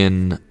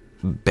in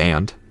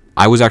band,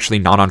 I was actually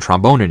not on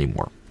trombone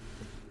anymore.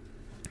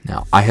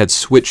 Now, I had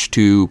switched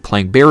to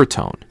playing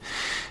baritone.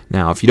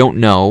 Now, if you don't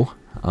know,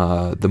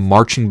 the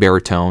marching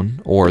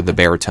baritone, or the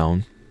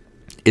baritone,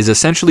 is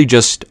essentially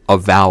just a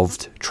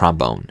valved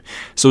trombone.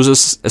 So it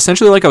was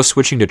essentially like I was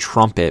switching to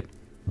trumpet,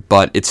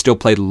 but it still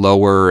played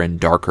lower and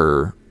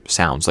darker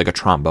sounds like a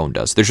trombone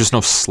does. There's just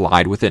no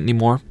slide with it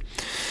anymore.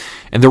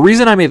 And the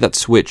reason I made that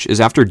switch is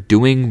after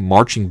doing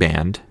marching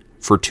band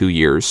for 2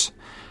 years,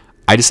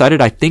 I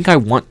decided I think I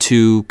want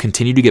to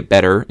continue to get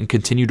better and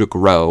continue to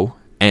grow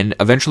and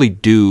eventually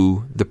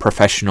do the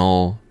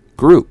professional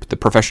group, the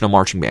professional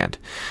marching band.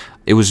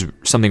 It was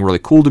something really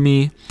cool to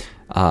me.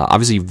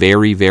 Obviously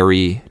very,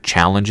 very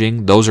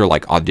challenging. Those are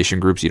like audition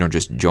groups. You don't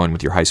just join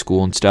with your high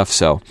school and stuff.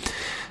 So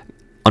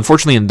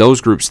unfortunately in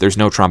those groups, there's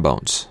no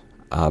trombones.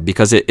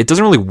 Because it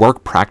doesn't really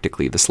work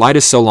practically. The slide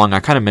is so long. I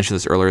kind of mentioned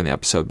this earlier in the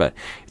episode, but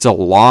it's a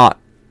lot,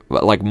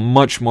 like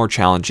much more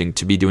challenging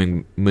to be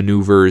doing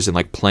maneuvers and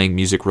like playing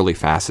music really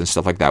fast and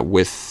stuff like that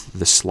with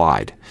the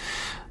slide.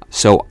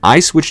 So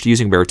I switched to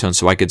using baritone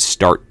so I could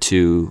start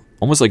to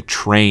almost like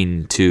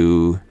train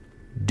to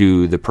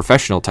do the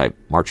professional type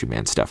marching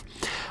band stuff.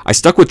 I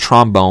stuck with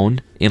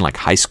trombone in like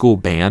high school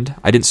band.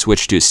 I didn't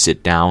switch to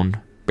sit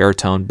down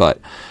baritone,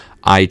 but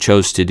I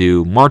chose to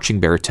do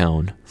marching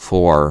baritone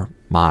for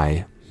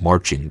my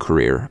marching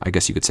career, I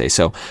guess you could say.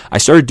 So I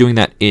started doing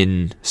that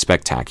in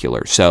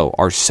Spectacular, so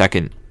our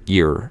second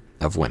year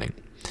of winning.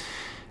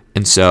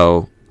 And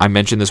so I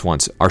mentioned this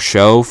once. Our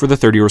show for the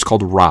third year was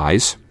called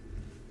Rise.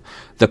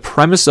 The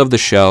premise of the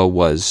show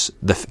was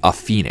a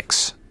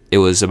phoenix. It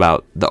was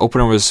about, the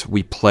opener was,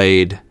 we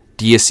played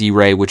Dies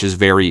Irae, which is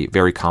very,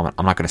 very common.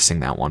 I'm not going to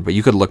sing that one, but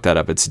you could look that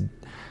up. It's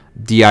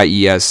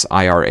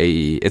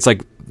Diesirae. It's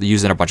like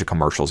used in a bunch of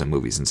commercials and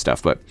movies and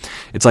stuff, but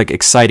it's like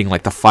exciting,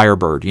 like the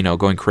Firebird,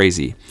 going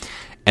crazy.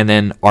 And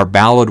then our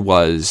ballad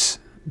was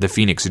the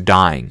phoenix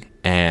dying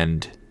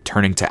and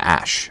turning to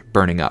ash,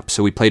 burning up.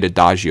 So we played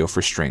Adagio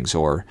for strings,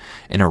 or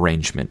an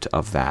arrangement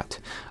of that.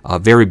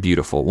 Very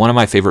beautiful. One of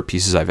my favorite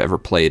pieces I've ever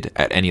played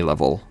at any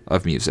level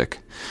of music.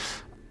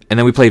 And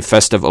then we played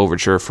Festive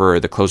Overture for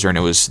the closer, and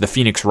it was the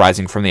phoenix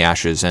rising from the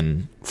ashes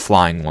and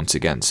flying once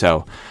again.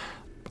 So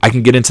I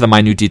can get into the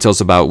minute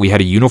details about, we had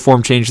a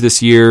uniform change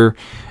this year,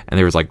 and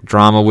there was like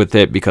drama with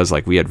it because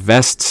like we had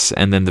vests,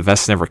 and then the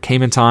vests never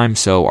came in time.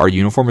 So our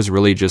uniform was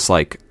really just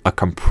like a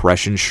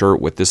compression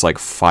shirt with this like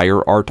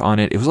fire art on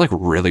it. It was like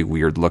really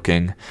weird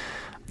looking.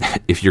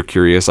 If you're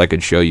curious, I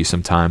could show you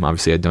sometime.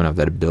 Obviously, I don't have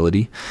that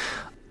ability,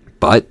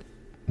 but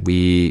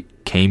we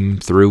came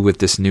through with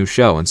this new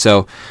show. And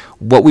so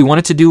what we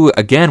wanted to do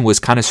again was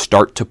kind of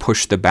start to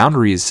push the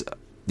boundaries,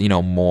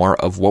 more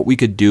of what we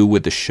could do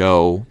with the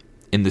show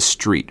in the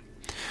street.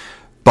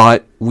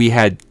 But we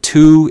had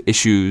 2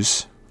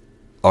 issues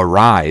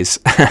arise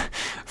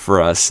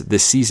for us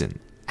this season.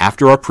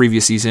 After our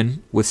previous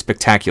season with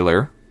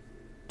Spectacular,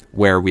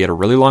 where we had a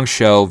really long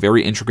show,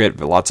 very intricate,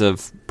 lots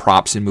of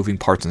props and moving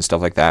parts and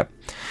stuff like that,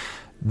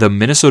 the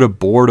Minnesota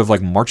Board of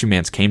like marching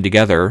bands came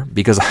together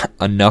because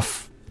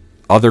enough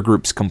other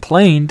groups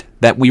complained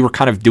that we were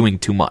kind of doing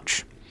too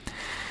much.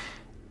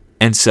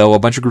 And so a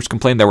bunch of groups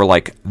complained that were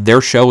like,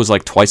 their show is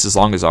like twice as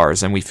long as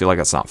ours, and we feel like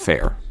that's not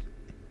fair.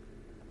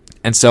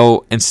 And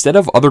so instead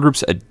of other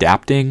groups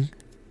adapting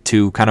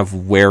to kind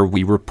of where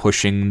we were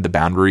pushing the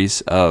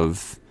boundaries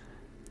of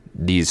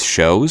these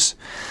shows,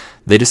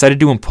 they decided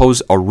to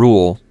impose a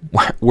rule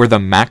where the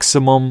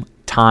maximum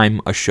time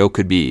a show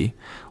could be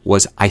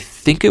was, I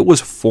think it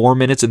was 4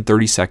 minutes and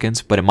 30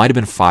 seconds, but it might have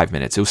been 5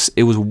 minutes.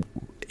 It was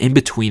in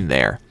between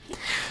there.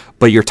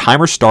 But your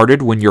timer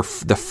started when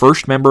the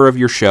first member of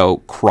your show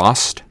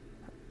crossed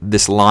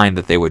this line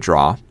that they would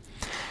draw,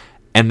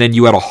 and then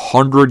you had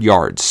 100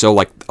 yards, so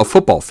like a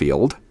football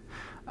field,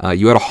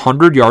 You had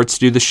 100 yards to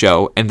do the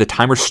show, and the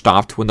timer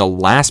stopped when the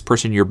last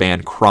person in your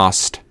band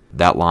crossed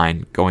that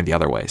line going the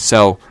other way.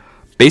 So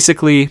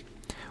basically,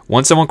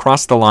 once someone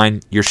crossed the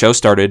line, your show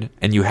started,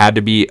 and you had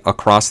to be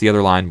across the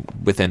other line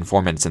within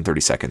 4 minutes and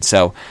 30 seconds.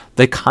 So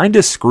they kind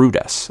of screwed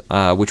us,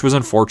 which was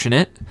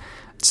unfortunate.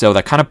 So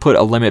that kind of put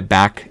a limit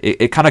back.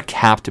 It kind of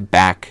capped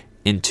back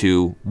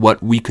into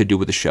what we could do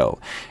with the show.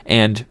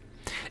 And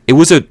it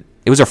was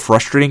a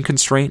frustrating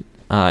constraint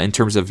in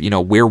terms of,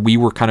 where we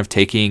were kind of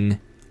taking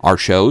our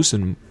shows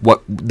and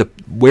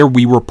where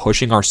we were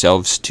pushing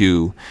ourselves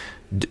to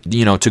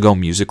go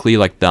musically,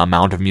 like the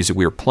amount of music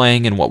we were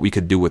playing and what we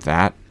could do with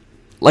that.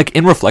 Like,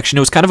 in reflection, it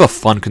was kind of a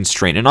fun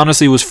constraint, and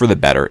honestly, it was for the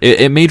better.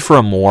 It made for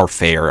a more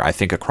fair, I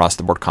think,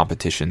 across-the-board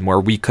competition, where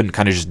we couldn't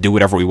kind of just do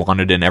whatever we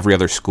wanted in every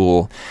other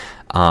school.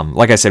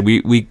 Like I said,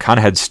 we kind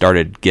of had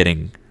started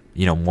getting,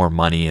 more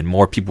money, and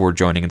more people were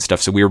joining and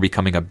stuff, so we were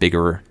becoming a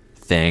bigger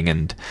thing,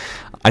 and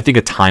I think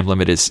a time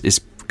limit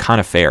is kind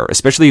of fair,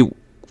 especially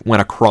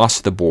when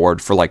across the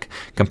board for, like,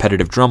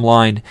 competitive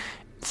drumline,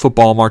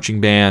 football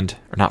marching band,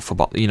 or not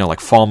football,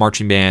 like fall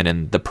marching band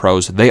and the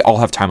pros, they all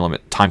have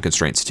time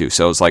constraints too.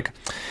 So it's like,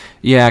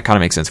 yeah, it kind of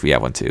makes sense we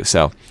have one too.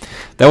 So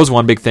that was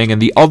one big thing. And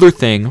the other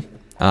thing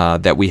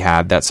that we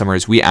had that summer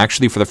is we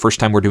actually, for the first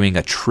time, were doing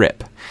a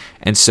trip.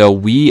 And so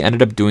we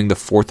ended up doing the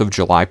 4th of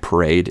July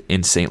parade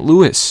in St.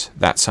 Louis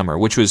that summer,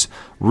 which was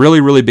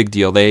really, really big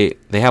deal. They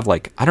have,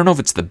 like, I don't know if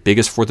it's the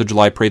biggest 4th of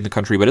July parade in the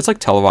country, but it's like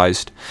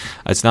televised.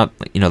 It's not,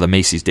 the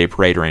Macy's Day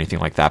Parade or anything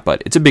like that,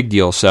 but it's a big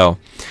deal. So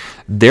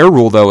their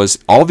rule, though, is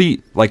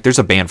there's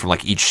a band from,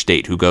 like, each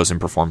state who goes and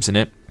performs in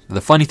it.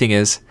 The funny thing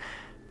is,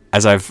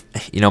 as I've,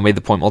 made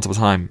the point multiple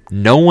times,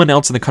 no one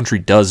else in the country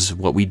does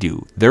what we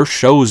do. Their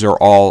shows are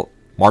all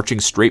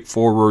marching straight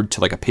forward to,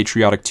 like, a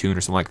patriotic tune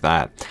or something like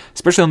that,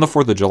 especially on the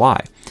 4th of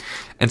July.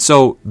 And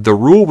so the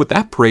rule with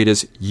that parade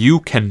is you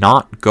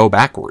cannot go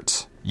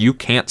backwards. You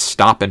can't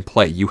stop and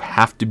play. You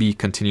have to be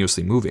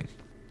continuously moving.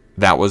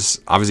 That was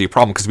obviously a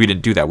problem because we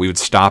didn't do that. We would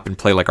stop and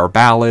play, like, our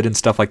ballad and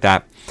stuff like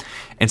that.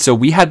 And so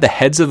we had the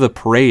heads of the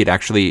parade,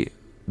 actually,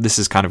 this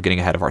is kind of getting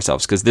ahead of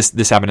ourselves because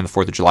this happened in the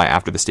 4th of July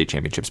after the state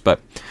championships,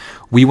 but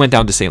we went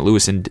down to St.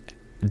 Louis and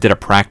did a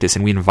practice,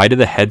 and we invited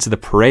the heads of the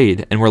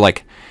parade, and we're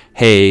like,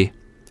 hey,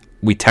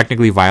 we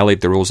technically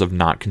violate the rules of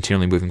not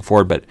continually moving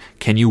forward, but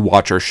can you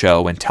watch our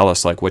show and tell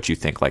us, like, what you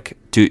think? Like,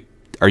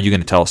 are you going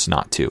to tell us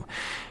not to?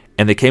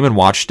 And they came and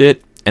watched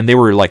it, and they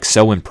were, like,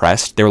 so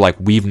impressed. They were like,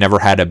 we've never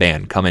had a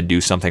band come and do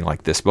something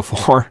like this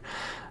before.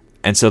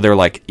 And so they're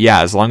like,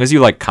 yeah, as long as you,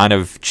 like, kind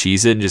of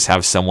cheese it and just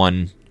have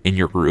someone in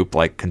your group,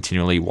 like,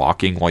 continually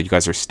walking while you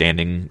guys are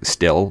standing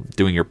still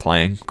doing your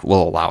playing,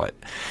 we'll allow it.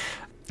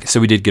 So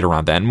we did get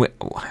around that. And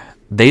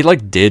they,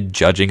 like, did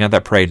judging at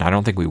that parade, and I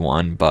don't think we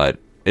won, but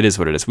it is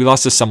what it is. We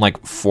lost to some,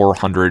 like,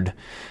 400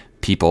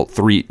 people,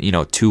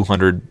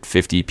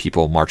 250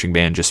 people marching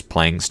band just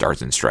playing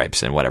Stars and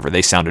Stripes and whatever.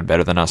 They sounded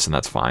better than us, and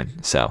that's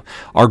fine. So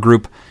our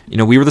group,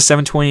 we were the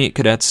 728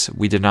 cadets.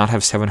 We did not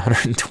have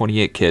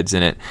 728 kids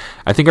in it.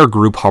 I think our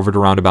group hovered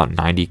around about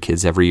 90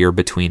 kids every year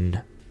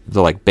between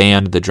the, like,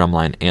 band, the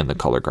drumline, and the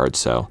color guard.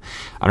 So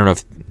I don't know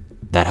if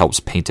that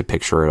helps paint a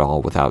picture at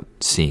all without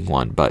seeing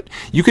one, but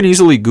you can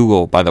easily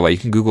Google, by the way, you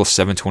can Google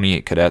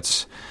 728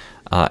 cadets.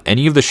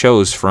 Any of the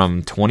shows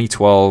from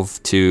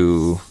 2012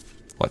 to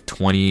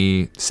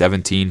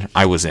 2017,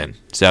 I was in.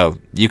 So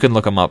you can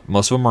look them up.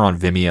 Most of them are on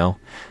Vimeo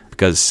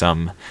because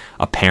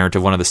a parent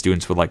of one of the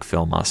students would, like,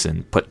 film us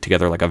and put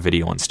together, like, a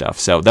video and stuff.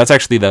 So that's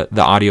actually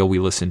the audio we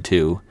listened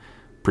to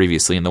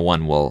previously, and the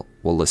one we'll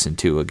listen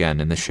to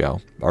again in the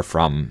show are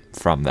from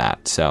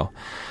that. So,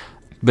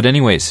 but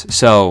anyways,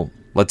 so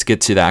let's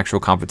get to the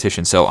actual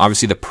competition. So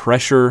obviously the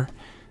pressure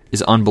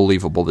is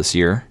unbelievable this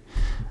year.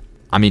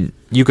 I mean,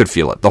 you could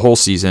feel it. The whole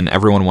season,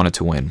 everyone wanted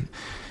to win.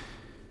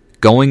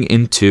 Going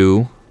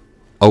into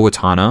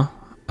Owatonna,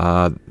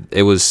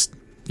 it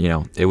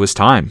was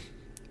time.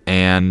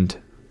 And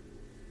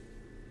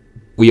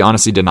we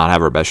honestly did not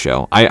have our best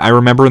show. I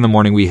remember in the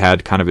morning we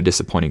had kind of a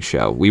disappointing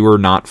show. We were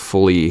not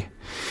fully,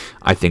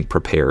 I think,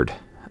 prepared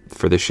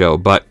for the show,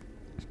 but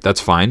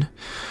that's fine.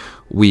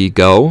 We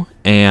go,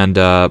 and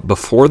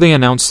before they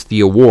announce the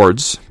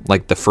awards,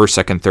 like the first,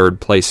 second, third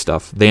place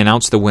stuff, they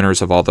announce the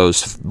winners of all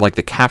those, like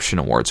the caption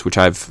awards, which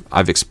I've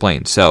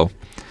explained. So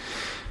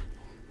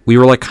we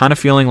were, like, kind of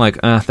feeling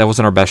like that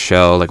wasn't our best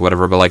show, like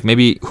whatever, but, like,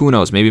 maybe, who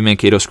knows, maybe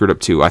Mankato screwed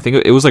up too. I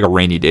think it was like a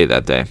rainy day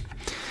that day.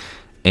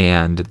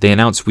 And they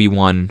announced we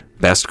won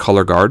Best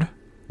Color Guard,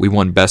 we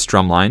won Best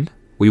Drumline,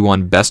 we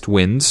won Best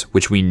Winds,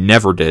 which we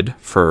never did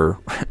for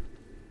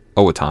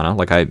Owatonna,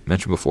 like I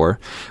mentioned before.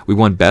 We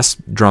won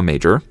Best Drum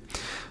Major,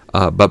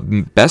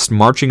 but Best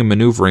Marching and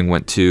Maneuvering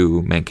went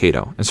to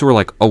Mankato. And so we're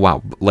like, oh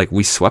wow, like,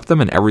 we swept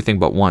them in everything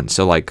but one.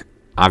 So, like,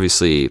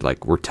 obviously,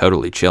 like, we're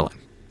totally chilling.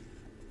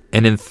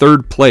 And in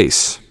third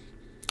place,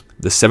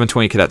 the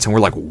 720 cadets, and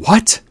we're like,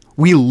 what?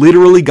 We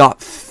literally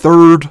got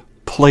third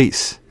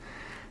place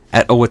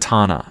at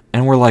Owatonna.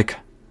 And we're like,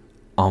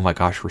 oh my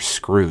gosh, we're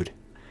screwed.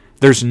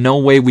 There's no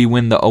way we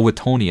win the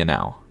Owatonia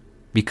now,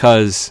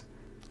 because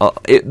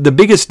the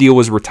biggest deal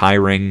was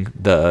retiring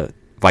the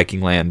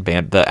Viking Land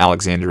band, the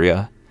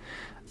Alexandria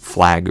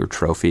flag or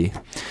trophy.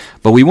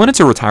 But we wanted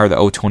to retire the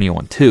Otonia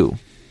one too.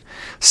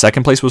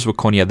 Second place was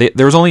Waconia.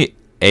 There was only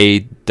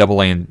a AA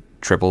and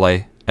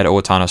AAA at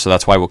Owatonna, so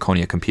that's why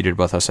Waconia competed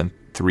with us in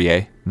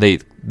 3A.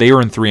 They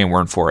were in 3 and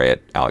we're in 4A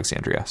at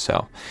Alexandria,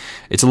 so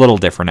it's a little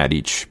different at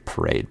each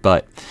parade.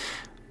 But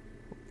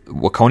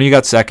Waconia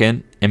got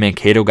second and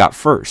Mankato got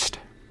first.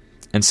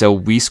 And so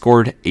we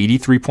scored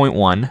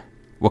 83.1,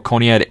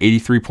 Waconia had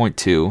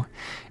 83.2,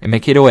 and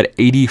Mankato had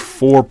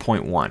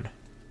 84.1.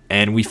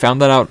 And we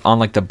found that out on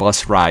like the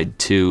bus ride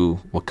to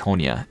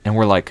Waconia, and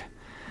we're like,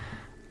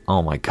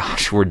 oh my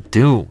gosh, we're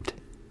doomed.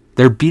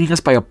 They're beating us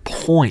by a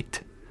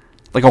point,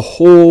 like a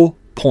whole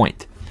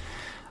point.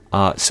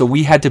 So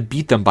we had to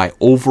beat them by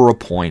over a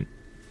point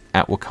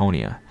at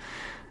Waconia.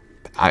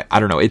 I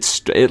don't know.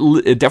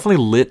 It definitely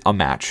lit a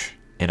match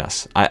in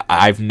us.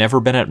 I've never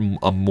been at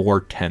a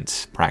more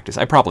tense practice.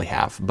 I probably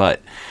have,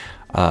 but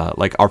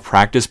like our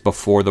practice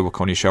before the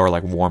Waconia show, or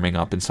like warming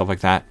up and stuff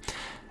like that.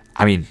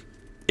 I mean,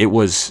 it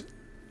was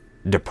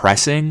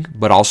depressing,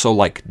 but also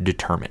like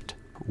determined.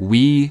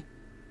 We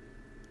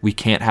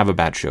can't have a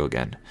bad show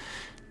again.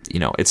 You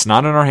know, it's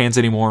not in our hands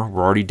anymore.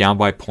 We're already down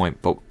by a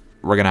point, but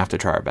we're going to have to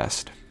try our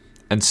best.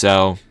 And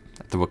so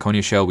at the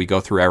Waconia show, we go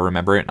through, I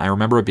remember it, and I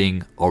remember it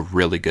being a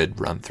really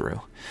good run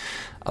through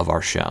of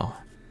our show.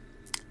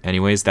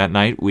 Anyways, that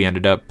night we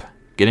ended up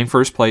getting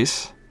first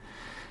place.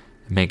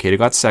 Mankato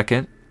got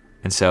second.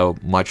 And so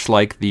much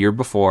like the year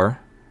before,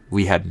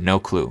 we had no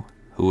clue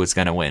who was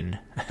going to win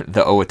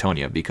the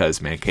Owatonia,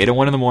 because Mankato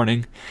won in the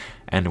morning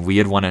and we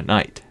had won at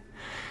night.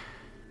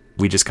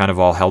 We just kind of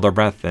all held our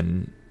breath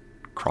and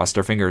crossed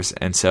our fingers.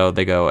 And so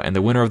they go, and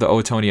the winner of the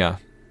Owatonia,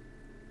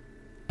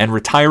 and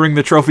retiring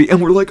the trophy.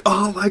 And we're like,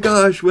 oh my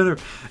gosh, winner.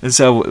 And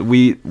so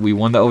we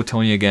won the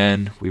Owatonia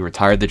again. We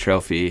retired the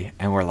trophy,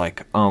 and we're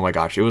like, oh my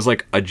gosh, it was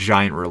like a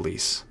giant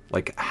release.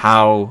 Like,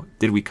 how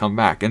did we come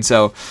back? And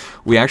so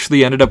we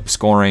actually ended up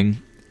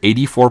scoring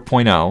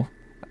 84.0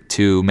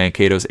 to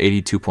Mankato's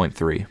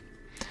 82.3.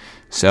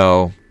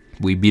 So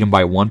we beat them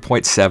by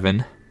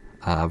 1.7.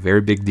 Very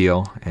big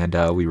deal. And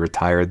we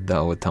retired the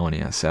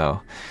Owatonia.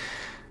 So,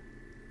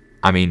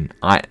 I mean,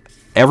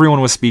 everyone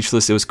was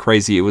speechless. It was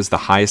crazy. It was the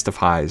highest of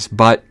highs.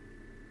 But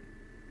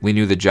we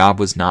knew the job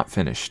was not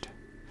finished,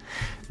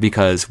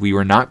 because we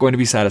were not going to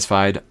be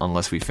satisfied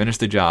unless we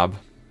finished the job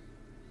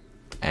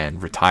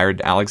and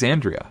retired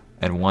Alexandria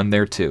and won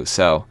there too.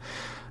 So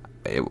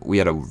we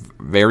had a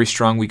very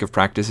strong week of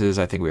practices.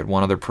 I think we had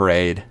one other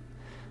parade.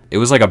 It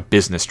was like a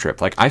business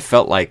trip. Like, I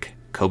felt like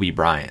Kobe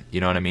Bryant, you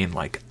know what I mean?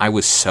 Like, we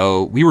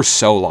were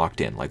so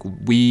locked in. Like,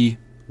 we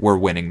were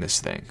winning this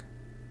thing.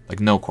 Like,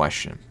 no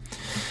question.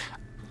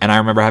 And I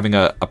remember having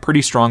a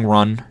pretty strong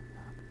run.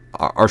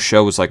 Our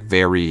show was like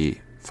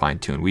very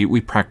fine-tuned.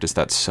 We practiced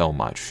that so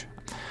much.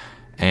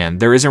 And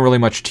there isn't really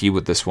much tea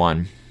with this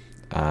one.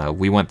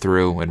 We went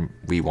through and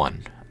we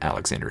won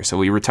Alexandria. So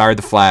we retired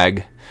the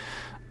flag.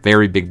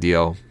 Very big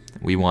deal.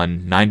 We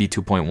won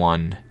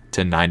 92.1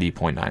 to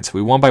 90.9. So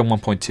we won by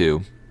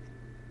 1.2,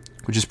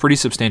 which is pretty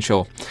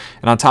substantial.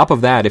 And on top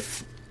of that,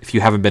 if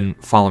you haven't been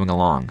following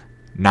along,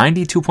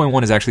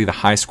 92.1 is actually the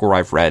highest score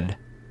I've read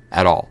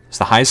at all. It's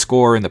the highest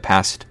score in the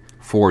past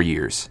 4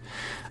 years.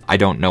 I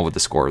don't know what the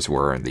scores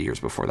were in the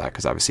years before that,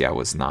 because obviously I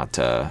was not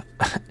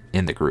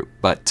in the group.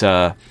 But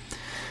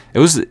it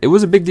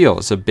was a big deal.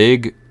 It's a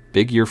big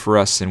year for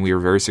us, and we were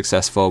very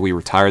successful. We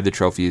retired the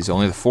trophies.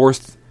 Only the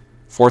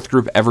fourth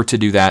group ever to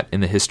do that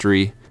in the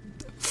history,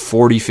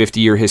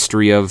 50-year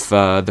history of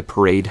the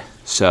parade.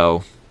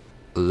 So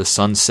the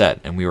sun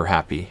set, and we were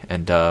happy.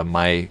 And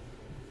my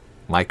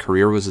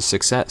career was a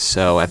success.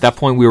 So at that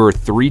point, we were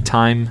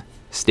 3-time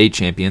state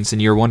champions,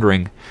 and you're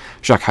wondering,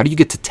 Jacques, how do you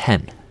get to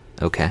 10?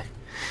 Okay,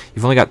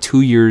 you've only got 2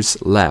 years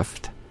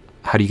left.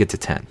 How do you get to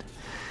 10?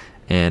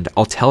 And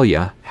I'll tell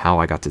you how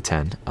I got to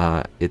 10.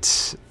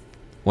 It's,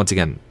 once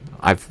again,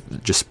 I've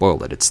just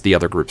spoiled it. It's the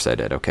other groups I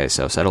did. Okay,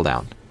 so settle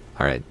down.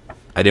 All right,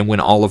 I didn't win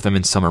all of them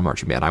in summer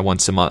marching band. I won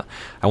some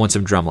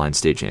drumline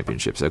state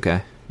championships.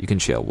 Okay, you can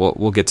chill.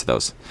 We'll get to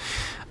those.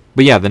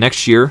 But yeah, the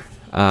next year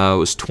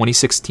was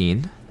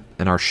 2016,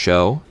 and our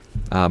show.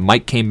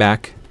 Mike came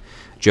back,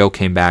 Joe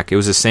came back. It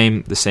was the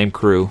same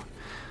crew,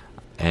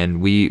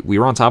 and we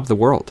were on top of the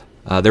world.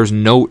 There was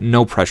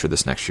no pressure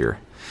this next year.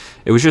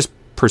 It was just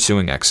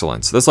pursuing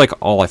excellence. That's like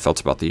all I felt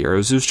about the year. It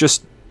was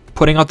just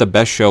putting out the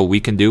best show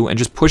we can do and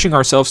just pushing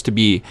ourselves to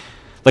be,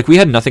 like, we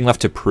had nothing left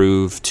to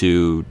prove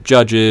to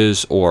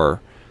judges or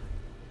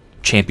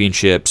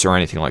championships or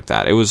anything like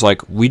that. It was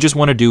like, we just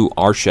want to do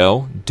our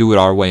show, do it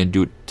our way, and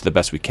do it to the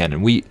best we can.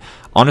 And we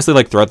honestly,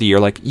 like, throughout the year,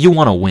 like, you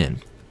want to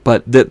win,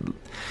 but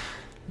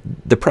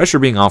the pressure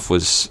being off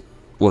was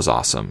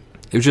awesome.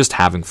 It was just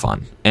having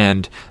fun.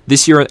 And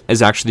this year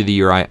is actually the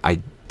year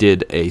I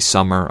did a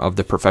summer of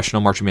the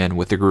professional marching band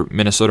with the group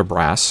Minnesota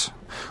Brass,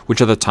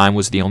 which at the time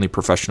was the only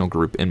professional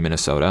group in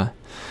Minnesota.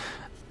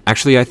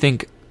 Actually, I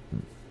think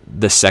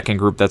the second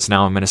group that's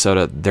now in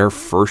Minnesota, their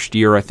first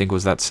year, I think,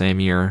 was that same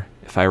year,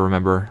 if I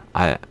remember.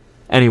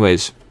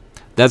 Anyways,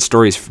 that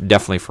story is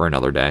definitely for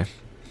another day.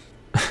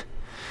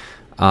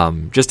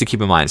 just to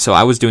keep in mind. So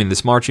I was doing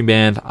this marching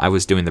band. I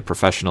was doing the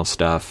professional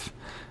stuff.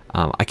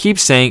 I keep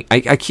saying,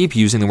 I keep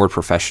using the word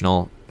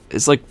professional.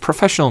 It's like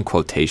professional in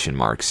quotation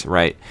marks,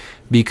 right?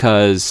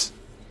 Because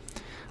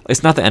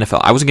it's not the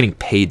NFL. I wasn't getting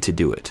paid to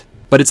do it.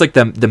 But it's like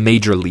the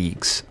major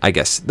leagues, I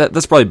guess.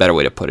 That's probably a better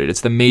way to put it.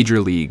 It's the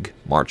major league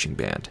marching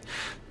band.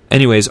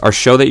 Anyways, our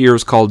show that year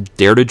was called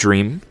Dare to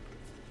Dream.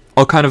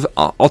 I'll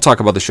talk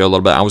about the show a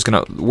little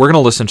bit. We're gonna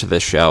listen to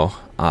this show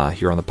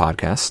here on the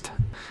podcast.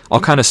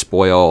 I'll kind of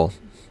spoil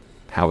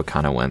how it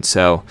kind of went.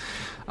 So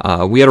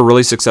we had a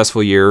really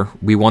successful year.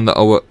 We won the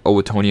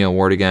Owatonia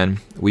Award again.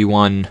 We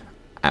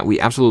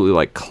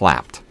absolutely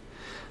clapped.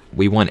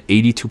 We won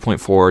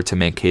 82.4 to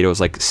Mankato's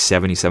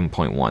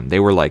 77.1. They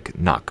were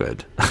not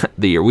good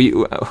the year. We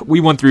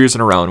won 3 years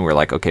in a row, and we were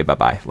like, okay,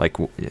 bye-bye.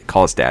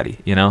 Call us daddy,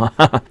 you know?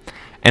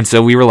 And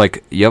so we were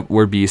like, yep,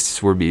 we're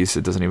beasts.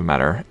 It doesn't even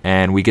matter.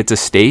 And we get to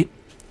state,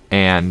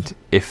 and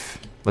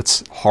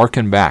let's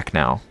harken back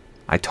now.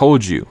 I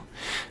told you,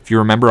 if you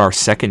remember our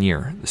second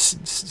year, this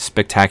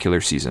spectacular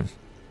season,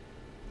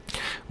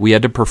 we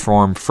had to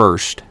perform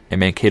first, and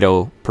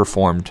Mankato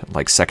performed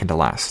second to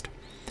last.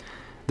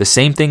 The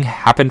same thing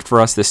happened for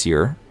us this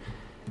year,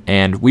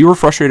 and we were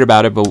frustrated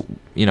about it, but,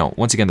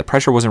 once again, the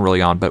pressure wasn't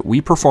really on, but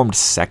we performed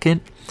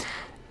second,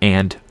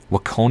 and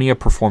Waconia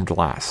performed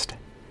last.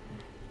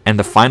 And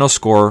the final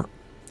score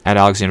at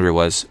Alexandria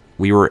was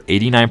we were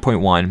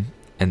 89.1,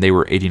 and they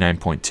were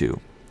 89.2.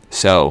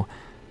 So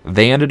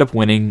they ended up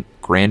winning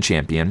grand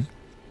champion.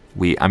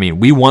 We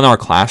won our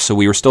class, so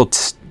we were still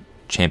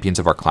champions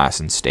of our class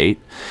in state.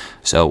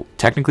 So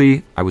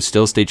technically, I was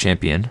still state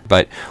champion,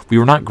 but we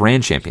were not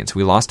grand champions.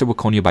 We lost to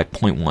Waconia by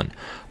 0.1.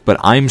 But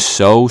I'm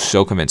so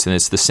convinced, and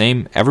it's the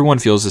same. Everyone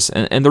feels this,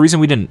 and the reason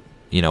we didn't,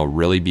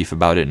 really beef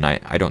about it, and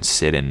I don't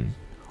sit and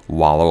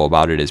wallow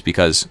about it, is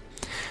because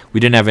we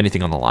didn't have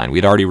anything on the line.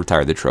 We'd already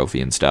retired the trophy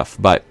and stuff.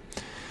 But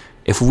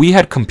if we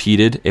had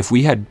competed, if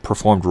we had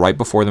performed right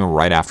before them or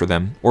right after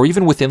them, or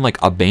even within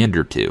a band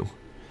or two,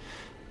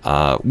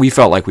 we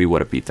felt like we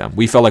would have beat them.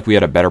 We felt like we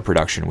had a better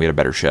production. We had a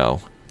better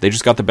show. They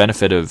just got the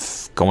benefit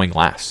of going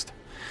last,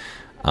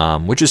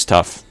 which is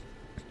tough,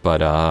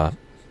 but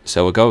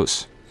so it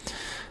goes.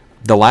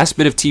 The last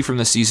bit of tea from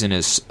the season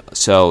is,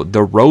 so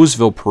the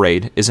Roseville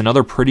Parade is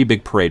another pretty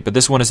big parade, but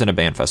this one isn't a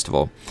band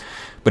festival.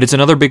 But it's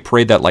another big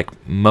parade that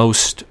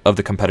most of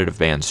the competitive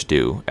bands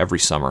do every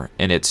summer,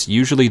 and it's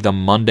usually the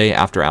Monday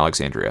after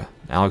Alexandria.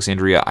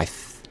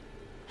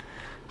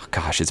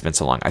 Gosh, it's been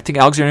so long. I think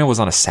Alexandria was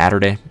on a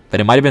Saturday, but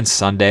it might have been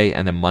Sunday,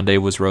 and then Monday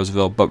was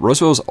Roseville. But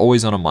Roseville is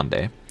always on a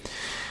Monday.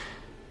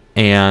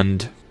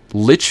 And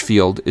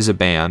Litchfield is a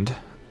band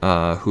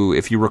who,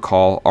 if you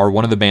recall, are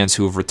one of the bands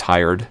who have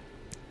retired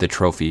the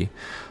trophy.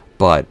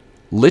 But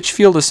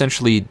Litchfield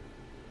essentially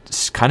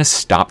kind of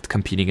stopped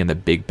competing in the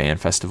big band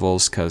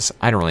festivals because,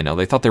 I don't really know,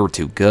 they thought they were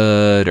too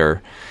good,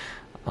 or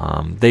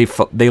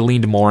they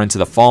leaned more into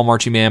the fall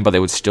marching band, but they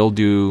would still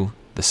do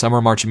the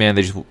summer marching band.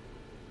 They just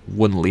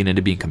wouldn't lean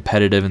into being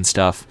competitive and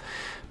stuff.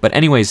 But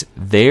anyways,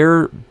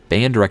 their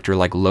band director,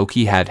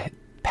 Loki, had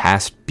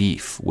past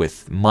beef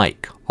with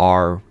Mike,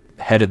 our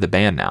head of the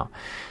band now.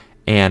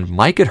 And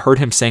Mike had heard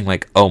him saying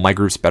oh, my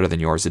group's better than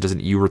yours.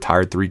 You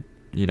retired 3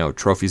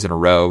 trophies in a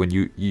row, and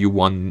you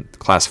won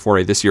Class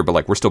 4A this year,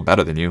 but we're still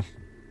better than you.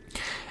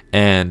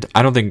 And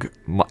I don't think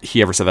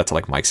he ever said that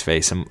to Mike's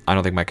face, and I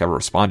don't think Mike ever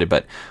responded.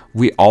 But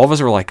all of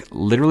us were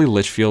literally,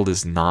 Litchfield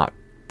is not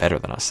better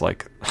than us.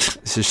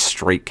 This is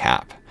straight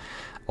cap.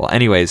 Well,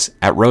 anyways,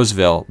 at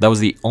Roseville, that was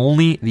the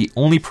only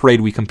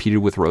parade we competed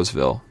with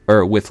Roseville,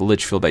 or with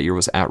Litchfield that year,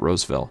 was at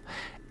Roseville,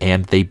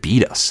 and they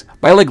beat us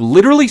by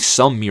literally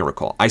some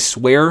miracle. I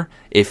swear,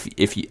 if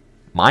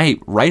my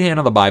right hand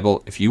on the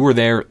Bible, if you were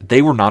there,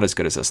 they were not as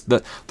good as us.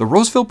 The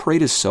Roseville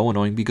parade is so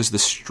annoying because the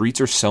streets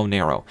are so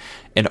narrow,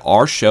 and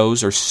our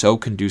shows are so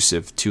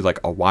conducive to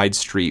a wide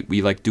street.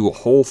 We do a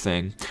whole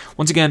thing.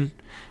 Once again,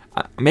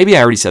 maybe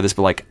I already said this,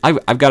 but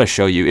I've got to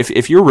show you.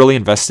 If you're really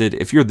invested,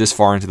 if you're this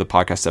far into the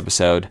podcast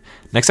episode,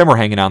 next time we're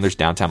hanging out and there's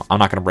downtime, I'm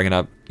not going to bring it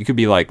up. You could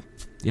be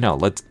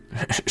let's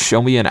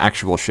show me an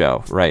actual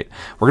show, right?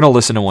 We're going to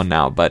listen to one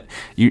now, but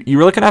you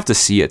really kind of have to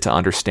see it to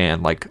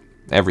understand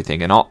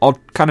everything. And I'll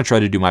kind of try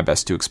to do my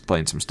best to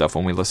explain some stuff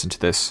when we listen to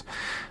this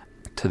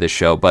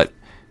show. But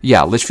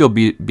yeah, Litchfield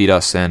beat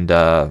us, and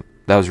that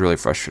was really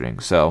frustrating.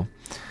 So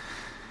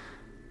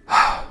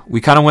we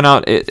kind of went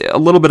out a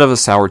little bit of a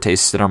sour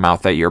taste in our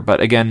mouth that year,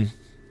 but again,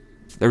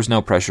 there was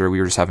no pressure. We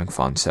were just having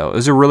fun. So it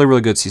was a really,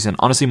 really good season.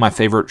 Honestly, my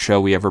favorite show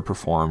we ever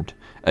performed.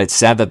 It's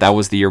sad that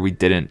was the year we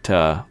didn't,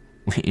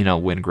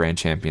 win grand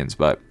champions,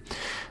 but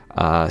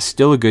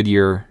still a good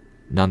year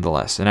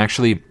nonetheless. And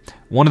actually,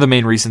 one of the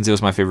main reasons it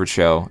was my favorite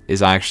show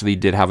is I actually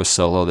did have a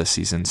solo this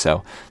season.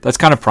 So that's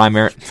kind of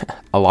primary,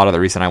 a lot of the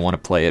reason I want to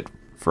play it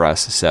for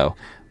us, so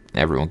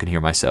everyone can hear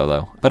my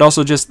solo. But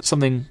also just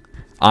something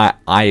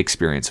I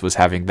experienced was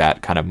having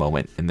that kind of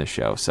moment in the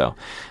show. So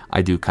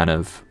I do kind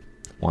of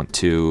want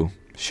to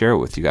share it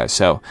with you guys.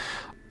 So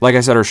like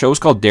I said, our show is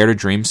called Dare to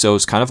Dream. So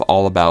it's kind of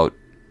all about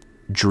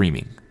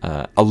dreaming.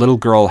 A little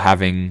girl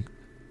having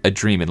a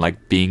dream and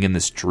like being in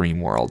this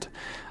dream world.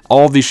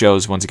 All of these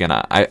shows, once again,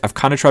 I've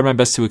kind of tried my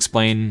best to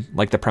explain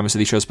like the premise of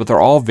these shows, but they're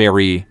all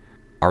very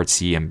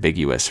artsy,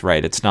 ambiguous,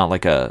 right? It's not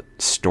like a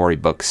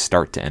storybook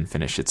start to end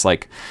finish. It's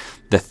like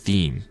the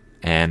theme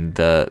and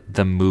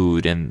the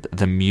mood and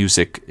the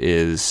music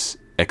is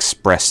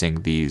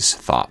expressing these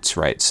thoughts,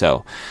 right?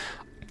 So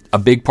a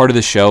big part of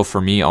the show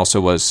for me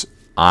also was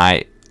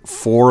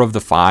 4 of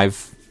the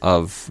 5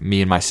 of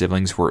me and my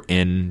siblings were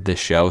in this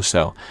show.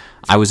 So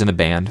I was in the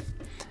band.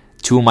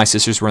 2 of my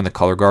sisters were in the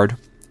color guard.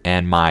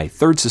 And my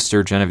third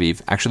sister,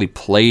 Genevieve, actually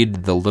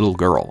played the little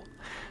girl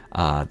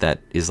that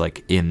is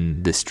like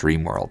in this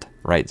dream world,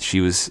 right? She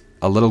was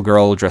a little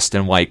girl dressed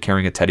in white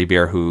carrying a teddy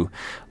bear who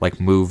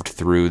like moved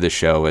through the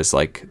show as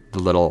like the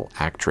little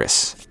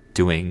actress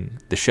doing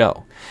the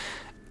show.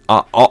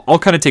 I'll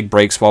kind of take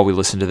breaks while we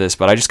listen to this,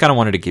 but I just kind of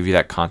wanted to give you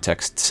that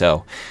context.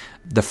 So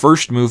the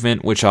first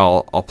movement, which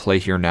I'll play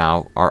here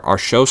now, our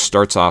show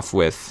starts off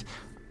with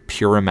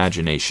Pure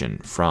Imagination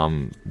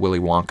from Willy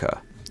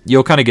Wonka.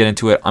 You'll kind of get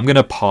into it. I'm going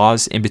to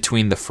pause in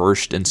between the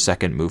first and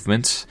second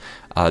movements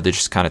to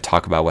just kind of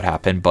talk about what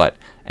happened. But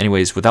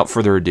anyways, without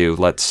further ado,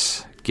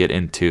 let's get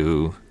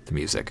into the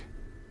music.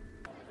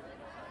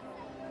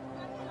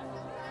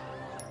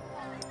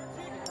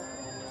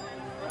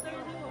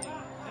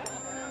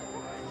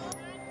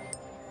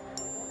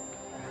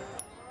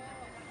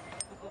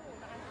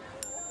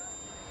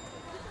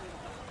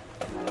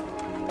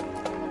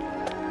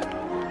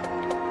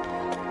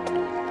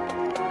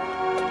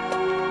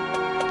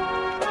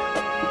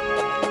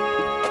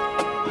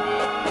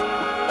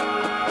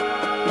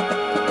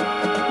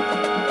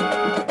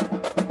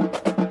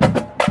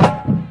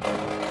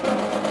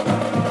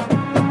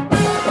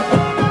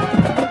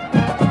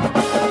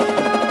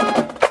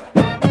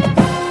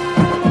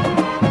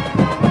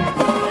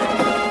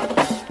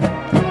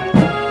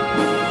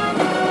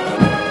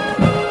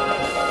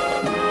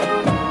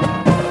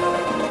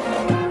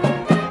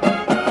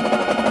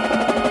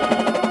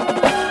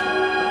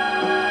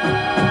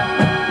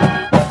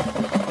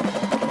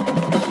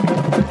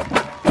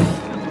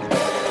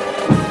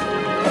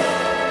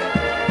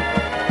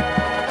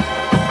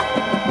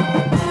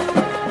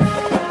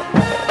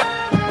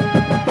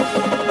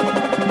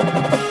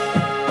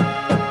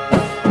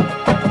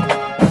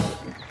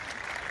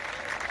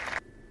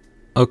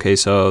 Okay,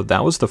 so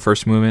that was the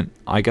first movement.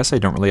 I guess I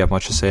don't really have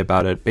much to say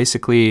about it.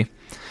 Basically,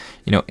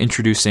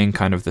 introducing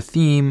kind of the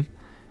theme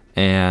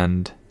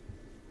and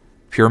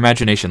pure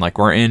imagination. Like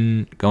we're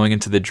going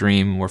into the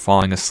dream, we're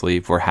falling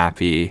asleep, we're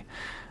happy.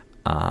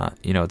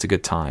 It's a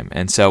good time.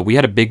 And so we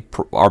had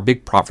our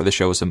big prop for the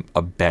show was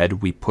a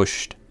bed we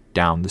pushed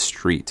down the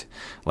street,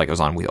 like it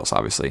was on wheels,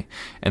 obviously.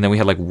 And then we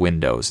had like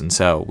windows, and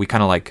so we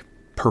kind of like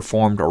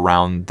performed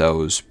around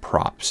those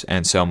props.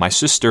 And so my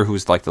sister,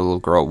 who's like the little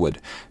girl,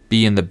 would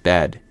be in the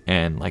bed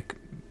and like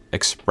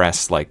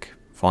express like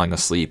falling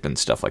asleep and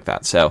stuff like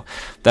that. So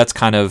that's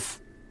kind of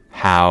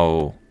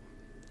how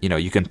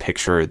you can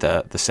picture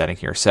the setting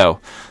here. So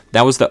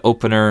that was the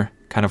opener,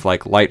 kind of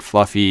like light,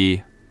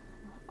 fluffy.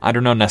 I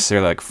don't know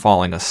necessarily like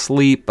falling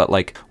asleep, but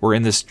like we're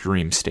in this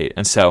dream state.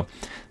 And so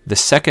the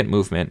second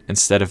movement,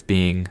 instead of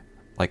being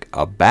like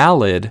a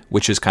ballad,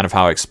 which is kind of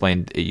how I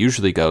explained it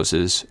usually goes,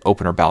 is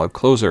opener, ballad,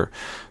 closer.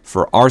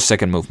 For our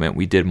second movement,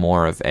 we did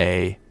more of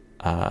a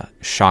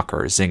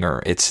shocker,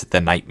 zinger. It's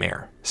the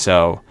nightmare.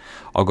 So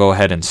I'll go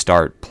ahead and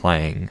start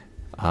playing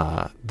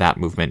that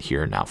movement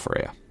here now for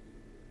you.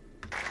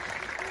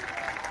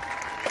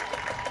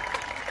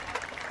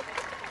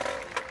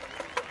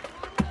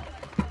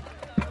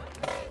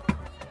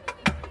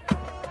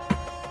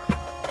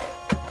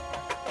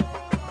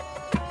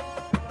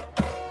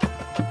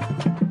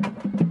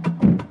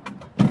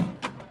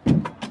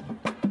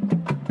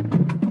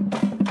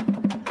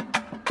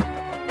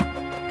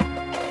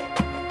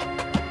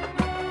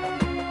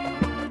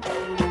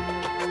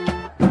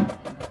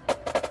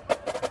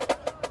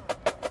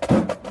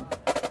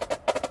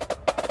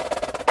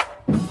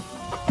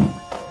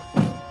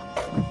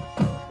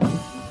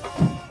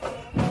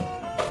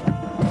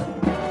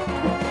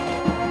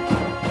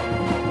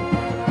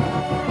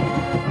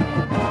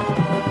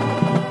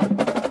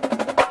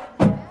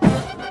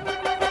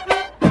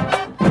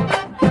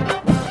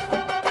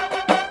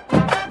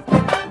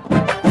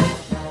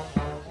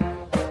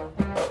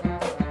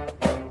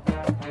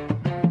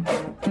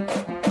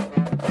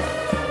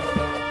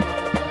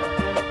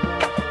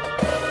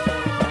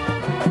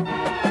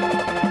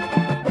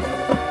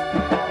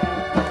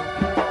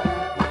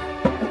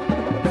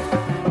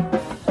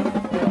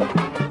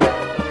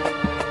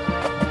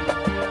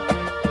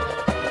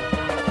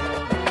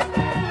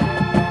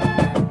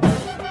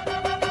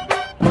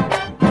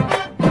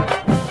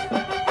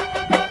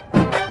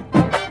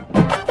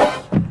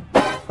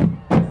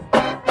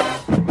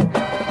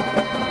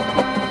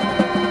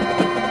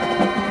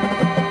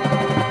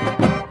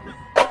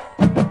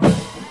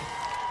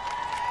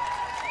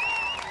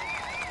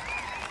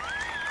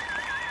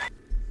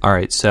 All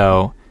right,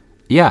 so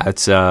yeah,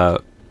 it's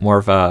more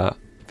of a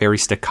very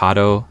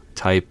staccato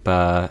type,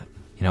 bump,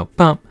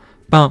 bump,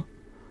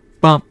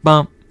 bump,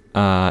 bump,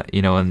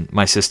 and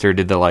my sister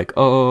did the like,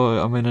 oh,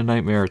 I'm in a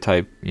nightmare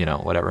type,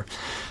 whatever.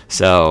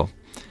 So,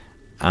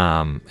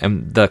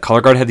 and the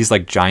color guard had these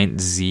like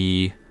giant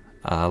Z,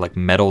 like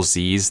metal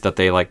Z's that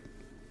they like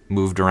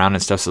moved around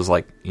and stuff. So it was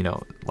like,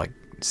 like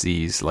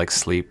Z's, like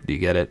sleep. Do you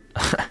get it?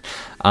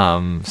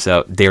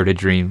 So dare to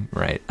dream,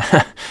 right?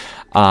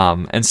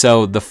 And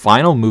so the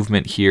final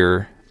movement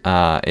here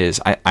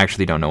is, I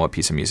actually don't know what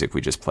piece of music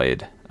we just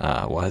played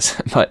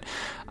was, but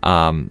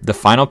the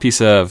final piece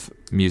of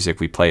music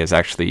we play is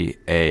actually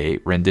a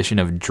rendition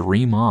of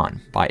Dream On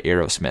by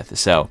Aerosmith.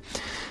 So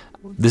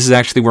this is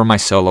actually where my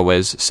solo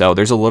is. So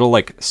there's a little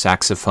like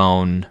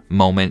saxophone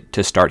moment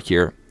to start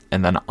here,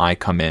 and then I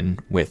come in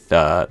with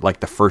like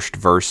the first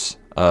verse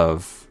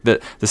of the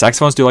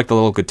saxophones do like the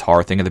little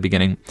guitar thing at the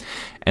beginning,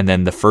 and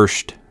then the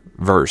first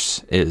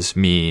verse is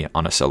me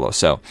on a solo.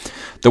 So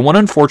the one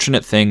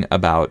unfortunate thing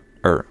about,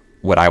 or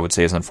what I would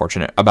say is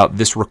unfortunate about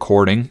this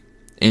recording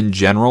in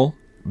general,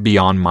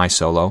 beyond my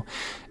solo,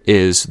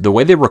 is the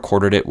way they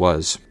recorded it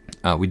was,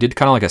 we did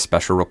kind of like a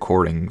special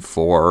recording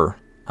for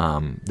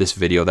this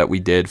video that we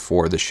did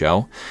for the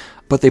show,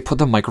 but they put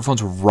the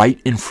microphones right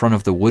in front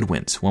of the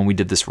woodwinds when we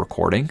did this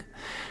recording.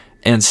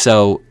 And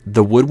so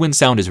the woodwind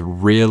sound is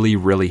really,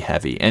 really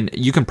heavy. And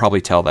you can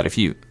probably tell that if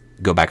you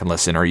go back and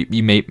listen, or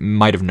you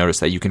might have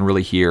noticed that you can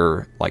really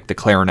hear like the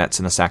clarinets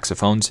and the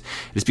saxophones.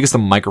 It's because the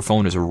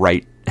microphone is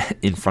right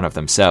in front of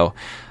them. So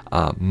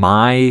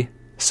my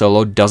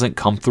solo doesn't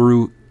come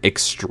through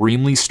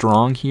extremely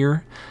strong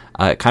here.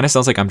 It kind of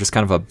sounds like I'm just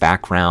kind of a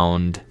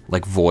background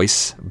like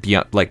voice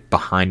like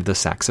behind the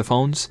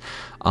saxophones.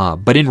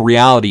 But in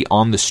reality,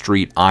 on the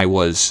street,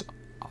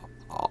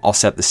 I'll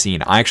set the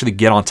scene. I actually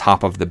get on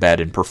top of the bed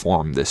and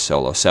perform this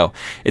solo. So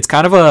it's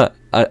kind of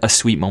a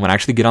sweet moment. I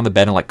actually get on the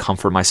bed and like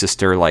comfort my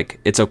sister. Like,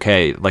 it's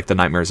okay. Like, the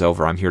nightmare's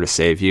over. I'm here to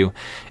save you.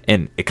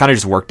 And it kind of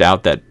just worked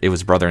out that it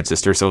was brother and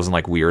sister. So it wasn't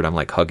like weird. I'm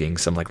like hugging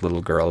some like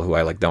little girl who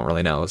I like don't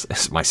really know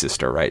is my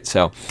sister. Right.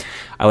 So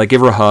I like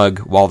give her a hug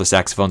while the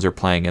saxophones are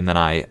playing. And then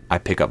I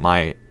pick up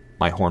my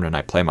horn and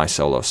I play my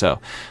solo. So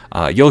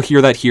you'll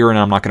hear that here, and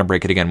I'm not going to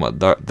break it again.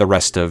 The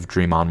rest of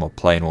Dream On will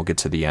play, and we'll get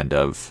to the end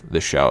of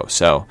the show.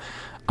 So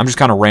I'm just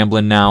kind of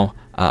rambling now.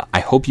 I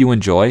hope you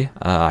enjoy.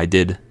 I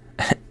did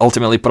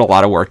ultimately put a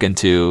lot of work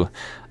into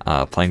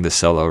playing this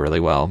solo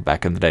really well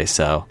back in the day.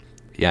 So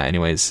yeah,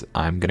 anyways,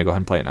 I'm going to go ahead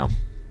and play it now.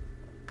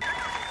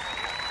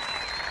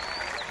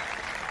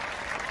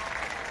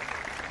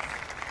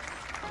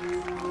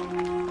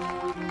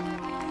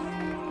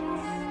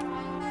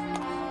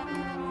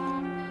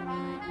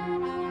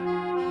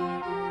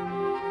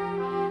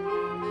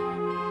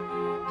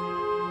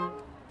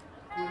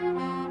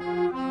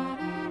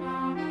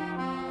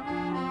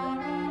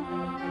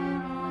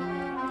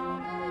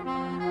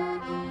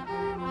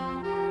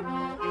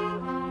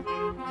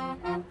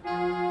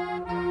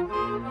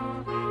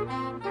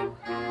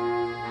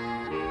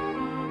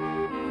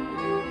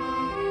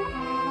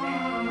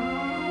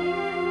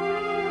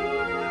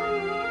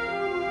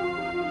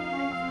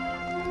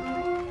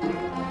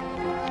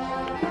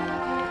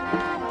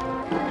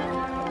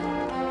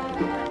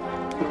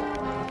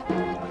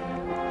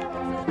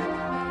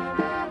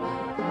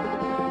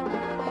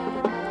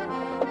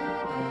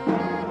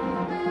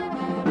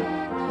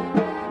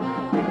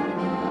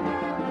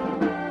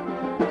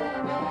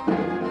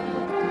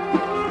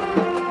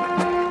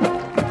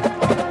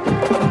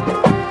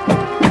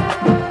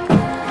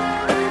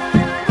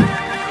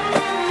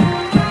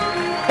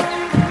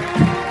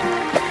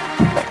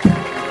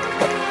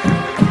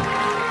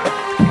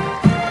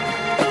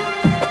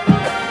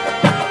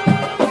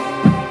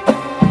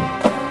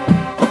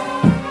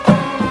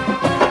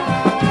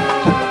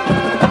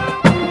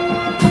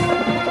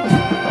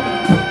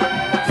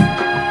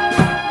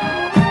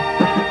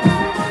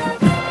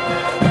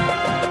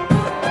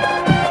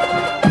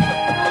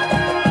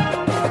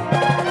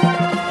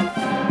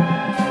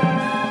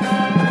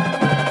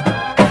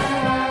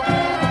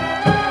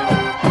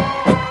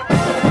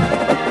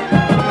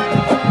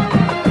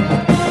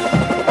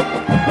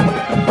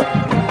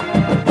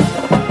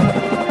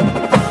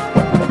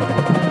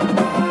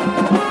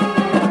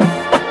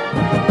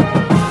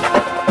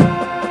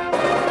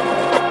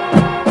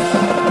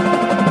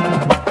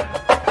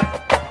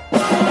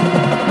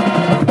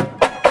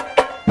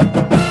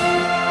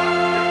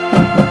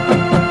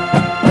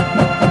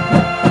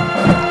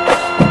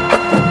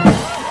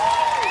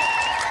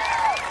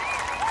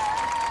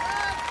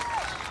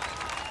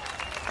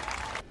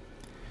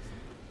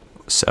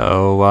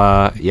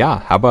 So yeah,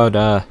 how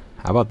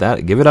about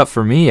that? Give it up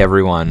for me,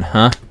 everyone,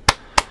 huh?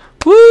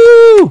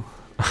 Woo!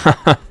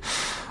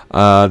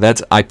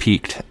 I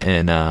peaked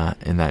in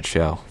that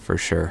show for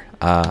sure.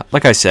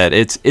 Like I said,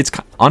 it's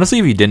honestly,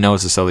 if you didn't know it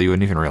was a solo, you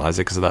wouldn't even realize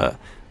it because of the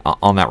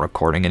on that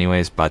recording,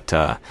 anyways. But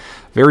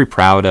very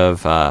proud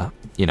of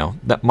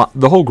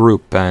the whole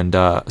group, and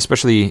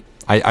especially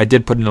I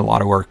did put in a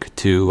lot of work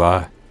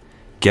to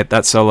get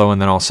that solo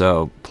and then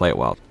also play it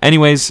well.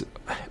 Anyways,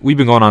 we've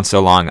been going on so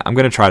long. I'm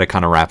going to try to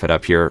kind of wrap it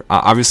up here.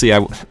 Obviously,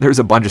 there's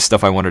a bunch of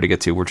stuff I wanted to get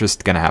to. We're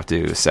just going to have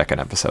to do a second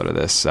episode of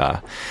this.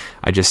 I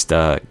just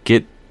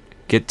get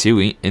get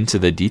too into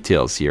the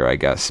details here, I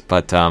guess.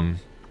 But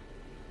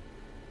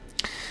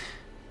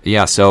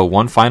yeah, so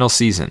one final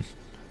season,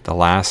 the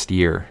last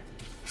year,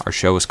 our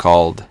show was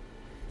called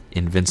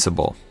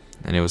Invincible,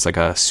 and it was like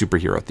a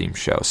superhero themed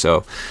show.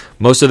 So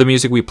most of the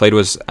music we played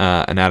was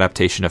an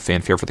adaptation of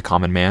Fanfare for the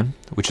Common Man,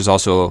 which is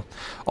also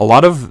a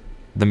lot of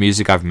the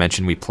music I've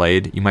mentioned we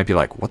played. You might be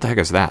like, what the heck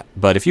is that?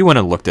 But if you went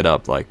and looked it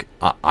up, like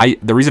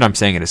the reason I'm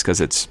saying it is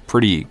because it's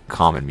pretty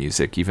common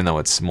music, even though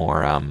it's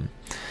more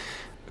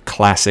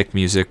classic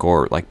music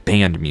or like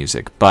band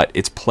music, but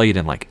it's played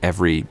in like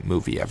every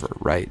movie ever,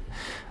 right?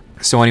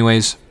 So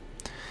anyways,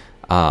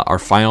 our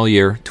final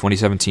year,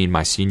 2017,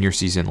 my senior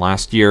season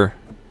last year,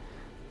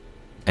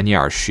 and yeah,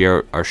 our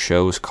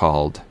show is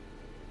called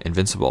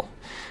Invincible,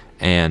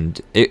 and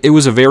it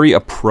was a very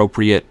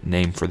appropriate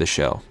name for the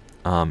show.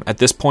 At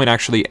this point,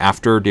 actually,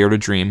 after Dare to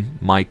Dream,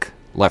 Mike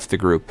left the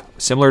group.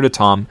 Similar to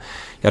Tom,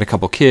 he had a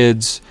couple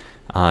kids.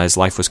 His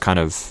life was kind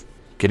of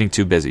getting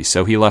too busy,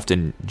 so he left,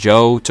 and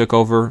Joe took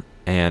over,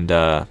 and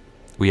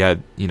we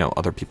had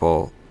other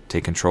people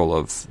take control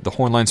of the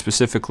horn line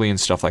specifically and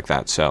stuff like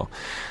that. So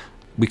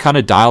we kind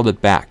of dialed it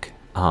back.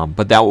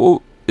 But that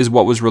is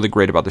what was really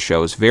great about the show.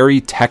 It was very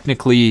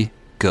technically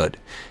good.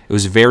 It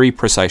was a very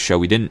precise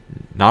show.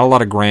 Not a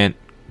lot of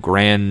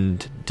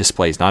grand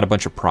displays, not a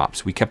bunch of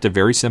props. We kept it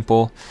very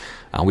simple.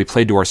 We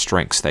played to our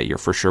strengths that year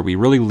for sure. We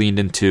really leaned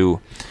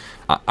into,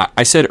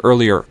 I said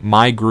earlier,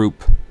 my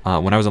group,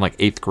 when I was in like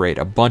 8th grade,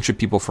 a bunch of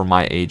people from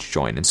my age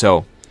joined. And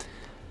so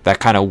that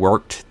kind of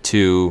worked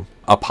to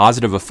a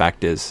positive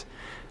effect is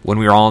when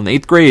we were all in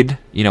 8th grade,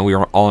 we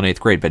were all in 8th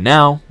grade, but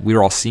now we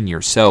were all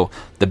seniors. So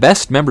the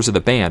best members of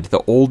the band,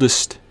 the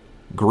oldest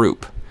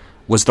group,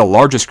 was the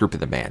largest group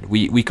in the band.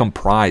 We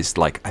comprised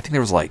I think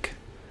there was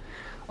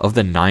of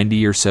the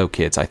 90 or so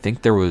kids, I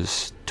think there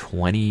was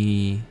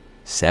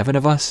 27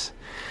 of us.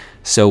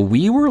 So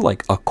we were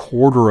like a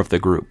quarter of the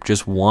group,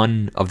 just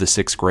one of the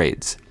 6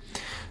 grades.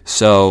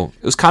 So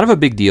it was kind of a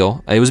big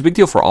deal. It was a big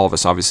deal for all of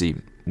us, obviously.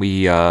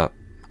 We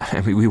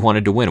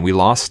wanted to win. We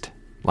lost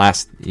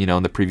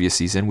in the previous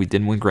season. We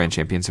didn't win Grand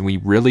Champions, and we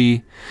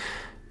really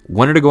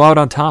wanted to go out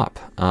on top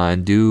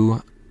and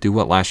do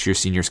what last year's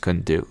seniors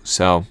couldn't do.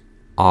 So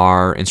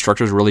our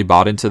instructors really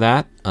bought into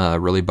that,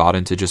 really bought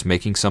into just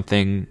making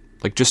something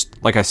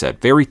like I said,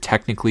 very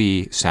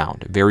technically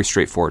sound, very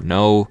straightforward,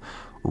 no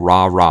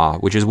rah-rah,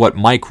 which is what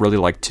Mike really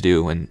liked to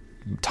do and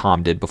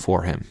Tom did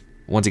before him.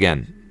 Once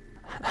again,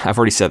 I've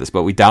already said this,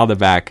 but we dialed it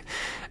back,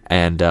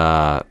 and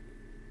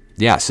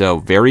yeah, so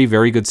very,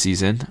 very good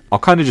season. I'll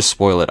kind of just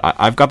spoil it.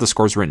 I've got the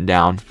scores written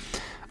down.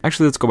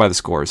 Actually, let's go by the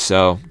scores.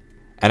 So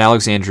at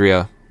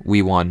Alexandria,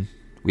 we won.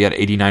 We had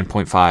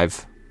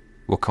 89.5.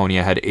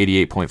 Waconia had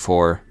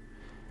 88.4.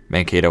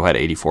 Mankato had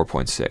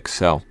 84.6.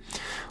 So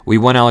we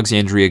won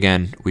Alexandria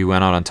again. We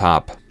went out on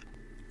top.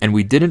 And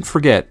we didn't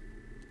forget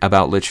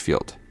about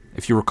Litchfield.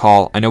 If you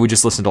recall, I know we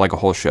just listened to like a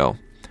whole show,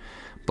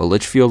 but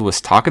Litchfield was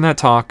talking that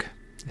talk.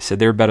 They said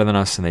they were better than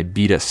us, and they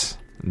beat us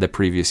the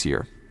previous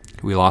year.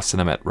 We lost to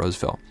them at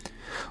Roseville.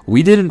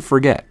 We didn't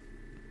forget.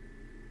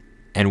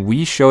 And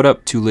we showed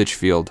up to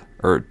Litchfield,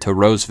 or to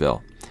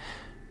Roseville.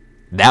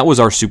 That was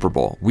our Super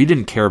Bowl. We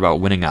didn't care about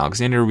winning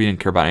Alexandria. We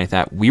didn't care about any of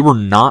that. We were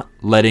not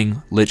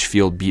letting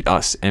Litchfield beat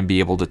us and be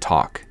able to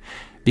talk.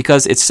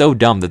 Because it's so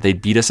dumb that they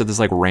beat us at this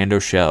like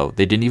rando show.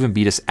 They didn't even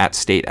beat us at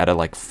state at a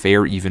like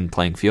fair, even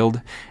playing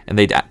field. And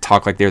they'd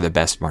talk like they're the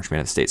best marching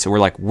band at the state. So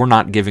we're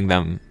not giving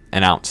them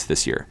an ounce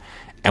this year.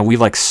 And we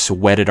like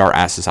sweated our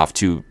asses off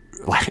to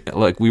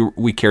like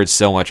we cared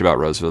so much about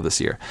Roseville this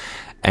year.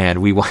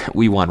 And we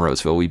won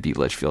Roseville. We beat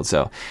Litchfield.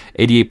 So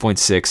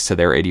 88.6 to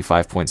their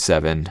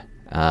 85.7.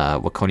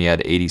 Waconia had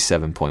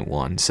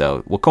 87.1.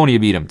 So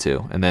Waconia beat them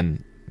too. And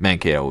then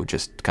Mankato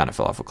just kind of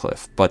fell off a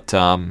cliff. But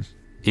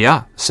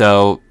yeah,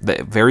 so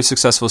the very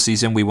successful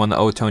season. We won the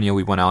Otonia,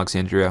 we won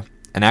Alexandria.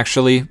 And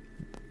actually,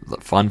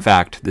 fun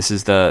fact, this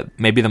is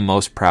maybe the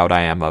most proud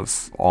I am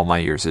of all my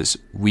years, is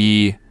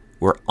we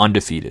were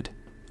undefeated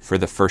for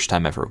the first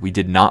time ever. We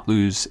did not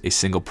lose a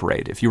single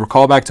parade. If you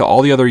recall back to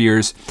all the other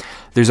years,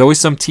 there's always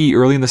some tea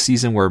early in the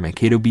season where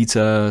Mankato beats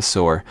us,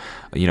 or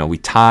we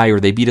tie, or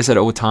they beat us at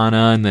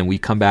Owatonna, and then we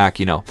come back.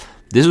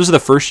 This was the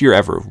first year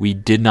ever we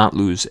did not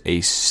lose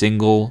a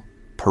single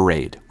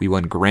parade. We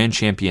won grand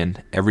champion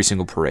every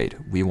single parade.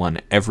 We won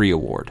every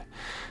award.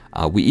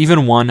 We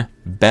even won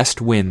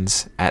best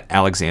wins at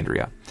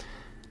Alexandria.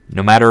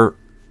 No matter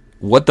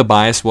what the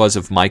bias was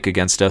of Mike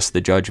against us,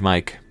 the judge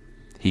Mike,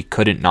 he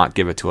couldn't not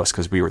give it to us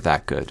because we were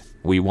that good.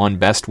 We won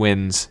best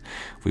wins.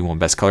 We won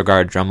best color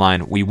guard,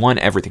 drumline. We won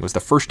everything. It was the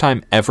first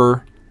time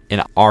ever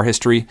in our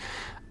history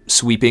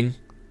sweeping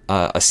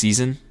a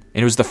season.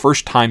 And it was the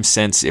first time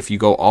since, if you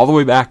go all the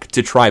way back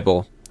to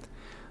Tribal,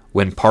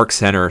 when Park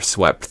Center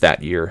swept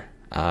that year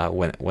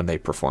when they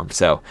performed.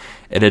 So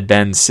it had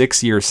been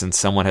 6 years since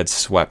someone had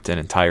swept an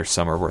entire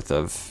summer worth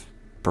of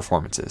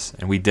performances.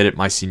 And we did it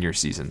my senior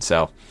season.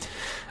 So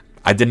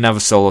I didn't have a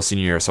solo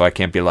senior year, so I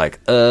can't be like,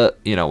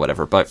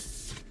 whatever. But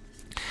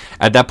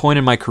at that point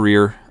in my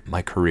career,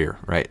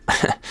 right?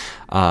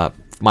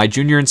 my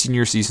junior and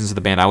senior seasons of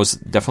the band, I was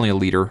definitely a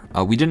leader.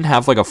 We didn't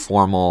have like a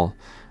formal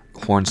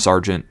horn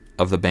sergeant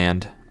of the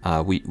band.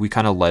 We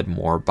kind of led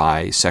more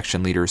by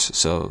section leaders,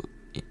 so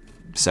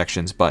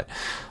sections. But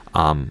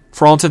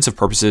for all intents and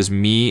purposes,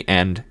 me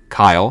and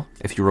Kyle,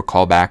 if you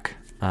recall back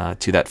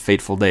to that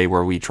fateful day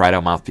where we tried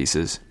out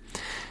mouthpieces,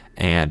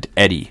 and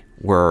Eddie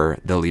were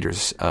the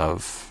leaders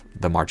of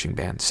the marching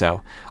band.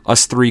 So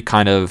us three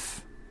kind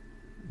of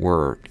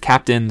were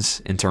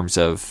captains in terms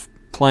of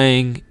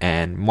playing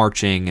and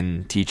marching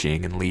and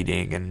teaching and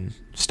leading and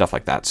stuff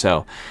like that.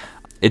 So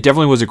it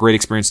definitely was a great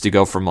experience to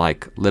go from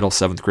like little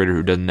 7th grader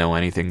who doesn't know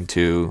anything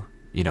to,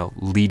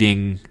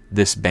 leading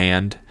this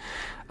band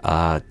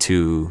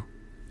to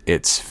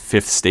its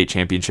 5th state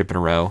championship in a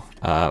row,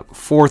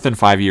 4th in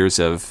 5 years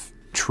of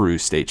true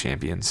state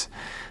champions.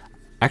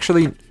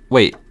 Actually,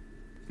 wait,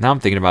 now I'm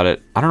thinking about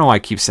it. I don't know why I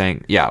keep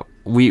saying,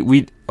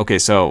 okay,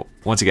 so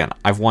once again,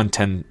 I've won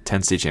 10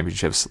 state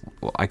championships.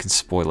 Well, I can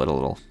spoil it a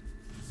little.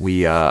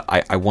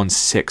 I won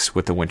 6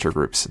 with the winter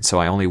groups, and so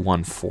I only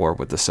won 4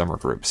 with the summer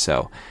groups.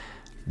 So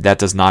that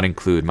does not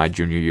include my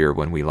junior year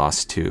when we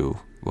lost to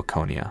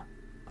Waconia.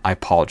 I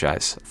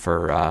apologize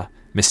for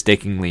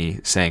mistakenly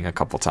saying a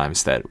couple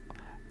times that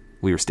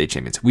we were state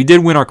champions. We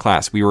did win our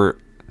class. We were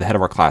the head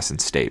of our class in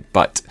state,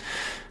 but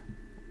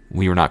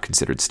we were not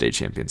considered state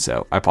champions.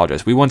 So I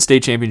apologize. We won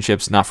state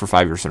championships not for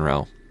 5 years in a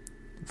row,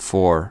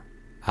 4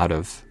 out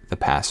of the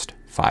past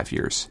 5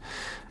 years,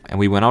 and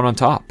we went out on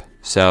top.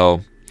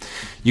 So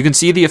you can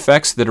see the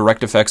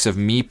direct effects of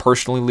me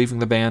personally leaving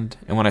the band.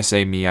 And when I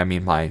say me, I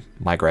mean my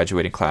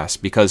graduating class,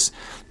 because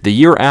the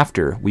year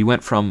after we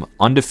went from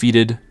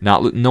undefeated,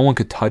 no one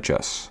could touch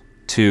us,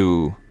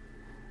 to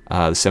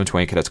the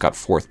 720 cadets got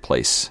 4th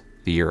place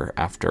the year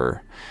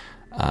after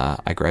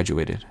I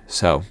graduated.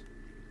 So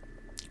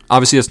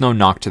obviously that's no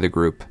knock to the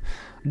group.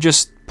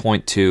 Just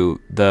point to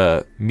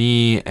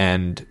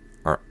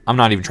I'm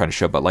not even trying to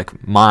show, but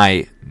like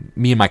me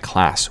and my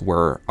class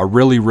were a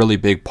really, really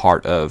big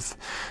part of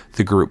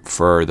the group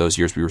for those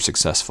years we were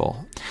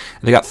successful.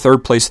 And they got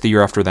 3rd place the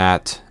year after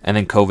that, and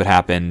then COVID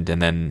happened,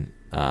 and then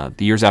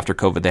the years after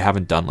COVID, they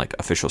haven't done like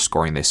official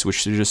scoring. They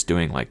switched to just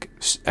doing like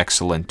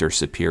excellent or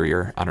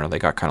superior. I don't know, they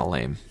got kind of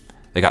lame.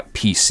 They got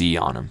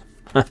PC on them.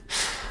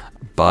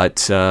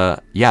 But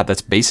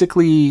that's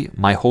basically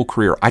my whole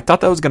career. I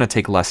thought that was going to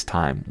take less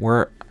time.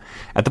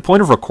 At the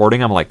point of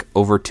recording, I'm like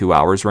over 2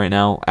 hours right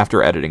now.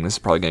 After editing, this is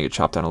probably going to get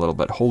chopped down a little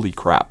bit. Holy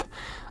crap.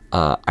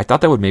 I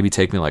thought that would maybe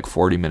take me like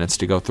 40 minutes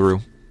to go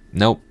through.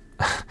 Nope.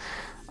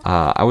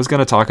 I was going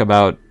to talk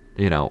about,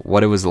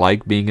 what it was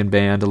like being in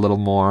band a little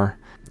more.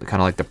 Kind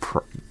of like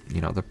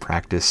the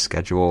practice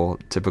schedule,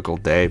 typical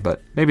day.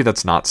 But maybe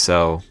that's not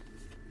so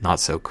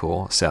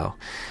cool. So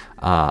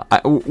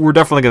we're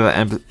definitely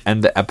going to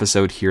end the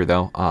episode here,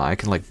 though. I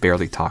can like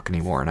barely talk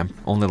anymore, and I'm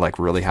only like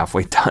really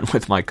halfway done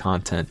with my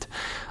content.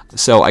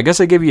 So I guess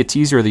I gave you a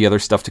teaser of the other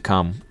stuff to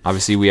come.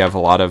 Obviously, we have a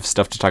lot of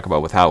stuff to talk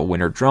about with how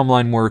winter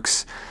drumline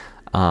works.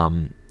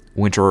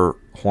 Winter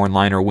horn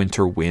line, or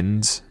winter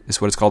winds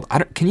is what it's called.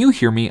 Can you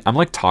hear me? I'm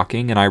like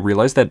talking, and I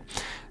realize that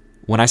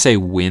when I say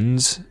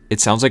winds, it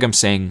sounds like I'm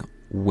saying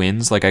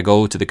wins, like I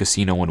go to the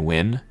casino and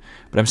win,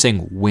 but I'm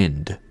saying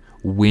wind.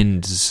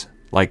 Winds,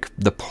 like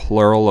the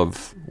plural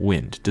of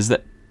wind. Is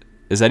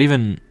that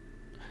even...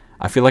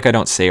 I feel like I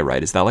don't say it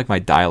right. Is that like my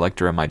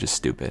dialect, or am I just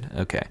stupid?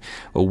 Okay.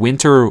 Well,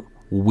 winter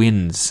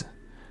winds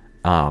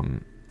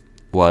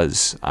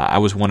I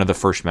was one of the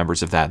first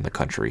members of that in the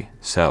country.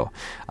 So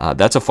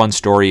that's a fun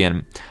story,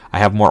 and I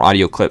have more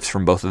audio clips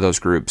from both of those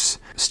groups.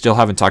 Still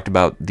haven't talked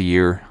about the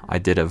year I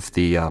did of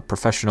the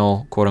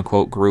professional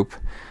quote-unquote group,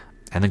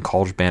 and then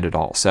college band at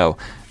all. So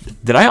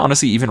did I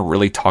honestly even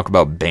really talk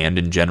about band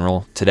in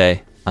general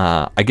today?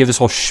 I gave this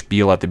whole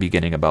spiel at the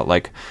beginning about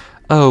like,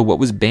 oh, what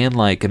was band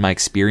like and my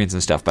experience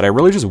and stuff, but I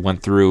really just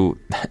went through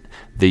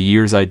the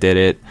years I did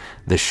it,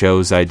 the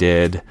shows I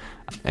did,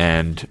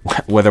 and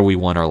whether we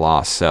won or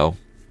lost. So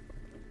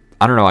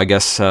I don't know, I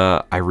guess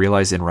I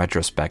realized in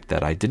retrospect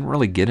that I didn't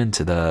really get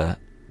into the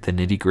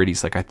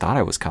nitty-gritties like I thought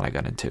I was kind of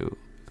going to.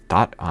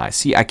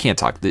 I can't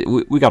talk.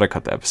 We got to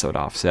cut the episode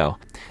off. So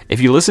if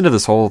you listen to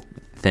this whole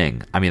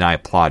thing, I mean, I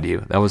applaud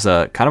you. That was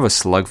a kind of a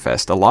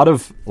slugfest. A lot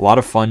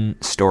of fun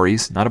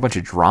stories, not a bunch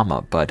of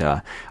drama, but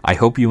I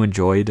hope you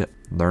enjoyed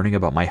learning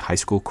about my high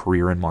school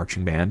career in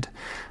marching band.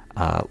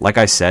 Like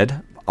I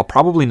said, I'll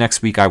probably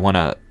next week, I want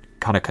to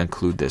kind of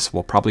conclude this.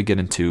 We'll probably get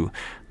into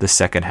the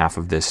second half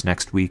of this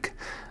next week.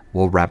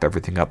 We'll wrap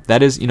everything up.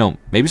 That is,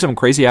 maybe something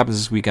crazy happens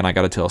this weekend. I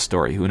got to tell a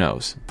story. Who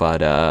knows?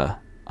 But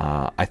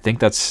I think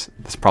that's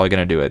probably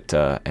going to do it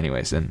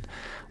anyways. And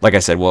like I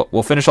said,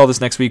 we'll finish all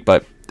this next week,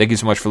 but thank you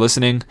so much for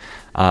listening.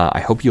 I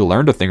hope you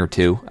learned a thing or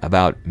two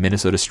about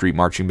Minnesota Street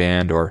Marching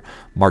Band, or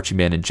marching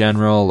band in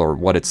general, or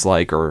what it's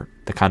like, or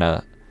the kind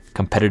of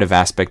competitive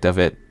aspect of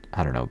it.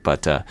 I don't know,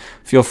 but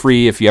feel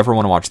free if you ever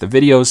want to watch the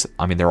videos.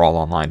 I mean, they're all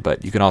online,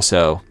 but you can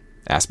also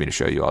ask me to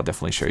show you. I'll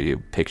definitely show you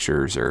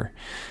pictures, or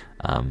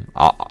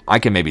I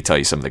can maybe tell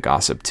you some of the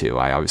gossip too.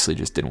 I obviously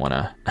just didn't want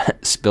to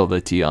spill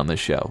the tea on the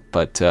show,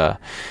 but all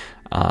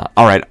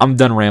right, I'm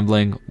done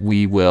rambling.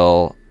 We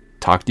will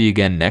talk to you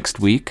again next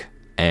week.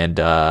 And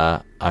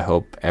I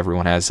hope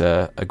everyone has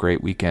a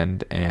great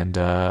weekend and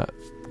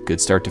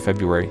good start to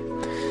February.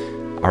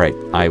 All right,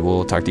 I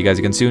will talk to you guys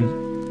again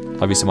soon.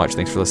 Love you so much.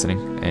 Thanks for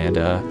listening, and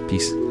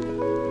peace.